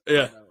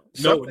 Yeah.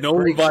 No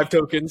revive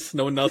tokens,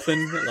 no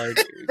nothing, like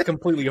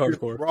completely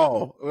hardcore.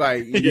 Raw.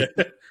 Like you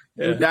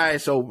die,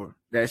 it's over.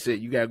 That's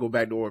it. You gotta go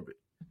back to orbit.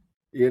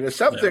 There's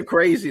something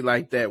crazy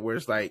like that where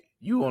it's like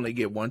you only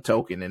get one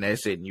token and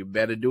that's it, and you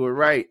better do it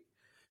right.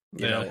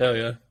 You know? Hell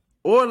yeah.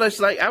 Or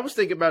let's I was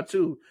thinking about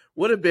too,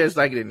 what if there's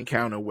like an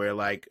encounter where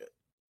like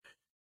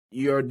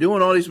you're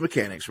doing all these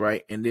mechanics,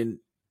 right? And then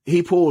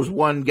he pulls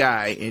one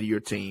guy into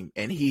your team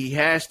and he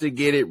has to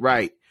get it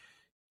right.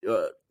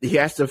 He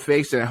has to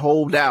face and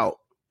hold out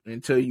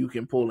until you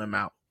can pull him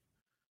out.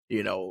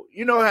 You know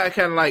how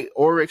kind of like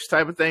Oryx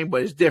type of thing,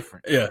 but it's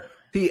different. Yeah.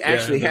 He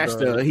actually has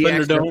to. He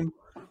has to.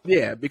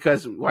 Yeah,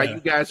 because while you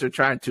guys are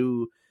trying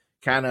to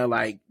kind of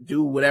like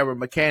do whatever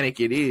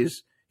mechanic it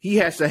is, he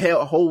has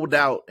to hold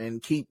out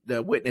and keep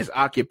the witness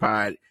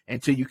occupied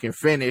until you can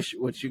finish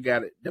what you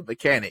got, the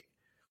mechanic.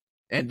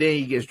 And then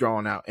he gets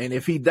drawn out. And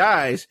if he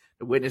dies,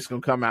 the witness is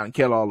going to come out and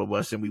kill all of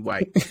us and we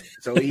wipe.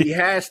 So he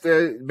has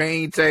to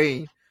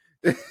maintain.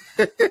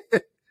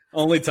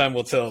 Only time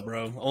will tell,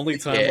 bro. Only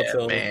time will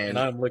tell, man. And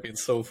I'm looking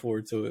so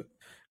forward to it.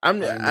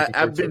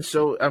 I'm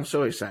so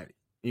excited.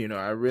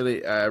 I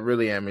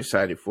really am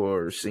excited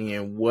for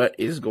seeing what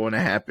is going to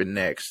happen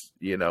next.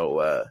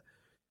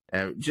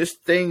 And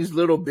just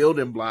little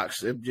building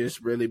blocks have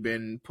just really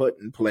been put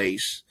in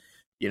place.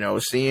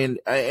 Seeing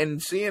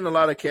a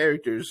lot of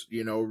characters,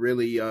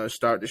 really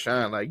start to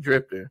shine, like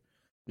Drifter.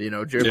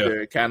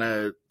 Drifter kind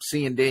of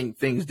seeing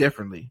things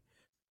differently.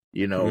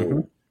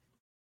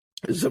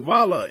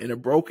 Zavala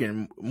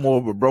in more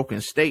of a broken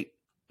state.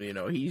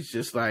 He's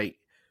just like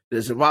the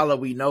Zavala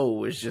we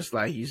know is just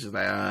like he's just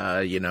like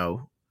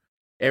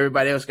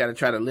everybody else got to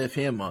try to lift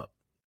him up.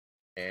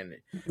 And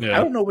I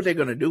don't know what they're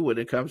gonna do when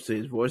it comes to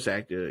his voice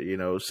actor.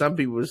 Some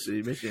people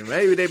mention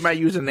maybe they might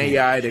use an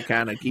AI to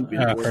kind of keep his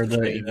voice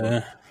the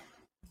same.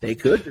 They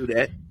could do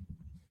that.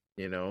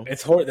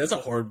 It's hard. That's a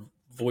hard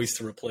voice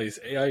to replace.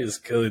 AI is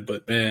good,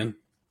 but man,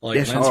 like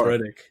Lance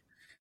Reddick,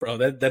 bro,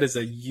 that is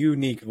a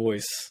unique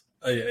voice.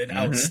 An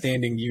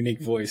outstanding,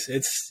 unique voice.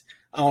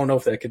 I don't know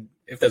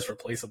if that's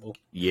replaceable.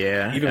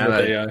 Yeah. Even with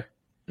AI.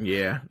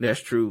 Yeah,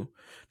 that's true.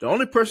 The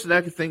only person I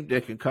can think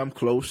that can come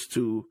close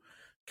to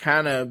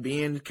kind of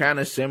being kind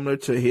of similar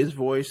to his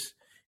voice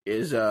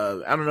is,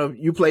 I don't know if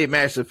you played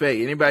Mass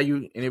Effect.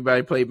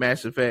 Anybody played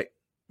Mass Effect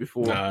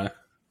before? Nah.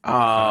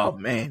 Oh,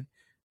 man.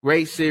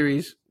 Great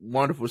series.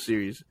 Wonderful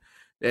series.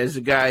 There's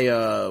a guy,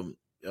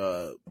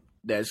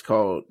 that's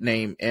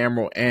named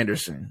Admiral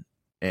Anderson.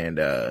 And,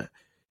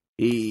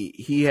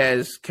 he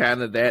has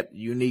kind of that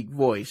unique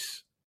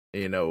voice,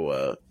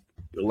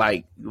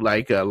 like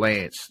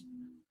Lance.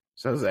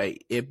 So I was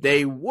like, if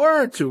they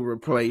were to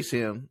replace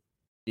him,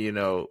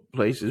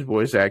 place his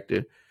voice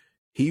actor,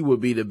 he would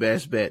be the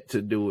best bet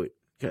to do it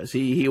because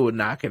he would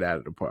knock it out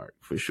of the park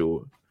for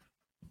sure.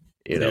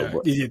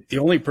 The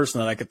only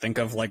person that I could think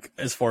of, like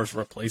as far as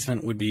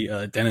replacement, would be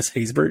Dennis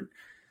Haysbert.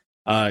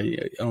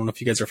 I don't know if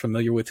you guys are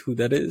familiar with who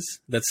that is.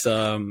 That's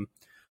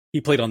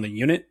he played on The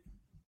Unit.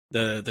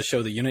 The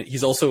show The Unit.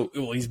 He's also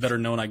he's better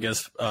known, I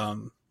guess,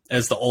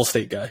 as the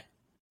Allstate guy.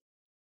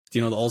 Do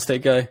you know the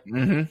Allstate guy?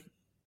 Mm-hmm.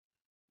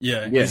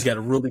 Yeah, he's got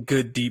a really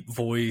good deep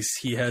voice.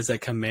 He has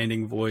that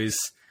commanding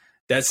voice.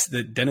 That's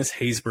the Dennis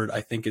Haysbert,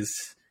 I think,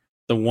 is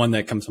the one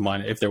that comes to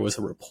mind if there was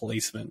a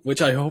replacement,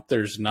 which I hope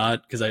there's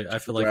not, because I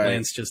feel like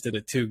Lance just did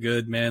it too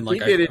good, man.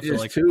 Like, he did it I feel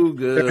just like too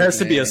good. There has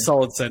to be a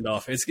solid send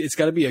off. It's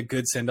got to be a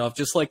good send off,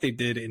 just like they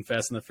did in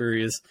Fast and the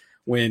Furious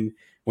when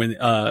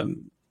oh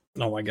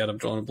my god, I'm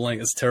drawing a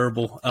blank. It's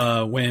terrible.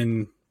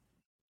 When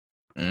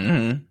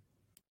oh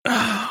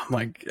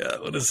my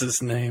god, what is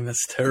his name?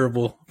 That's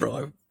terrible, bro.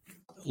 I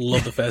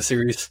love the Fast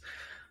series.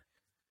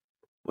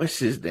 What's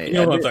his name? You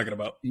know what I'm talking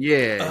about?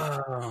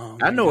 Yeah,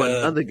 I know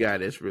another guy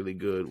that's really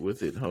good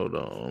with it. Hold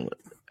on,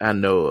 I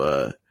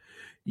know.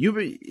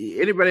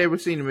 Anybody ever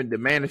seen him in The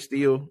Man of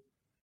Steel?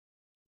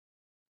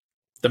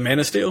 The Man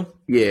of Steel?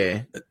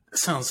 Yeah, that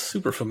sounds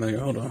super familiar.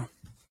 Hold on.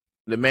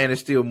 The Man of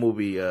Steel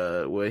movie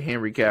with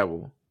Henry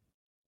Cavill.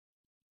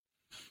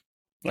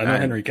 I know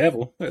Henry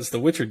Cavill. That's the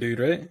Witcher dude,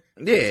 right?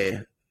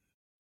 Yeah,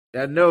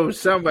 I know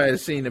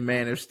somebody's seen the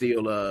Man of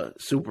Steel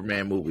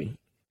Superman movie.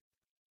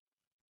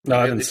 No,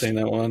 I haven't seen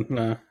that one.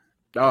 No.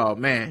 Oh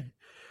man!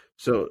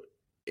 So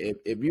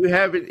if you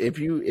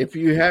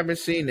haven't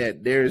seen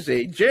that, there's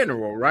a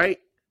general, right?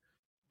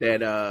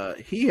 That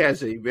he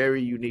has a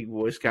very unique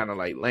voice, kind of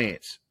like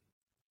Lance.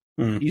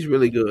 He's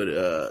really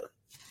good.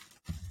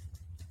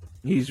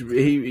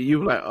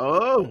 You're like,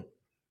 oh,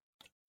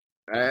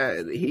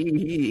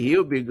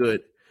 he'll be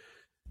good.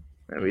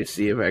 Let me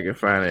see if I can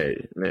find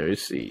it. Let me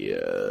see.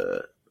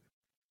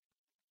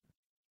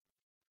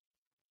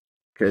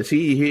 Because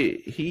he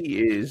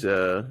is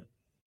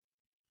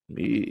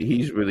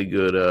he's really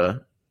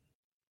good.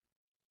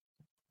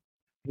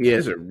 He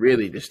has a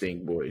really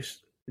distinct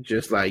voice,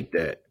 just like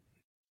that.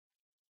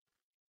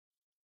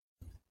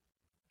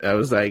 I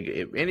was like,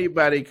 if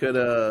anybody could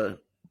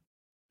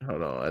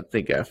hold on, I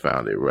think I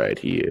found it right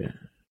here.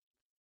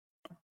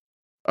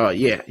 Oh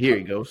yeah, here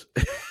it goes.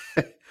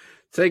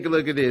 Take a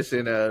look at this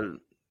and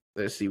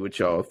let's see what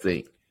y'all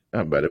think.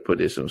 I'm about to put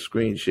this on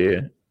screen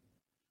share.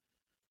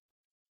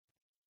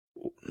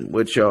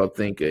 What y'all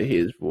think of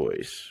his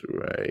voice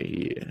right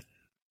here?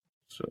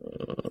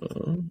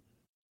 So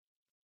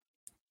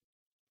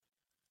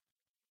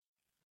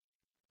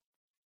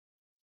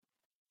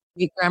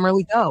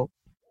Grammarly Go,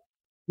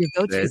 your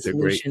go-to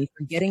solution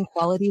for getting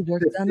quality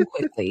work done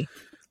quickly.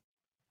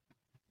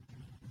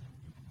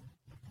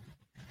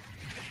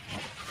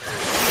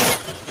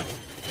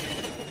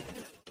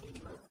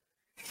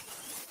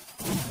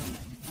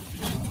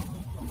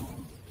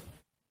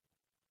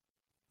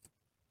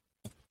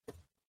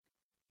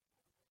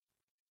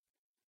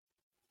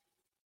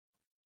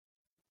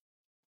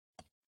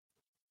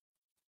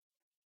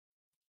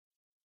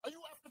 Are you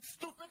effing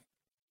stupid?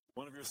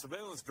 One of your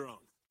surveillance drones.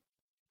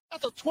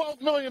 That's a $12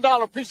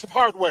 million piece of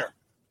hardware.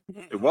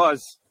 It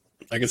was.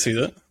 I can see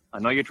that. I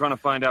know you're trying to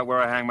find out where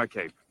I hang my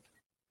cape.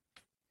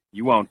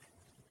 You won't.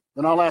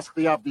 Then I'll ask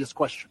the obvious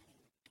question.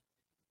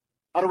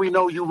 How do we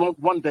know you won't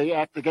one day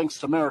act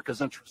against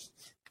America's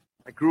interests?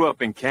 I grew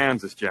up in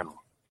Kansas,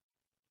 General.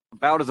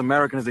 About as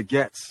American as it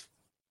gets.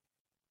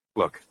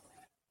 Look,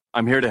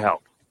 I'm here to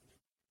help.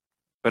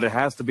 But it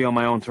has to be on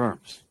my own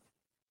terms.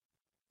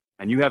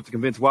 And you have to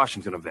convince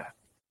Washington of that.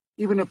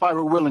 Even if I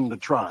were willing to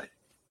try,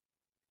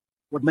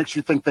 what makes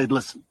you think they'd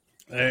listen?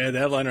 Hey,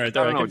 that line right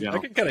there, I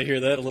can kind of hear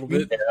that a little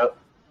bit. Yeah.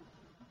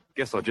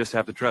 Guess I'll just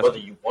have to trust whether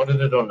you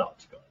wanted it or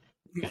not, Scott.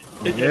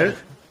 Yeah.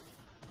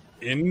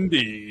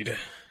 Indeed.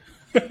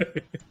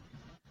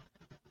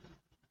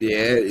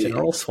 Yeah.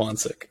 General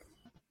Swansek.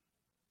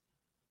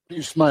 What are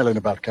you smiling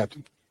about,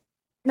 Captain?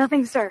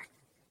 Nothing, sir.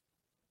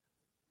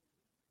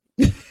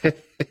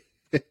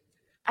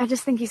 I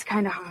just think he's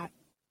kind of hot.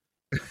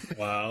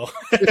 Wow.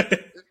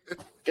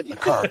 Get in the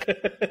car.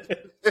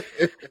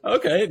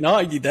 Okay,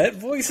 no, that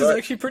voice is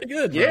actually pretty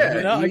good. Bro.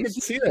 Yeah, no, I can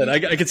see that.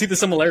 I can see the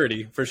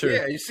similarity for sure.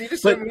 Yeah, you see the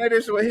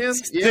similarities with him.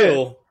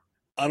 Still,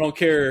 I don't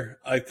care.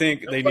 I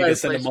think they need to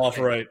send him off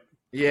right.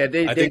 Yeah,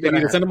 I think they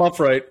need to send him off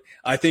right.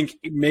 I think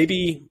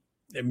maybe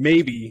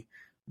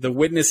the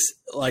witness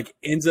like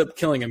ends up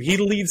killing him. He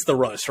leads the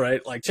rush,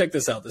 right? Like, check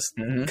this out, this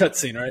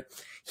cutscene, right?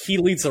 He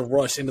leads a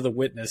rush into the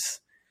witness.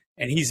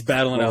 And he's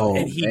battling out,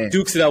 and he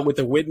dukes it out with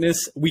the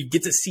witness. We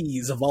get to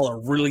see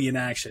Zavala really in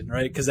action,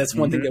 right? Because that's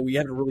one thing that we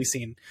haven't really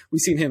seen.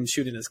 We've seen him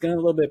shooting his gun a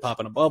little bit,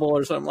 popping a bubble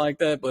or something like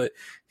that, but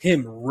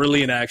him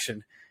really in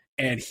action.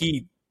 And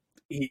he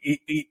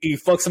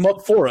fucks him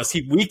up for us.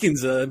 He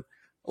weakens him,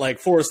 like,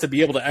 for us to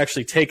be able to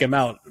actually take him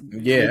out.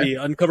 Yeah. Maybe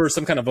uncover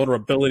some kind of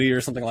vulnerability or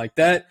something like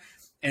that,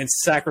 and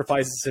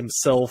sacrifices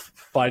himself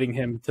fighting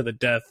him to the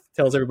death.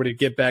 Tells everybody to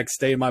get back,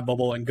 stay in my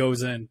bubble, and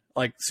goes in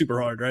like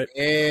super hard, right?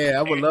 Yeah,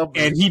 I would love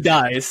that. And he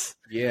dies.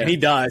 Yeah. And he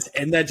dies.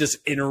 And that just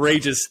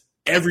enrages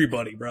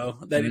everybody, bro.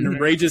 That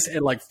enrages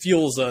and like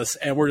fuels us.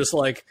 And we're just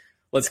like,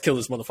 let's kill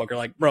this motherfucker.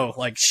 Like, bro,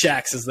 like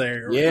Shax is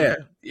there. Yeah.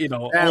 You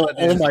know,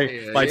 all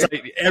my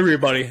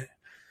everybody.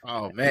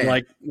 Oh, man. And,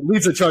 like,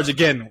 leads the charge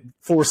again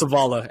for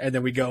Zavala, and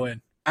then we go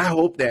in. I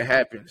hope that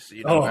happens.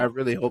 You know, I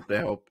really hope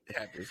that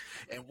happens.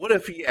 And what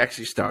if he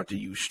actually starts to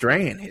use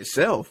Strand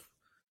himself?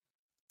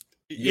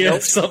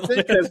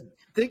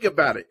 Think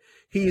about it.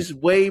 He's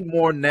way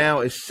more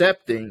now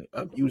accepting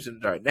of using the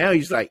dark. Now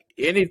he's like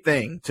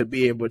anything to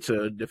be able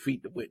to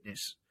defeat the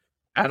witness.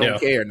 I don't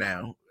care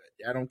now.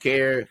 I don't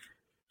care.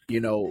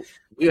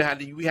 We have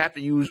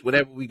to use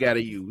whatever we got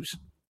to use,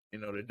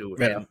 to do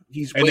it. Yeah.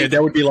 And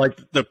that would be like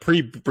the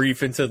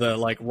pre-brief into the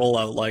like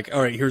rollout. Like,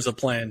 all right, here's a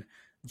plan.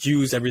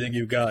 Use everything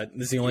you got.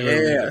 This is the only way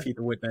to defeat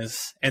the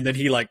witness. And then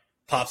he like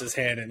pops his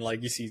hand and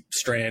like you see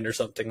Strand or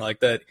something like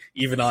that.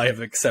 Even I have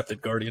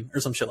accepted Guardian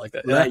or some shit like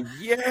that. Like,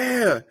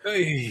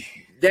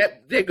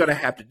 that they're gonna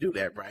have to do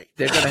that right.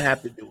 They're gonna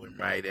have to do it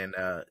right. And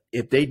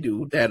if they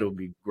do, that'll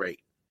be great.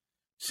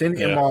 Send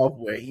him off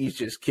where he's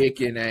just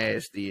kicking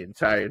ass the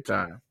entire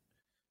time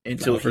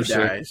until he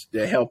dies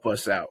to help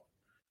us out.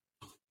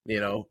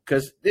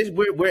 Because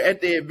we're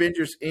at the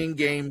Avengers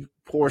Endgame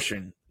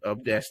portion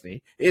of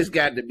Destiny. It's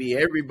got to be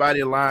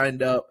everybody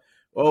lined up.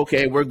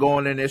 Okay, we're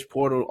going in this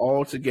portal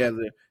all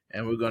together,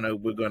 and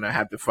we're gonna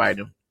have to fight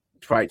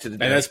to the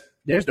death.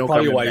 There's no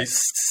probably why back.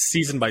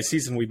 Season by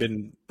season we've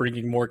been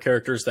bringing more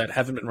characters that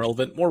haven't been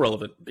relevant more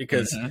relevant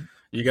because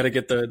you got to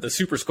get the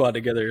super squad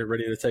together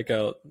ready to take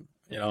out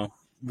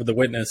with the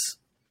witness.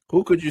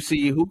 Who could you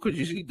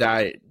see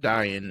die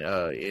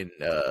in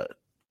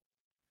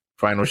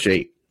Final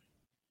Shape?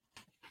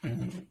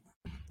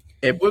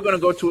 If we're gonna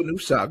go to a new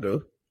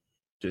saga,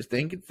 just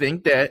think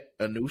that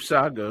a new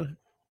saga.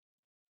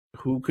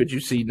 Who could you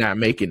see not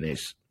making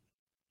this?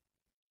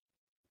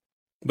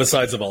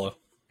 Besides Zavala.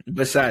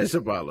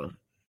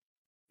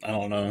 I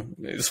don't know.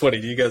 Sweaty,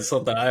 do you got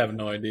something? I have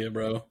no idea,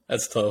 bro.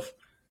 That's tough.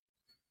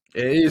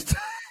 It is.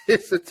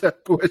 It's a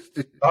tough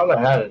question. I thought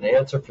I had an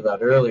answer for that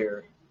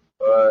earlier,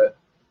 but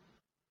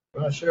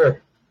I'm not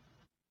sure.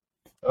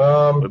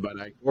 What about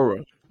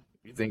Ikora?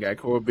 You think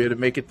Ikora will be able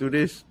to make it through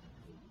this?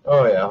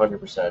 Oh yeah,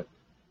 100%.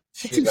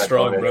 She's too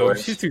strong, bro.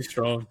 She's too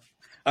strong.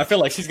 I feel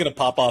like she's gonna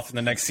pop off in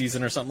the next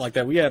season or something like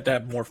that. We have to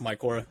have more from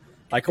Ikora.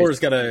 Ikora's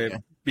got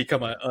to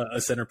become a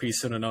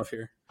centerpiece soon enough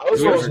here. I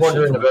was always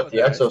wondering about the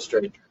Exo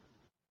Stranger.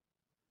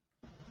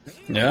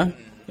 Yeah,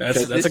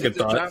 that's a good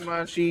thought.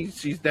 Timeline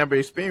she's never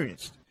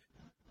experienced.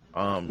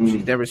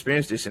 She's never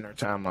experienced this in her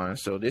timeline,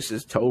 so this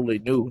is totally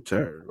new to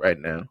her right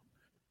now.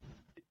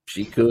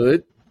 She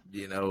could,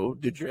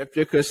 the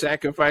Drifter could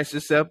sacrifice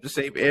herself to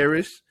save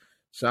Ares.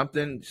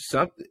 Something. To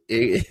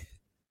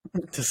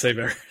save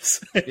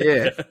Ares.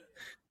 Yeah.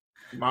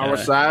 Mara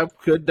Saab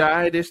could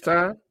die this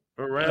time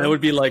around. That would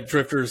be like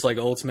Drifter's like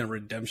ultimate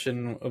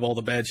redemption of all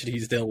the bad shit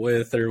he's dealt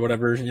with or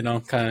whatever,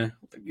 kind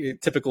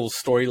of typical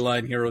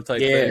storyline hero type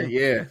thing.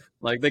 Yeah.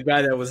 Like the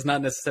guy that was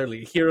not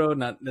necessarily a hero,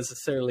 not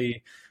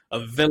necessarily a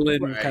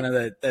villain, kind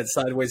of that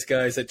sideways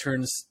guy that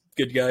turns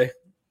good guy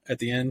at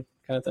the end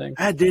kind of thing.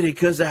 I did it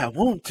because I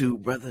want to,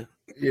 brother.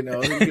 You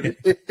could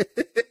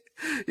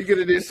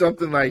have did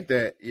something like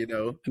that,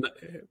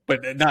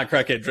 But not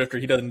Crackhead Drifter.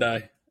 He doesn't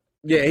die.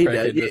 Yeah, he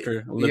does.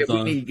 Yeah,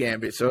 we need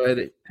Gambit. So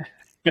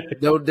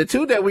the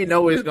two that we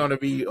know is going to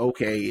be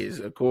okay is,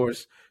 of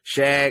course,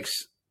 Shax,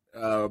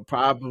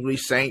 probably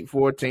Saint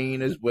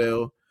 14 as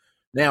well.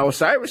 Now,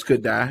 Osiris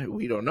could die.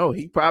 We don't know.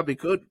 He probably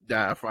could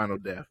die a final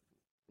death.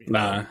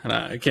 Nah,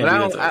 I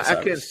can't. I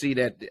couldn't see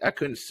that. I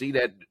couldn't see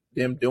that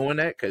them doing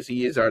that because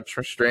he is our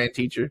Strand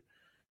teacher.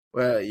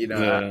 Well,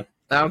 I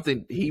don't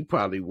think he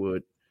probably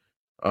would.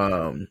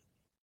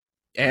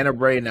 Anna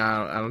Bray.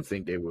 Now, I don't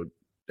think they would.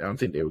 I don't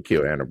think they would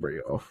kill Anna Bray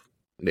off.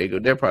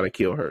 They'll probably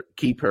kill her,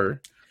 keep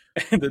her.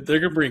 They're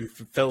gonna bring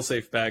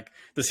Failsafe back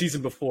the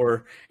season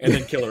before and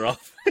then kill her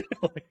off.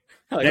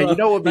 You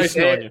know what would be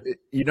sad?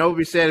 You know what would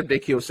be sad if they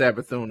kill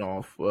Sabathun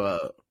off?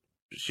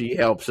 She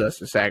helps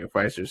us and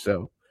sacrifice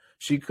herself.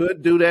 She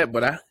could do that,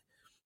 but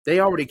they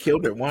already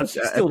killed her once.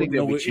 I still don't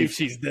know if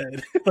she's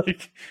dead.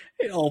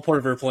 All part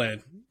of her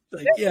plan.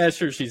 Yeah,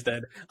 sure, she's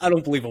dead. I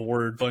don't believe a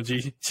word,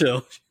 Bungie.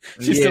 Chill.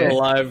 She's still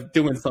alive,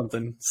 doing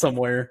something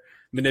somewhere,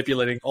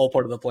 manipulating. All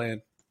part of the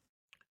plan.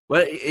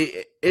 Well,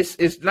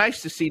 it's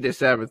nice to see that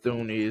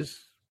Sabathun is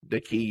the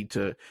key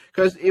to,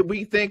 because if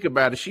we think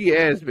about it, she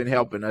has been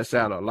helping us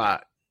out a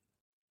lot,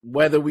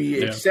 whether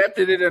we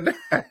accepted it or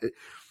not.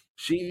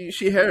 She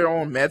had her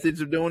own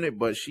methods of doing it,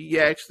 but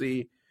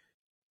we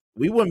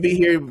wouldn't be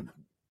here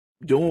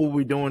doing what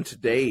we're doing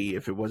today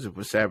if it wasn't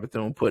for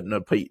Sabathun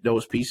putting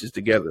those pieces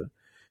together.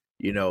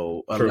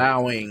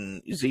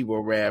 Allowing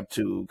LCREp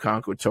to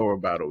conquer Torah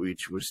Battle,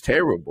 which was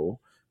terrible,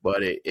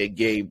 but it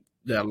gave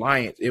the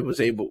Alliance.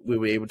 We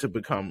were able to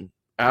become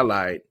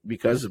allied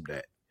because of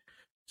that.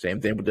 Same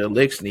thing with the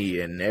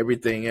Elixir and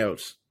everything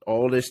else.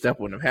 All this stuff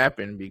wouldn't have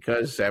happened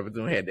because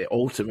Sabathun had the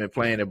ultimate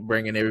plan of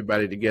bringing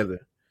everybody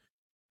together,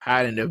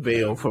 hiding the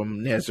veil from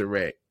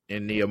Nezarec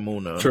and the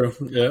Amuna. True.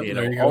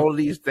 Yeah. All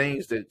these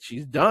things that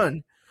she's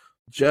done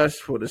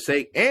just for the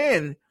sake.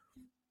 And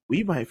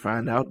we might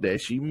find out that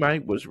she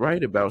was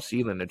right about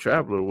sealing the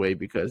Traveler away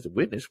because the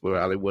Witness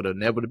probably would have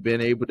never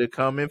been able to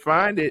come and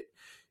find it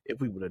if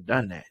we would have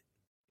done that.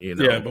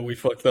 Yeah, but we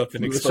fucked up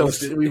and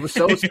exposed it. We were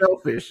so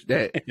selfish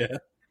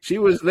that she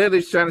was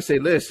literally trying to say,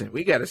 listen,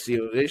 we got to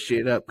seal this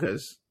shit up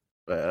because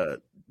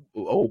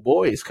old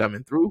boy is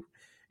coming through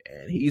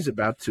and he's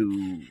about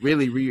to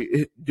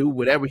really do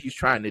whatever he's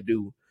trying to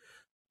do.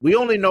 We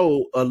only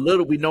know a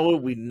little. We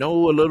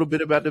know a little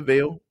bit about the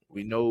veil.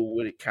 We know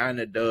what it kind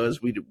of does.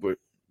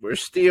 we're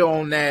still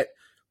on that.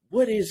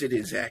 What is it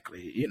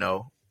exactly?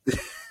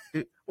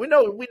 We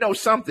know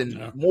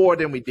something more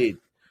than we did.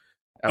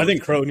 I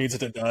think Crow needs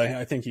to die.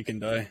 I think he can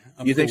die.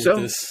 You think so?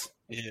 With this.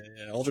 Yeah.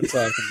 Aldrin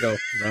Saab can go,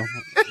 bro.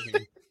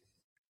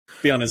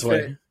 Be on his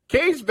way.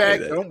 Cade's back.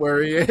 Don't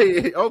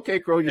worry. Okay,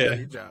 Crow, you done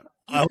your job.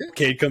 I hope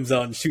Cade comes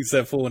out and shoots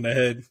that fool in the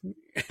head.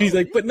 He's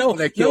like, but no,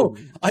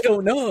 I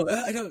don't know.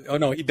 Oh,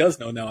 no, he does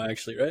know now,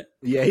 actually, right?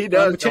 Yeah, he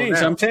does.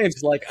 I'm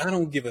changed. Like, I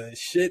don't give a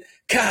shit.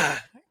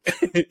 God.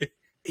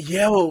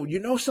 Yeah,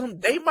 well, something?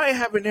 They might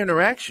have an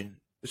interaction,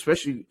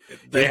 especially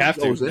they have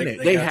to.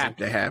 They have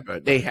to have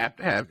it. They have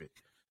to have it.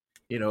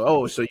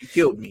 Oh, so you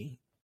killed me.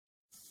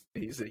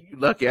 He said, "You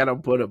lucky I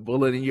don't put a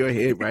bullet in your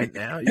head right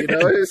now."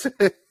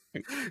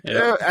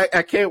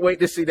 I can't wait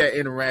to see that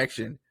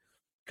interaction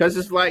because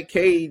it's like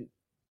Cade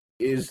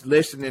is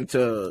listening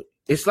to.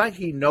 It's like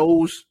he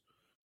knows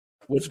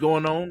what's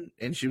going on,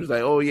 and she was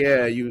like, "Oh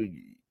yeah, you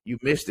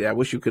missed it. I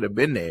wish you could have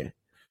been there."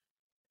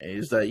 And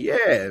he's like,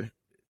 "Yeah,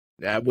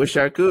 I wish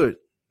I could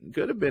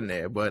have been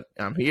there, but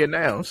I'm here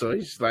now." So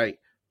he's like,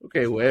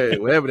 "Okay,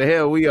 wherever the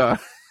hell we are."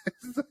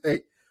 It's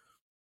like,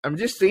 I'm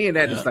just seeing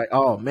that. It's like,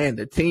 oh man,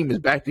 the team is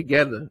back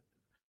together.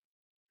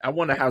 I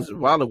wonder how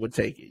Zavala would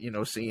take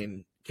it,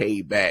 seeing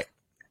Cade back,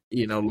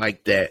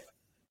 like that.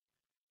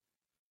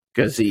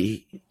 Because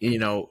he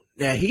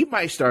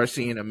might start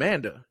seeing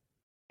Amanda,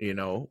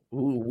 who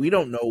we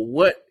don't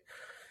know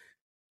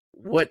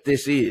what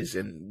this is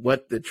and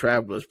what the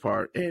Traveler's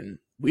part. And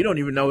we don't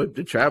even know if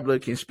the Traveler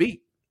can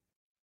speak,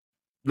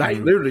 like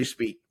literally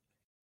speak.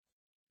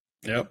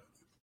 Yep.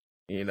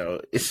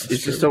 It's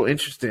just so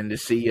interesting to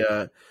see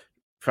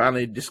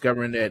finally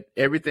discovering that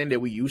everything that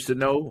we used to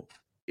know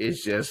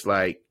is just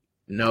like,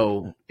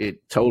 no,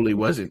 it totally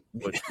wasn't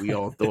what we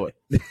all thought.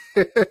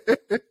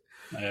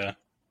 Yeah.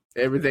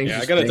 Everything's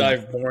I got to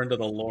dive more into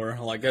the lore.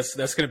 Like that's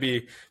going to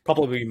be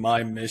probably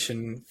my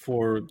mission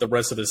for the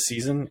rest of the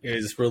season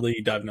is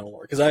really diving into the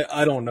lore. Because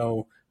I don't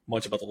know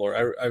much about the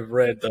lore. I've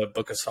read the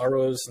Book of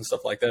Sorrows and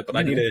stuff like that, but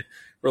I need to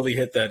really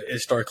hit that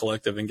Ishtar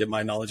Collective and get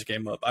my knowledge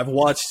game up. I've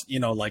watched, who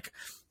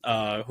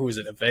is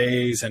it,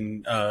 Evase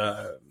and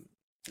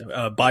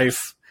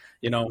Bife,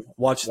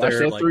 watch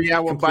their like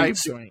 3-hour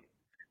Bife joint.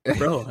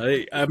 Bro,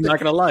 I'm not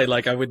gonna lie.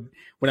 Like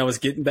when I was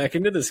getting back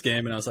into this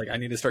game, and I was like, I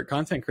need to start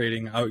content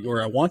creating,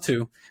 or I want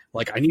to.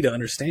 Like, I need to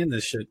understand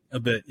this shit a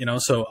bit,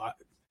 So,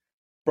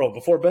 bro,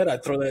 before bed,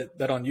 I'd throw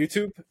that on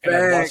YouTube and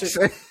I'd watch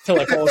it till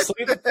I fall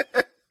asleep,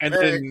 and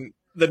then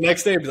the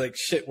next day I'd be like,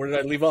 shit, where did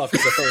I leave off?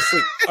 Because I fell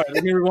asleep. All right,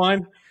 let me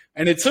rewind.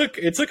 And it took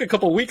a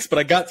couple weeks, but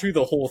I got through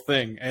the whole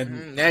thing.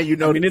 And now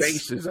the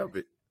basis of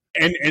it.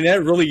 And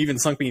that really even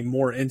sunk me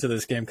more into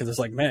this game because it's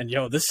like, man,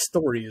 this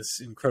story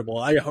is incredible.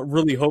 I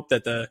really hope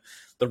that the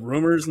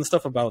rumors and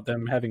stuff about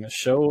them having a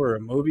show or a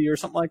movie or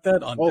something like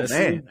that on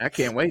Destiny, man, I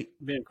can't wait.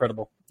 It'd be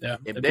incredible. Yeah,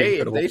 if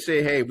they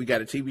say, hey, we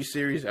got a TV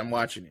series, I'm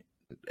watching it.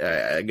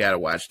 I gotta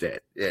watch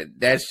that.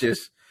 That's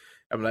just,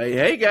 I'm like,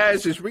 hey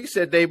guys, it's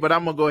reset day, but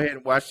I'm gonna go ahead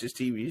and watch this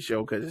TV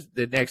show because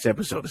the next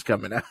episode is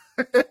coming out.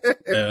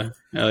 Yeah,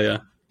 hell yeah.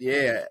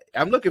 Yeah,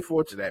 I'm looking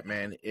forward to that,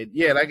 man.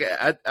 Like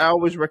I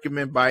always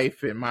recommend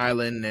Bife and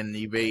Mylan and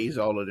Evase,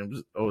 all of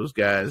those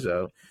guys,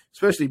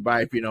 especially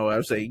Bife. I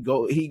would say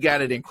go. He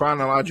got it in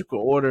chronological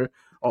order.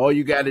 All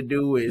you got to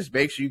do is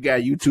make sure you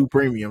got YouTube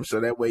Premium, so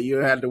that way you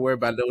don't have to worry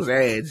about those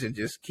ads and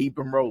just keep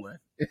them rolling.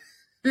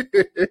 I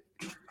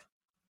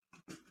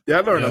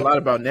learned a lot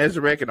about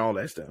Nezarec and all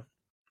that stuff.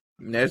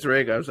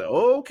 Nezarec, I was like,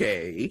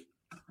 okay,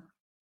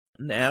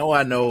 now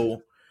I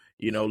know.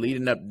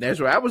 Leading up to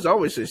Nezarec, I was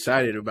always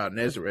excited about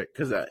Nezarec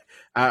because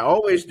I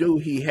always knew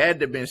he had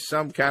to have been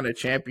some kind of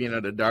champion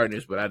of the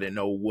darkness, but I didn't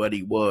know what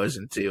he was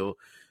until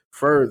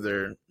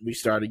further we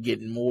started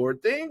getting more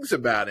things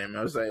about him.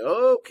 I was like,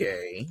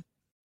 okay.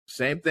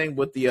 Same thing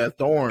with the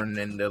Thorn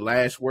and the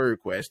Last Word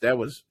quest. That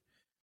was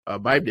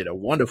Bibe did a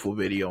wonderful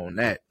video on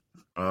that.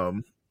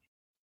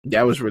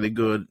 That was really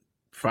good.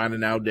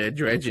 Finding out that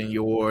Dredging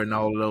Yor and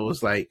all of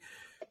those, like,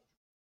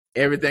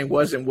 everything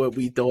wasn't what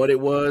we thought it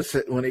was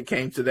when it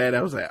came to that.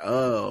 I was like,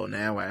 oh,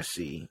 now I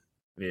see.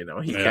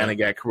 He kind of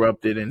got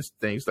corrupted and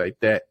things like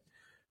that.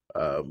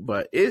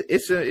 But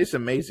it's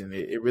amazing.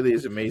 It really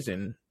is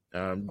amazing.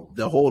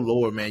 The whole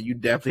lore, man, you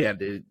definitely had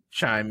to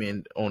chime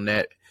in on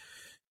that.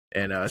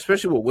 And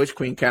especially with Witch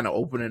Queen kind of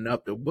opening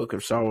up the Book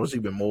of Sorrows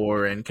even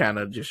more and kind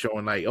of just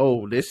showing like,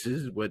 oh, this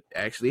is what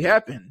actually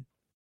happened.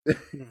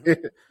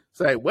 It's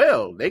like,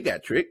 well, they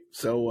got tricked.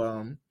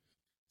 So,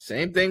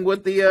 same thing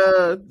with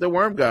the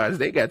worm gods.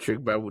 They got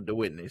tricked by the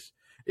witness.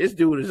 This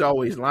dude is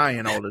always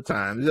lying all the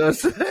time.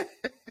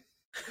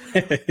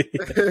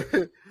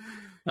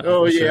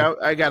 Oh, yeah,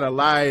 I got to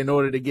lie in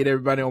order to get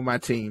everybody on my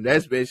team.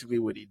 That's basically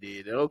what he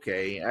did.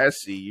 Okay, I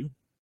see.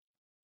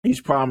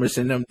 He's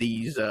promising them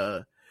these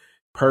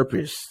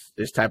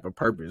this type of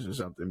purpose or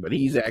something, but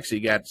he's actually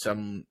got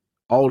some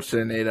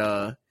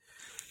alternate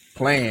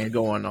plan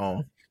going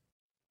on.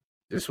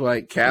 Just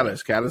like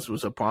Callus. Callus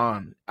was a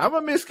pawn. I'm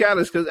gonna miss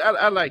Callus because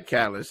I like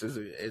Callus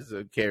as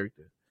a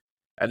character.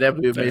 I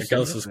definitely miss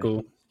Callus is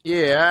cool.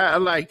 Yeah, I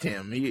liked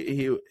him.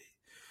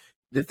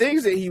 the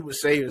things that he would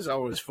say is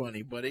always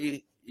funny, but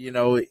he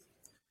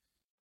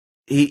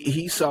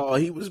saw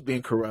he was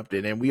being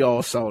corrupted, and we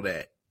all saw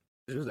that.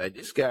 It was like,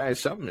 this guy,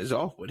 something is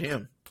off with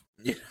him.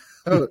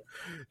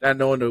 Not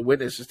knowing the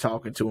witness is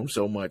talking to him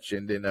so much,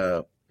 and then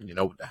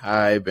with the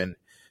Hive and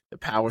the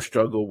power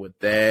struggle with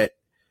that.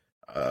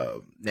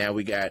 Now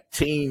we got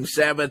Team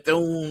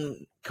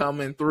Savathun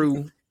coming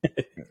through,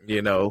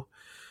 and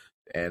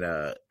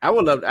I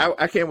would love.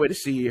 I can't wait to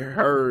see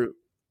her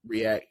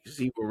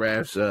Zebra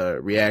Raph's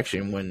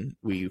reaction when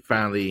we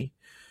finally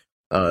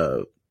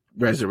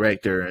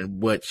resurrect her,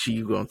 and what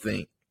she gonna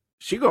think.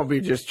 She gonna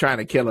be just trying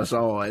to kill us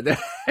all at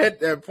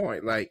that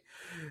point. Like,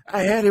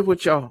 I had it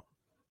with y'all.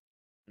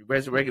 You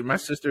resurrected my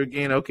sister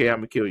again. Okay, I'm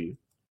gonna kill you.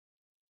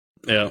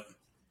 Yeah.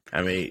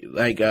 I mean,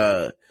 like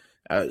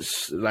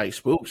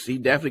Spooks, he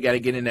definitely got to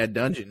get in that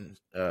dungeon.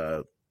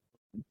 The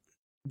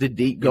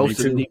deep Ghost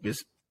of the Deep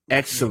is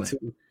excellent.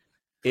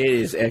 It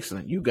is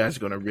excellent. You guys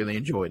are gonna really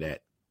enjoy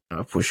that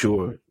for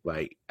sure.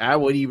 Like, I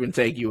would even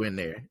take you in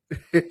there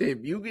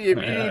if you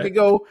need to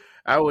go.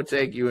 I would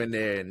take you in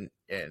there,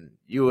 and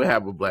you will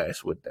have a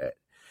blast with that.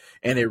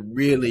 And it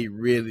really,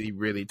 really,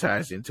 really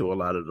ties into a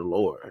lot of the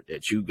lore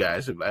that you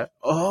guys are like,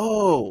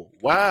 oh,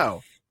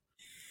 wow.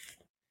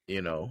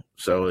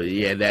 So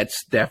yeah,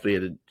 that's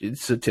definitely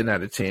it's a 10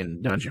 out of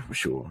 10 dungeon for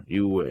sure.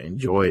 You will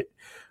enjoy it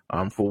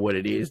for what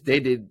it is. They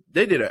did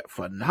a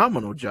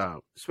phenomenal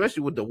job,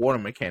 especially with the water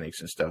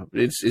mechanics and stuff.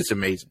 It's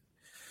amazing.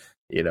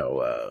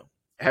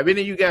 Have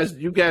any of you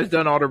guys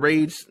done all the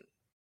raids?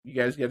 You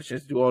guys get a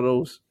chance to do all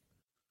those?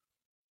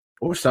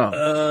 Or some?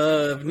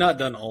 I've not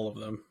done all of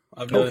them.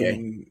 I've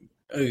done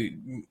a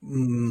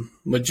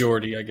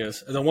majority, I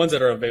guess. The ones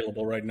that are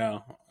available right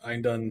now. I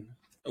ain't done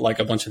like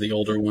a bunch of the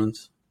older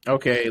ones.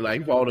 Okay,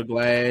 like Vault of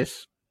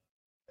Glass.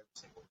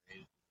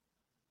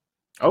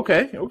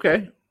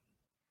 Okay.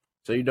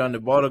 So you done the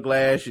Vault of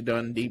Glass, you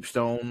done Deep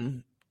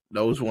Stone,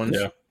 those ones.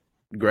 Yeah.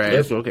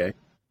 Grass, yep. Okay.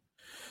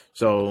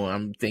 So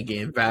I'm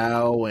thinking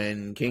Vow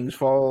and King's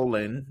Fall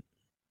and.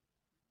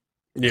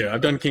 Yeah,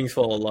 I've done King's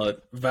Fall a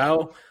lot.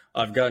 Vow,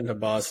 I've gotten to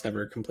boss,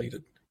 never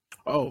completed.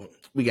 Oh,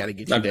 we got to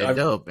get you that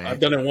dub, man. I've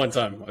done it one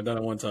time.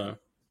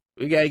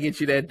 We got to get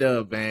you that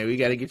dub, man. We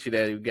got to get you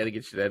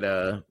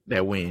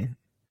that win.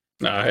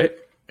 All right.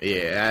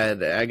 Yeah,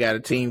 I got a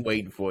team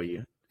waiting for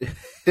you.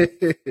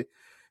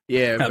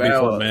 Yeah, that'd be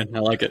fun, man. I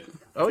like it.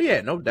 Oh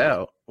yeah, no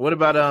doubt. What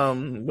about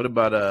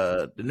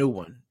the new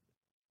one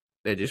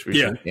that just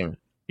recently came?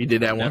 You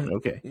did that one?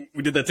 Okay.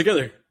 We did that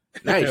together.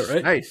 Nice,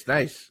 right?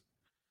 nice.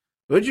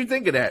 What'd you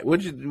think of that?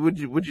 What'd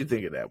you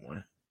think of that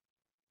one?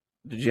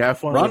 Did you have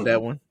fun with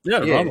that one? Yeah,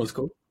 Ron was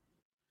cool.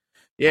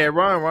 Yeah,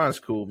 Ron's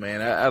cool,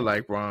 man. I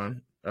like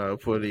Ron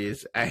for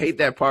this. I hate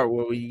that part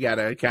where you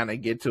gotta kind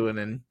of get to it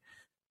and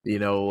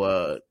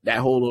that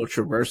whole little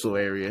traversal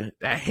area.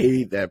 I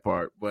hate that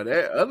part. But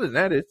other than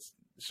that, it's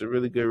a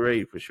really good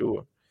raid for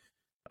sure.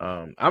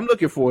 I'm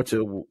looking forward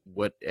to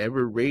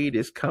whatever raid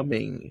is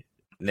coming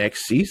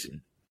next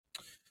season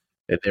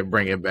that they're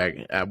bringing back.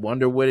 I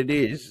wonder what it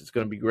is. It's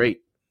going to be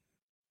great.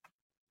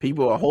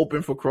 People are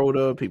hoping for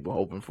Crota. People are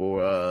hoping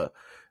for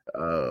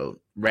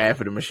Wrath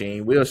of the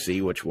Machine. We'll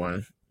see which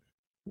one.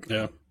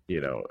 Yeah.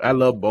 I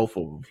love both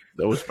of them.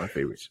 Those are my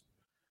favorites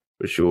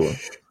for sure.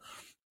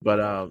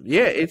 But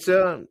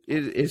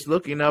it's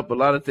looking up a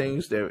lot of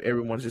things that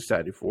everyone's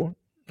excited for,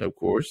 of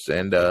course,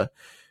 and the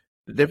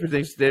different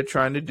things they're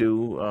trying to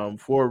do.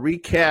 For a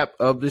recap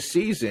of the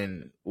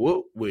season,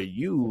 what will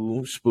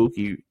you,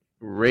 Spooky,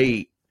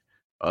 rate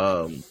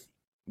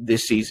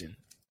this season?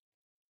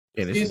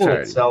 In its season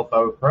itself, I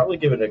would probably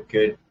give it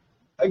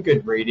a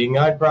good rating.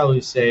 I'd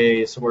probably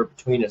say somewhere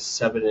between a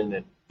 7 and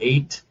an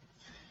 8.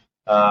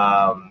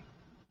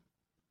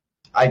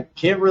 I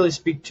can't really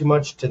speak too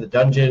much to the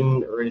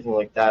dungeon or anything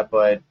like that,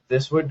 but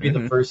this would be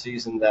the first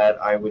season that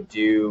I would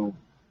do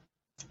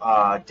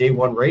day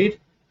 1 raid.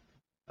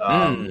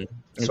 Okay.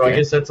 So I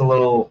guess that's a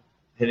little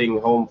hitting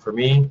home for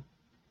me.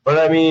 But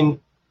I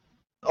mean,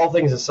 all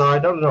things aside,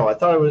 I don't know. I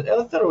thought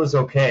it was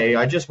okay.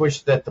 I just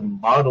wish that the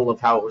model of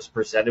how it was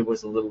presented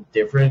was a little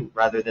different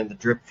rather than the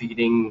drip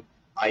feeding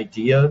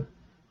idea.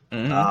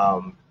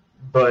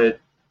 But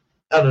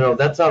I don't know.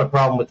 That's not a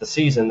problem with the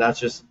season. That's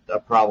just a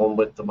problem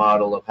with the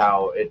model of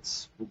how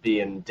it's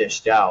being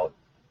dished out.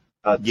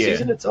 The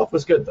season itself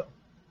was good, though.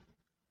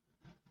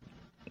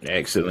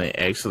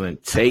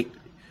 Excellent take,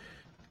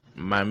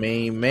 my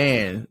main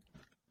man.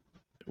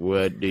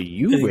 What do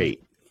you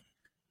rate?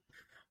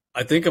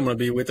 I think I'm going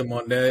to be with him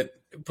on that.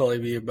 It'll probably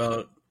be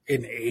about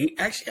an 8.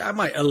 Actually, I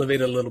might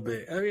elevate a little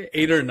bit. I mean,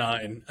 8 or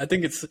 9. I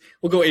think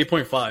we'll go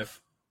 8.5.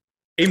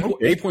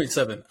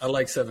 8.7. I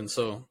like 7,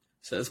 so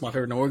that's my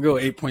favorite number. We'll go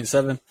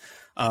 8.7.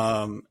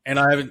 And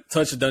I haven't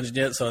touched the dungeon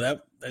yet, so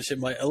that shit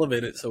might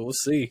elevate it. So we'll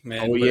see,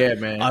 man. Oh, yeah,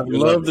 man. I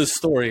love the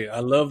story. I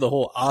love the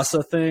whole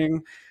Asa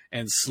thing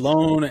and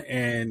Sloan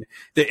and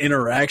the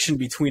interaction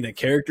between the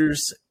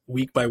characters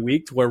week by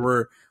week, where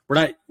we're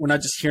we're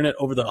not just hearing it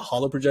over the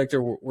holo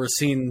projector. We're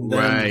seeing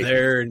them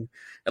there, and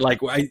like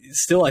I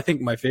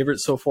think my favorite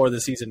so far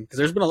this season, because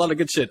there's been a lot of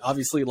good shit.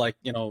 Obviously, like,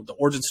 you know, the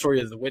origin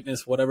story of the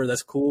Witness, whatever,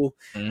 that's cool.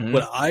 Mm-hmm.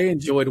 But I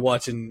enjoyed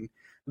watching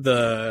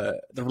the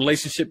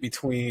relationship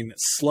between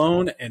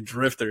Sloan and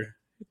Drifter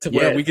to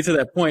where we get to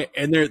that point,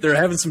 and they're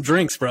having some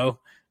drinks, bro.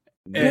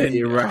 And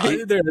you're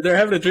right. They're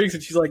having a drink,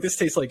 and she's like, "This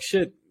tastes like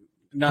shit."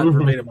 Not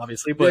verbatim,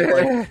 obviously, but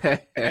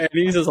like, and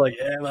he's just like,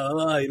 "Yeah, blah,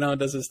 blah, blah," you know,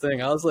 does his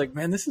thing. I was like,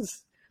 "Man,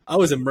 I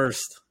was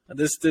immersed.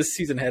 This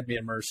season had me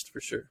immersed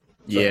for sure."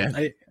 So,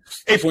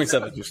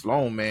 8.7. Just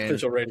Sloan, man.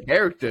 Official rating.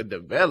 Character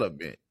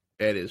development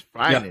at its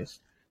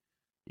finest.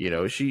 Yeah. You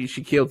know, she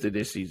killed it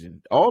this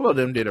season. All of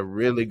them did a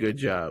really good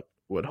job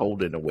with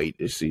holding the weight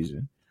this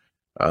season.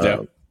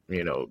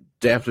 You know,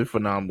 definitely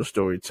phenomenal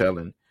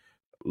storytelling.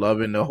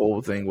 Loving the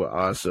whole thing with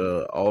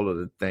Asa, all of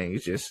the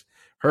things, just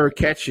her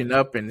catching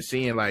up and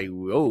seeing like,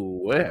 whoa,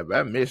 what have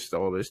I missed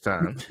all this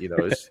time? You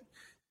know,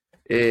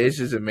 it's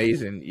just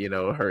amazing, you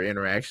know, her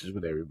interactions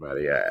with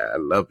everybody. I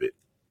love it.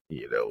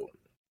 You know,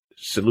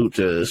 salute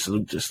to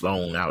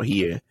Sloan out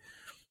here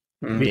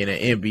being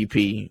an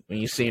MVP. We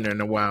ain't seen her in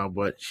a while,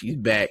 but she's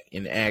back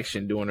in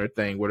action doing her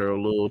thing with her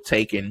little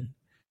taken,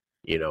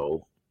 you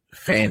know,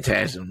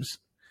 phantasms.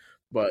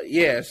 But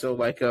yeah, so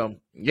like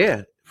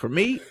for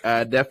me,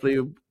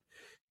 definitely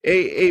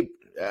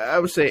I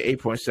would say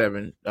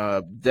 8.7.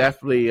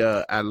 Definitely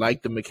I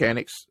like the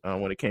mechanics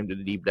when it came to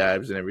the deep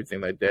dives and everything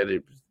like that.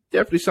 It was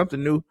definitely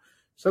something new,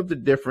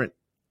 something different.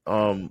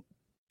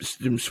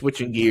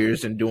 Switching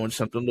gears and doing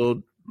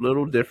something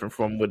little different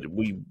from what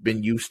we've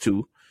been used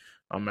to.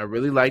 I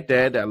really like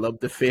that. I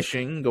love the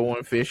fishing,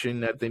 going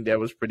fishing. I think that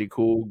was pretty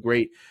cool.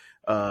 Great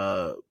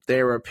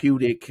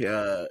therapeutic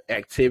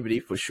activity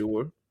for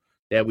sure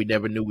that we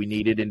never knew we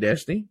needed in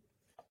Destiny.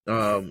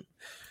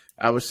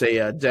 I would say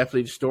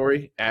definitely the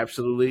story,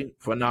 absolutely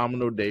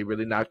phenomenal. They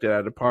really knocked it out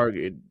of the park.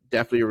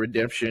 Definitely a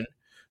redemption.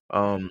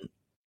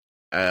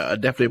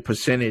 Definitely a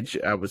percentage,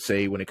 I would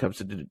say, when it comes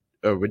to the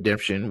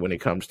redemption, when it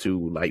comes to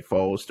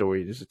Lightfall's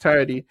story in its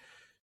entirety.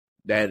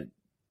 That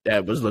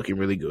was looking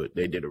really good.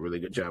 They did a really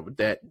good job with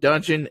that.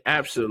 Dungeon,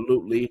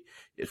 absolutely,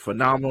 is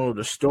phenomenal.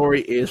 The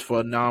story is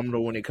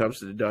phenomenal when it comes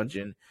to the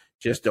dungeon.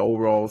 Just the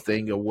overall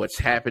thing of what's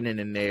happening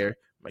in there,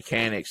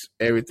 mechanics,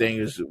 everything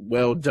is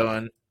well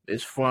done.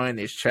 It's fun.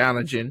 It's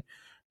challenging.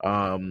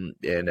 And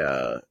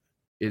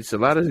it's a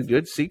lot of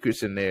good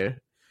secrets in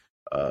there.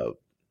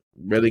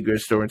 Really good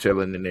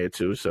storytelling in there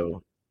too.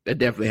 So I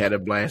definitely had a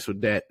blast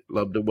with that.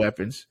 Loved the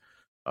weapons.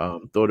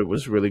 Thought it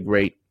was really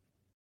great.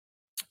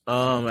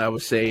 I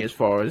would say as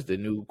far as the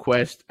new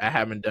quest, I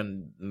haven't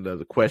done the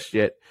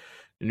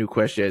new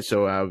quest yet.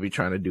 So I'll be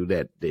trying to do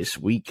that this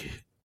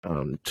week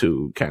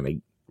to kind of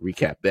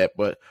recap that.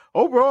 But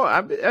overall,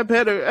 I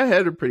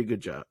had a pretty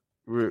good job.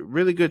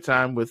 Really good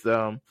time with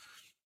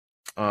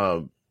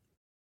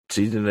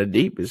Season of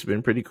Deep. It's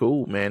been pretty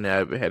cool, man.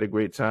 I've had a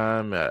great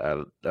time.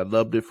 I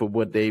loved it for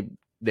what they've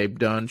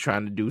done,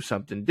 trying to do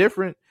something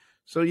different.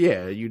 So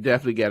yeah, you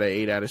definitely got an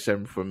 8 out of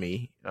 7 for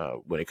me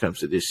when it comes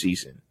to this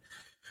season.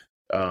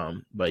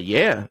 But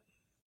yeah,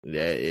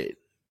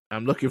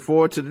 I'm looking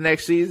forward to the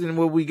next season and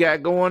what we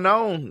got going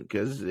on,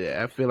 because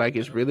I feel like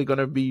it's really going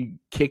to be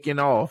kicking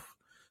off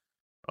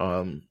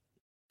to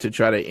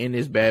try to end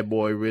this bad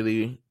boy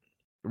really,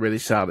 really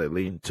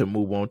solidly to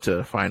move on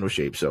to final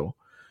shape. So,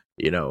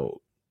 you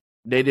know,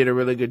 they did a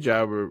really good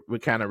job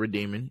with kind of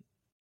redeeming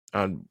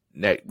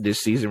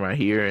this season right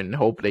here, and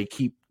hope they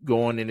keep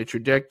going in the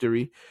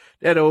trajectory.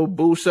 That'll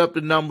boost up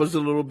the numbers a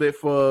little bit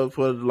for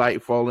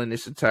Lightfall in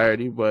its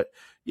entirety. But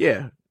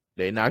yeah,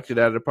 they knocked it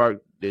out of the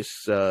park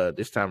this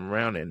time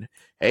around. And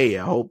hey,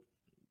 I hope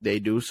they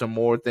do some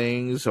more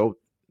things.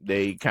 Hope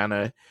they kind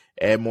of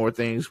add more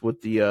things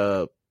with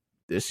the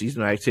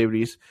seasonal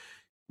activities.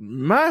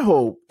 My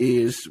hope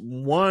is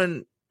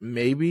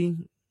maybe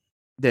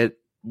that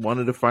one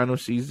of the final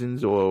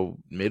seasons or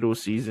middle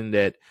season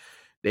that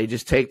they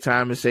just take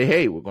time and say,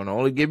 hey, we're going to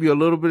only give you a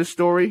little bit of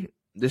story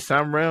this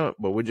time around,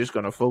 but we're just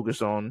going to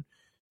focus on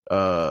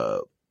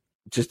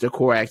just the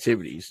core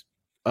activities,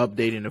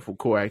 updating the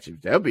core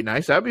activities. That would be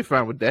nice. I'd be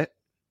fine with that.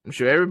 I'm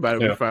sure everybody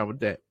would be fine with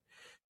that.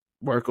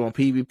 Work on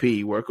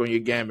PvP, work on your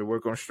gambit,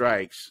 work on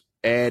strikes,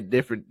 add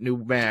different new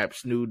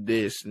maps, new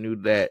this, new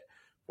that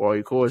for all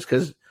your cores.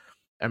 Because,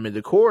 I mean,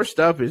 the core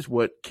stuff is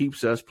what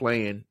keeps us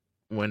playing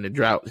when the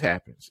drought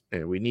happens.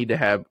 And we need to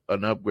have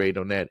an upgrade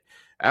on that.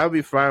 I'll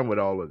be fine with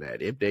all of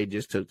that if they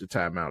just took the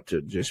time out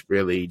to just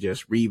really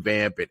just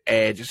revamp and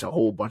add just a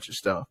whole bunch of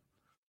stuff,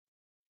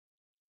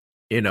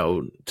 you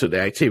know, to the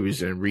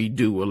activities and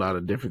redo a lot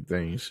of different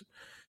things.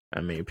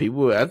 I mean,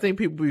 I think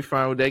people will be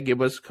fine with that. Give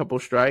us a couple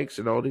strikes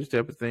and all these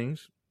type of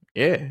things.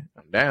 Yeah,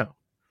 I'm down.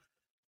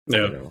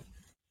 Yeah. You know.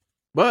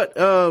 But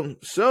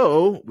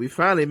so we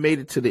finally made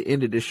it to the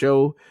end of the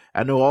show.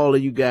 I know all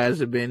of you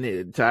guys have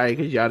been tired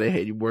because y'all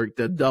had worked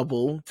a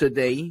double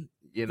today,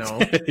 you know.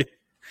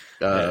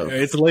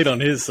 It's late on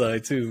his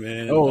side too,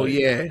 man. Oh,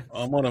 yeah.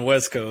 I'm on the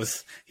West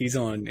Coast. He's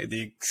on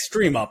the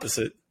extreme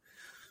opposite.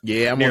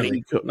 Yeah, I'm on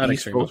the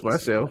East Coast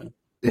myself.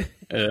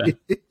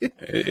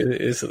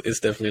 It's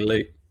definitely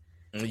late.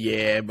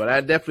 Yeah, but I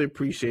definitely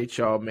appreciate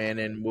y'all, man.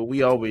 And what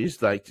we always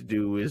like to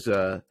do is we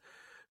do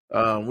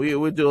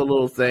a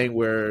little thing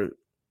where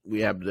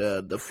we have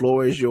the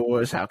floor is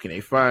yours. How can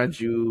they find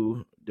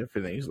you?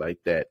 Different things like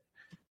that.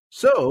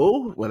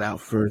 So,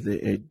 without further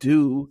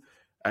ado,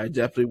 I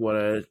definitely want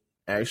to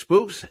ask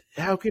Spooks,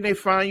 how can they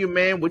find you,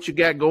 man? What you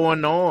got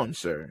going on,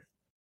 sir?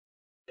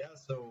 Yeah,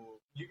 so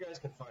you guys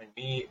can find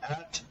me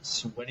at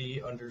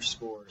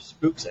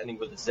sweaty_spooks, ending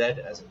with a Z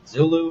as in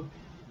Zulu.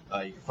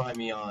 You can find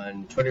me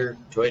on Twitter,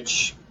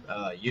 Twitch,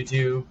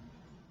 YouTube,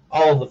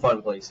 all the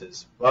fun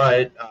places.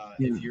 But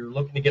if you're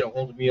looking to get a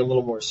hold of me a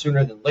little more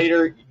sooner than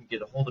later, you can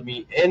get a hold of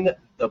me in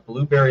the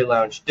Blueberry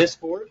Lounge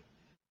Discord.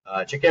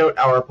 Check out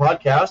our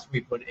podcast.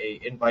 We put a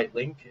invite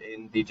link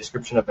in the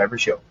description of every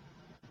show.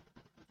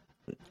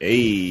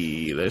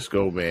 Hey, let's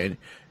go, man.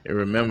 And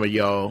remember,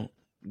 y'all,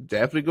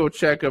 definitely go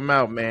check him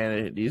out,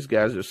 man. These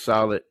guys are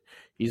solid.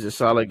 He's a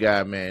solid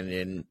guy, man,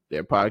 and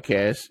their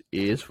podcast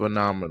is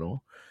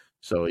phenomenal.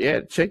 So,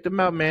 yeah, check them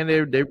out, man.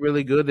 They're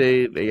really good.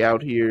 They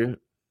out here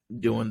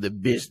doing the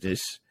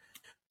business.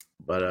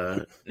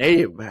 But,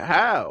 Native,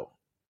 how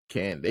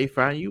can they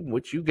find you?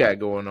 What you got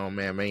going on,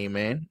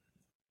 man?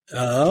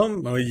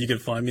 Well, you can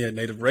find me at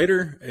Native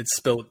Raider. It's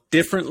spelled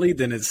differently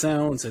than it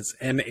sounds. It's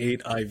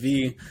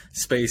N8IV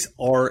space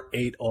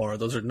R8R.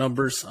 Those are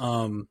numbers.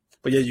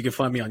 But yeah, you can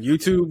find me on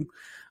YouTube.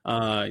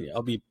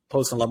 I'll be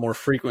posting a lot more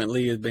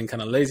frequently. It's been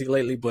kind of lazy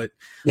lately, but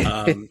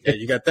yeah,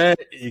 you got that.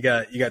 You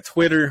got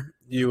Twitter.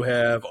 You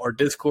have our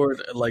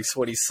Discord, like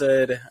Sweaty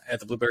said, at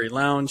the Blueberry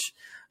Lounge,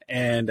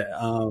 and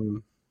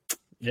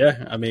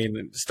yeah, I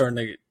mean, starting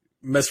to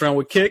mess around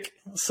with Kick.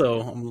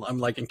 So I'm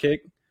liking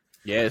Kick.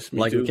 Yes,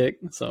 me too. Kick.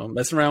 So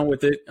messing around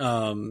with it.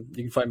 You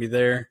can find me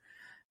there.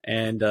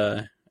 And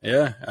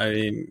yeah, I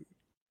mean,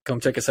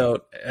 come check us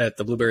out at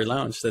the Blueberry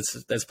Lounge.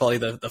 That's probably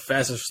the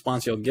fastest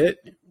response you'll get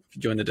if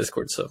you join the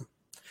Discord. So,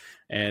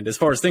 and as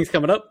far as things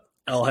coming up,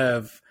 I'll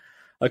have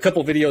a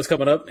couple videos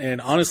coming up, and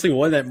honestly,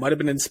 one that might have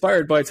been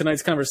inspired by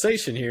tonight's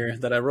conversation here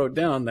that I wrote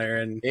down there.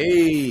 And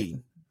hey,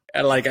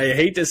 I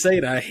hate to say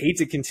it, I hate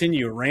to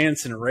continue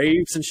rants and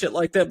raves and shit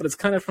like that, but it's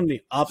kind of from the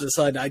opposite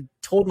side. I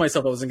told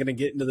myself I wasn't going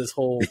to get into this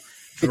whole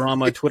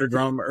drama, Twitter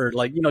drama, or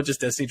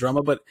just Destiny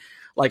drama. But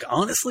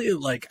honestly,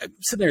 I'm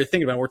sitting there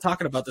thinking about it. We're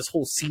talking about this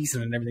whole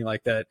season and everything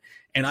like that.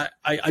 And I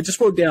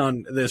just wrote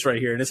down this right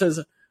here, and it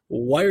says,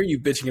 why are you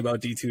bitching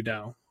about D2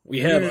 now?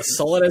 We have a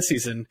solid ass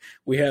season.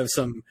 We have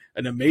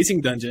an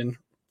amazing dungeon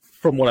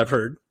from what I've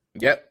heard.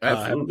 Yep.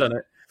 Absolutely. I haven't done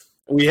it.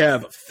 We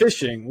have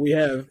fishing.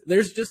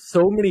 There's just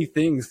so many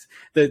things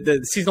that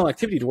the seasonal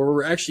activity to where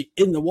we're actually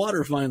in the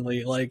water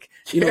finally.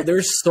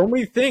 There's so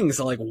many things.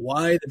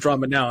 Why the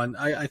drama now? And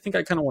I think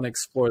I kind of want to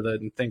explore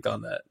that and think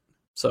on that.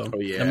 So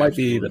that might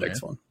be the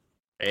next one.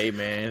 Hey,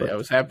 man, I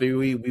was happy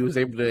we was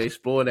able to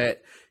explore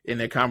that in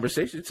the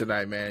conversation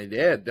tonight, man.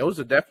 Yeah,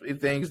 those are definitely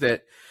things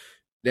that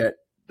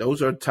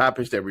those are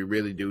topics that we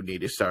really do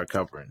need to start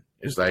covering.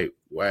 It's like,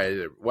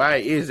 why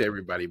is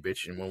everybody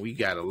bitching when we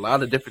got a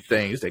lot of different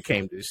things that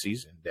came to the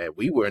season that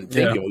we weren't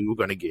thinking we were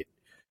going to get?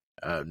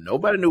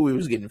 Nobody knew we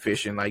was getting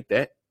fishing like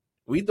that.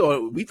 We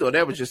thought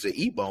that was just an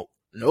emote.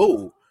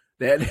 No,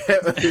 that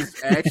was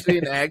actually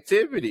an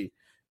activity,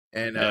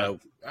 and I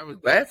was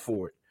glad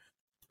for it.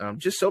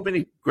 Just so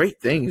many great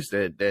things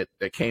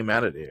that came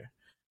out of there.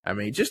 I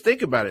mean, just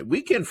think about it.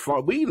 We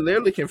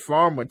literally can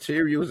farm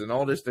materials and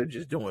all this. They're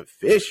just doing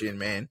fishing,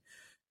 man.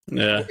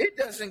 Yeah, it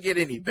doesn't get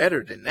any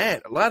better than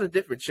that. A lot of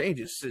different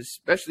changes,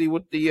 especially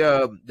with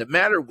the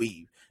matter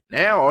weave.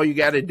 Now all you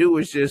got to do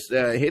is just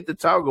hit the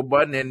toggle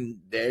button, and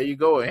there you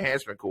go,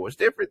 enhancement cores.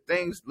 Different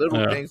things,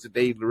 little things that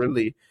they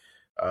really,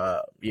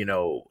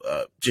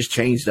 just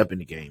changed up in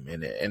the game,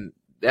 and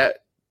that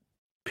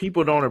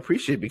people don't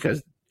appreciate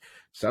because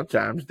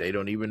sometimes they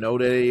don't even know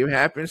that it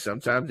happened.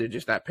 Sometimes they're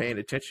just not paying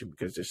attention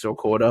because they're so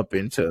caught up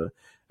into,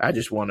 I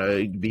just want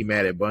to be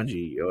mad at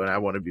Bungie and I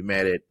want to be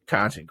mad at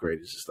content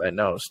creators. It's like,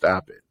 no,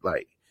 stop it.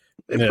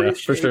 Appreciate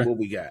for sure. what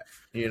we got.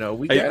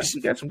 We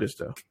got some good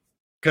stuff.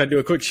 Can I do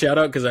a quick shout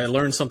out? Because I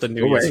learned something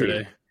new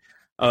yesterday.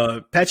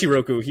 Patchy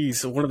Roku,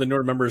 he's one of the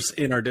newer members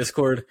in our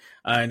Discord.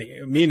 And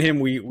me and him,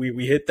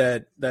 we hit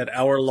that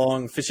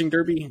hour-long fishing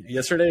derby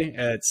yesterday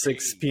at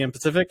 6 p.m.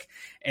 Pacific.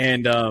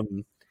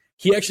 And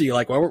he actually,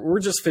 we're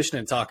just fishing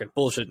and talking,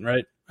 bullshitting,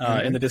 right?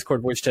 In the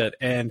Discord voice chat.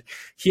 And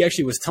he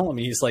actually was telling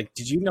me, he's like,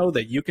 did you know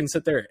that you can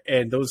sit there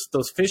and those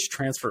fish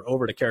transfer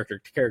over to character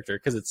to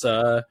character? Because it's,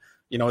 where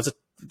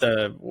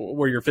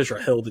your fish are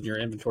held in your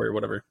inventory or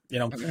whatever,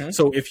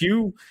 So if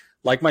you,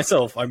 like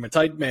myself, I'm a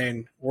tight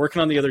main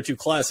working on the other two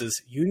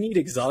classes, you need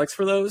exotics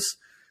for those.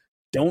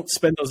 Don't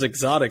spend those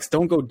exotics.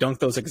 Don't go dunk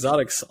those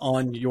exotics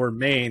on your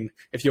main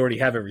if you already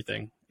have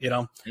everything.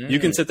 You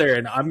can sit there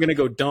and I'm going to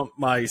go dump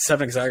my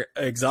 7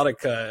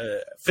 exotic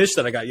fish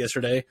that I got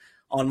yesterday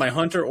on my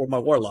hunter or my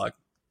warlock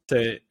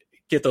to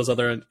get those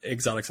other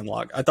exotics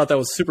unlocked. I thought that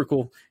was super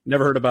cool.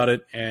 Never heard about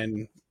it,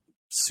 and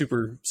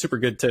super, super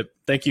good tip.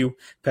 Thank you,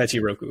 Patchy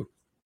Roku.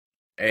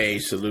 Hey,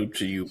 salute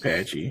to you,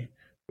 Patchy.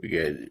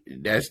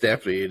 That's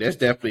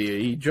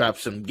definitely he dropped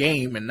some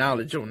game and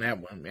knowledge on that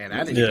one, man.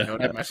 I didn't even know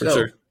that myself. For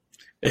sure.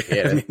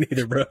 Yeah, me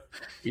neither, bro.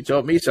 He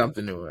taught me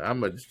something new.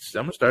 I'm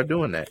gonna start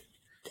doing that.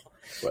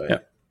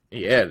 But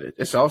yeah,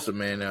 it's awesome,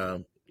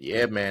 man.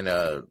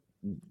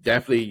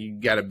 Definitely you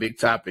got a big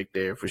topic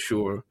there for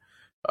sure.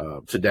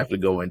 To definitely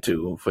go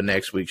into for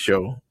next week's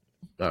show,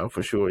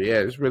 for sure.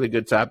 Yeah, it's a really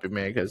good topic,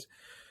 man, because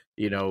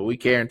we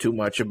caring too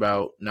much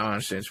about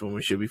nonsense when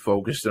we should be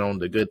focused on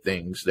the good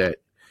things that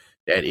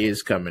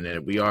is coming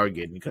and we are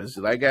getting. Because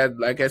like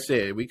I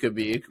said, we could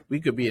be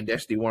in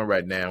Destiny 1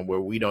 right now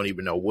where we don't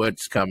even know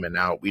what's coming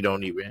out.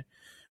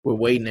 We're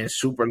waiting in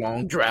super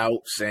long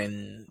droughts,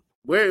 and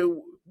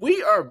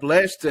we are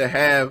blessed to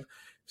have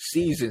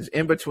seasons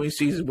in between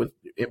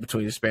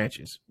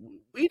expansions.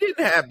 We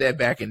didn't have that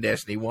back in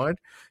Destiny 1.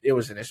 It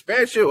was an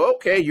expansion.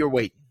 Okay, you're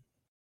waiting.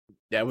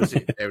 That was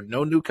it. There was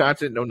no new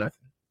content, no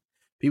nothing.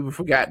 People have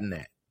forgotten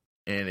that.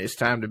 And it's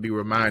time to be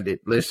reminded,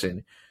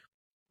 listen,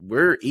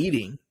 we're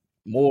eating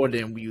more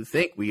than you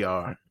think we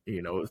are.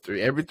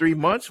 Every 3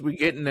 months we're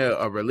getting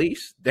a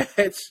release.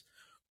 That's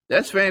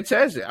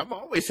fantastic. I'm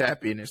always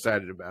happy and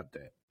excited about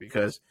that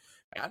because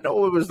I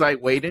know it was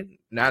like waiting,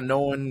 not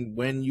knowing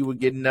when you were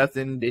getting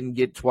nothing, didn't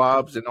get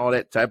twabs and all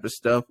that type of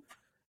stuff.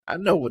 I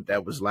know what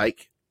that was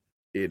like.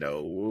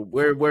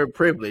 We're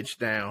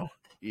privileged now.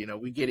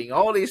 We're getting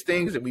all these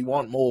things and we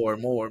want more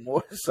and more and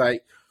more. It's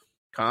like,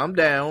 calm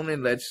down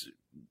and let's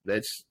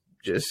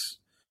just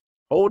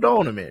hold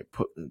on a minute.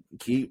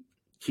 Keep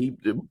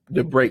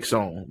the brakes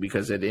on,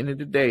 because at the end of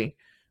the day,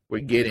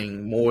 we're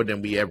getting more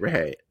than we ever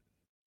had.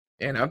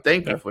 And I'm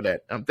thankful for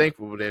that. I'm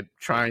thankful for that,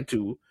 trying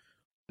to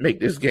make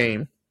this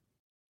game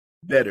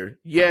better.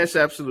 Yes,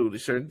 absolutely.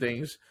 Certain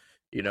things,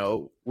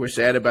 we're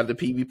sad about the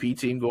PvP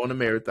team going to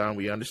Marathon.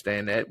 We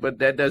understand that. But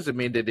that doesn't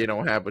mean that they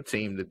don't have a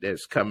team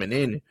that's coming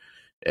in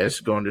that's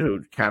going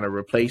to kind of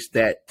replace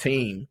that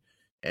team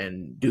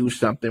and do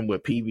something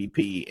with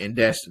PvP in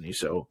Destiny.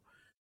 So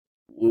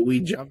we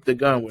jumped the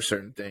gun with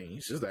certain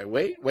things. It's like,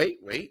 wait.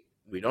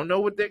 We don't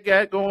know what they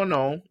got going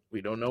on.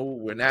 We don't know.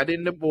 We're not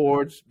in the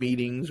boards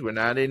meetings. We're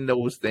not in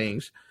those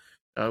things.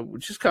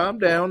 Just calm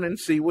down and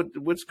see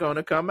what's going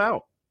to come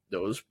out.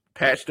 Those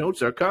patch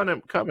notes are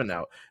coming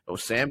out.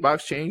 Those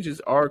sandbox changes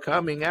are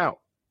coming out.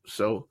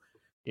 So,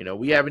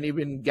 we haven't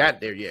even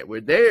got there yet. We're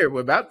there.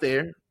 We're about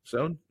there.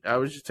 So I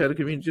was just telling the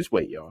community, just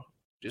wait, y'all.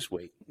 Just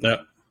wait. Yeah.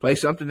 Play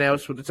something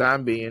else for the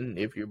time being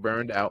if you're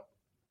burned out.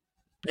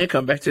 And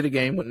come back to the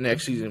game when the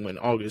next season, when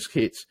August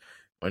hits,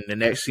 when the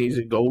next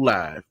season go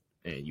live.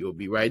 And you'll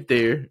be right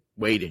there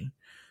waiting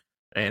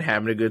and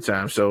having a good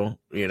time. So,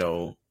 we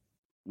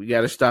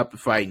got to stop the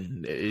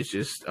fighting. It's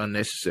just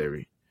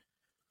unnecessary.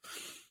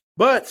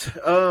 But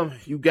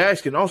you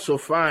guys can also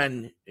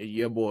find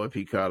your boy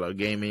Picala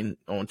Gaming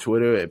on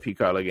Twitter at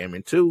Picala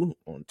Gaming 2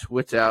 on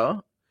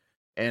Twitter.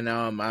 And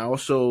I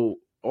also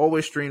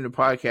always stream the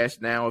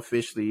podcast now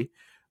officially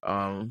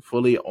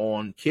fully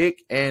on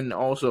Kick, and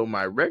also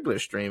my regular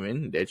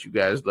streaming that you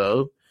guys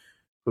love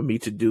for me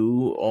to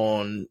do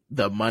on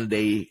the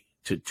Monday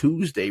to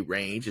Tuesday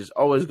range is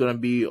always going to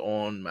be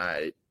on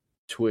my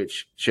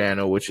Twitch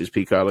channel, which is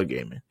Picala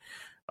Gaming.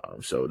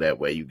 So that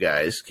way you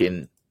guys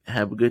can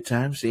have a good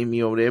time seeing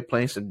me over there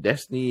playing some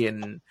Destiny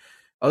and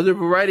other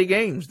variety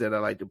games that I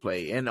like to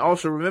play. And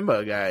also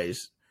remember,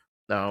 guys,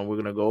 we're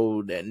going to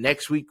go that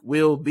next week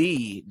will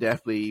be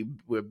definitely,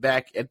 we're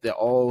back at the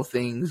All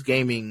Things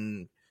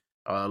Gaming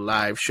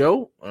live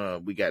show.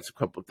 We got a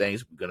couple of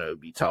things we're going to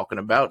be talking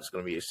about. It's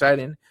going to be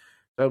exciting.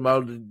 Talking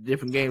about the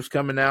different games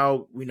coming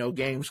out. We know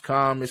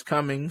Gamescom is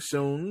coming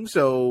soon,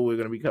 so we're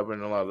going to be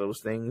covering a lot of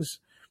those things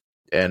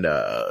and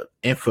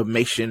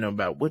information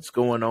about what's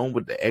going on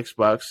with the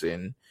Xbox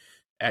and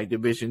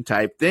Activision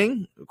type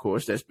thing. Of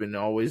course, that's been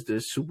always the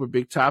super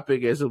big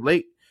topic as of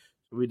late.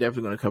 So we're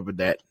definitely going to cover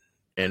that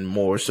and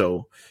more.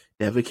 So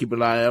definitely keep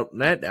an eye out on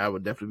that. I will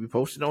definitely be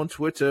posting on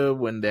Twitter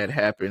when that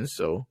happens.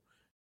 So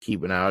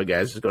keep an eye out,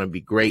 guys. It's going to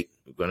be great.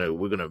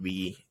 We're gonna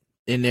be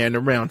in there in the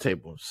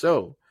roundtable.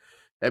 So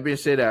that being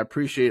said, I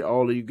appreciate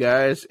all of you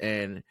guys,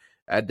 and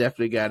I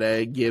definitely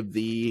gotta give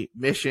the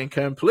mission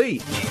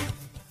complete.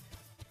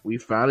 We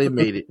finally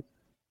made it.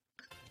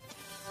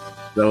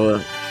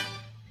 So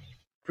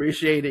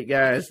appreciate it,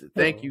 guys.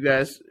 Thank you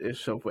guys.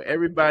 So for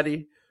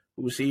everybody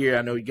who's here,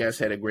 I know you guys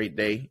had a great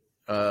day,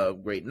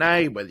 great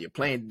night. Whether you're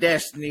playing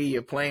Destiny,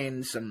 you're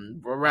playing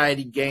some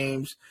variety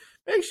games,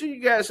 make sure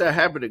you guys are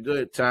having a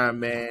good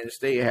time, man.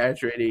 Stay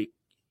hydrated.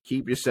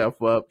 Keep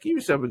yourself up. Keep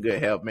yourself in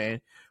good health,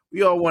 man.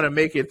 We all want to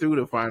make it through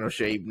the final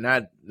shape,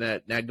 not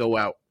go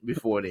out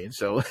before then.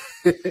 So,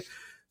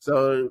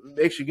 so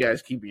make sure you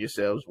guys keep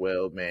yourselves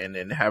well, man,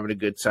 and having a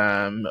good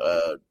time.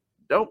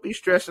 Don't be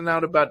stressing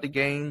out about the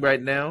game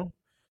right now.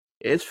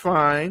 It's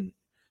fine.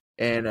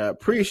 And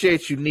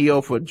appreciate you,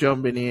 Neo, for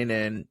jumping in,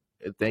 and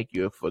thank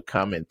you for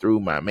coming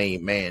through, my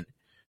main man.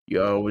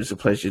 You're always a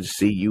pleasure to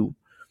see you.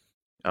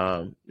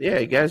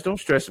 Yeah, guys, don't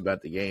stress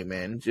about the game,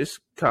 man. Just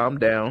calm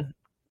down,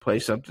 play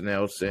something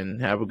else,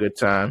 and have a good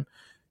time.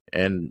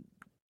 And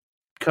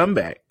come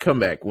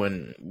back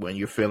when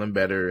you're feeling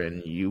better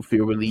and you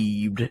feel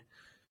relieved.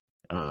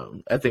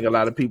 I think a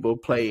lot of people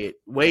play it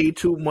way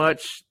too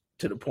much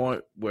to the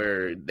point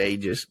where they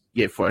just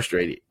get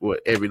frustrated with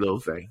every little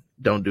thing.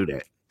 Don't do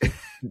that.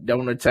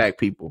 Don't attack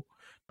people.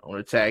 Don't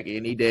attack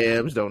any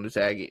devs. Don't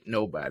attack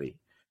nobody.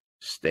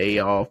 Stay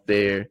off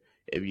there.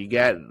 If you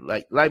got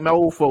like my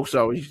old folks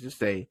always used to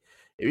say,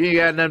 if you ain't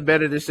got nothing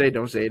better to say,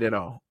 don't say it at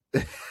all.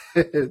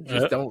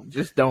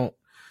 Just don't.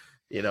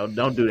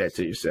 Don't do that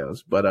to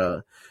yourselves.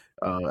 But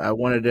I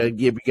wanted to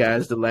give you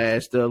guys the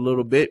last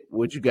little bit.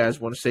 What you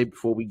guys want to say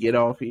before we get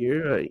off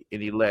here?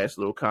 Any last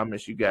little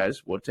comments you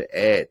guys want to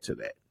add to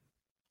that?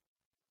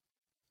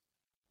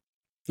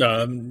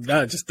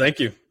 No, just thank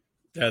you.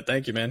 Yeah,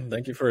 thank you, man.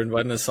 Thank you for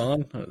inviting us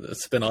on.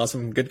 It's been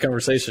awesome. Good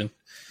conversation.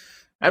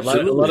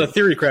 Absolutely. A lot of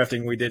theory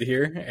crafting we did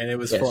here, and it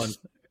was Yes. fun.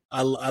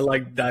 I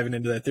like diving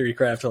into that theory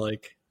craft.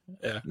 It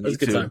was a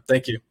good too. time.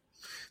 Thank you.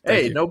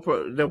 Hey, no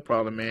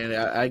problem, man.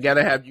 I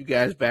gotta have you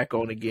guys back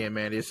on again,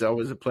 man. It's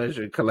always a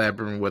pleasure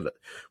collaborating with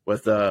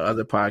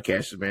other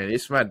podcasters, man.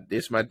 It's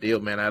my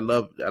deal, man. I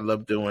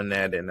love doing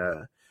that,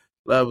 and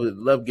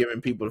love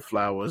giving people the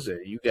flowers.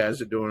 And you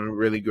guys are doing a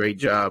really great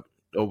job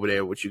over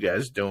there. What you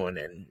guys doing,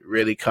 and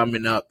really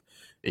coming up,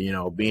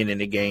 being in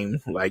the game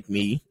like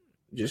me,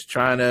 just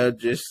trying to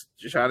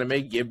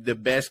give the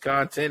best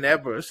content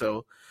ever.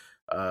 So.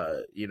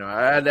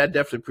 I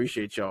definitely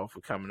appreciate y'all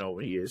for coming over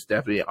here. It's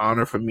definitely an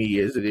honor for me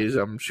as it is,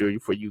 I'm sure,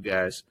 for you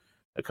guys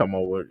to come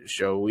over to the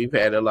show. We've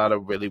had a lot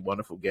of really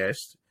wonderful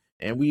guests,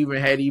 and we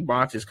even had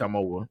E-Bonches come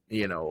over,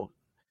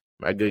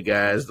 my good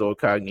guys, Lord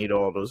Cognito,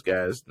 all those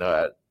guys.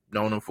 I've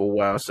known them for a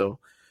while. So,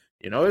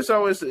 it's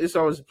always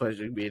a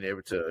pleasure being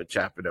able to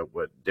chop it up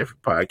with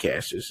different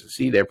podcasters and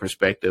see their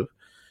perspective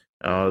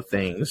on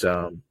things.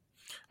 I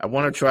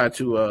want to try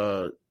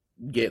to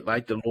get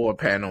like the lore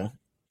panel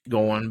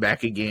going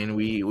back again.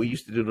 We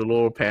used to do the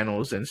lore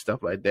panels and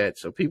stuff like that,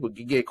 so people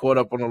can get caught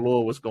up on the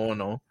lore, what's going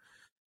on.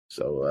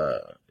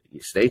 So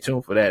stay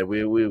tuned for that.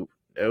 We'll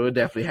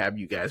definitely have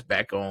you guys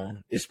back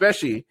on,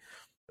 especially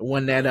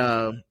when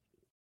I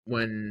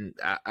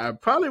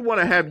probably want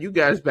to have you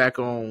guys back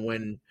on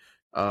when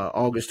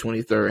August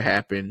 23rd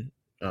happened.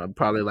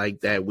 Probably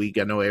like that week.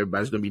 I know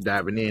everybody's gonna be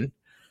diving in,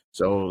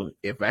 so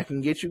if I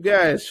can get you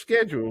guys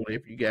scheduled,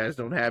 if you guys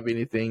don't have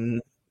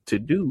anything to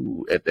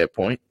do at that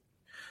point.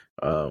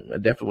 I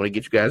definitely want to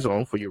get you guys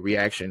on for your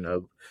reaction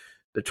of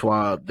the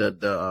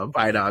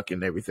Vidoc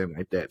and everything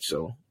like that.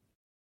 So,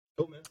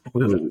 cool, man.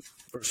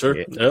 For sure.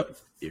 Yeah. Yep.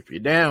 If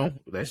you're down,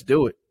 let's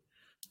do it.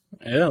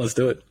 Yeah, let's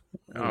do it.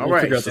 All we'll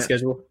right. figure out the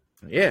schedule.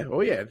 Yeah. Oh,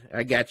 yeah.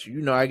 I got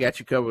you. I got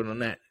you covered on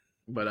that.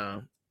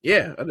 But,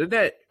 yeah, other than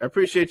that, I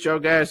appreciate y'all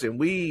guys, and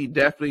we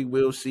definitely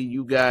will see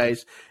you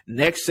guys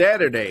next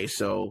Saturday.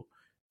 So,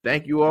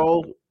 thank you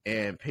all,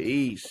 and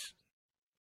peace.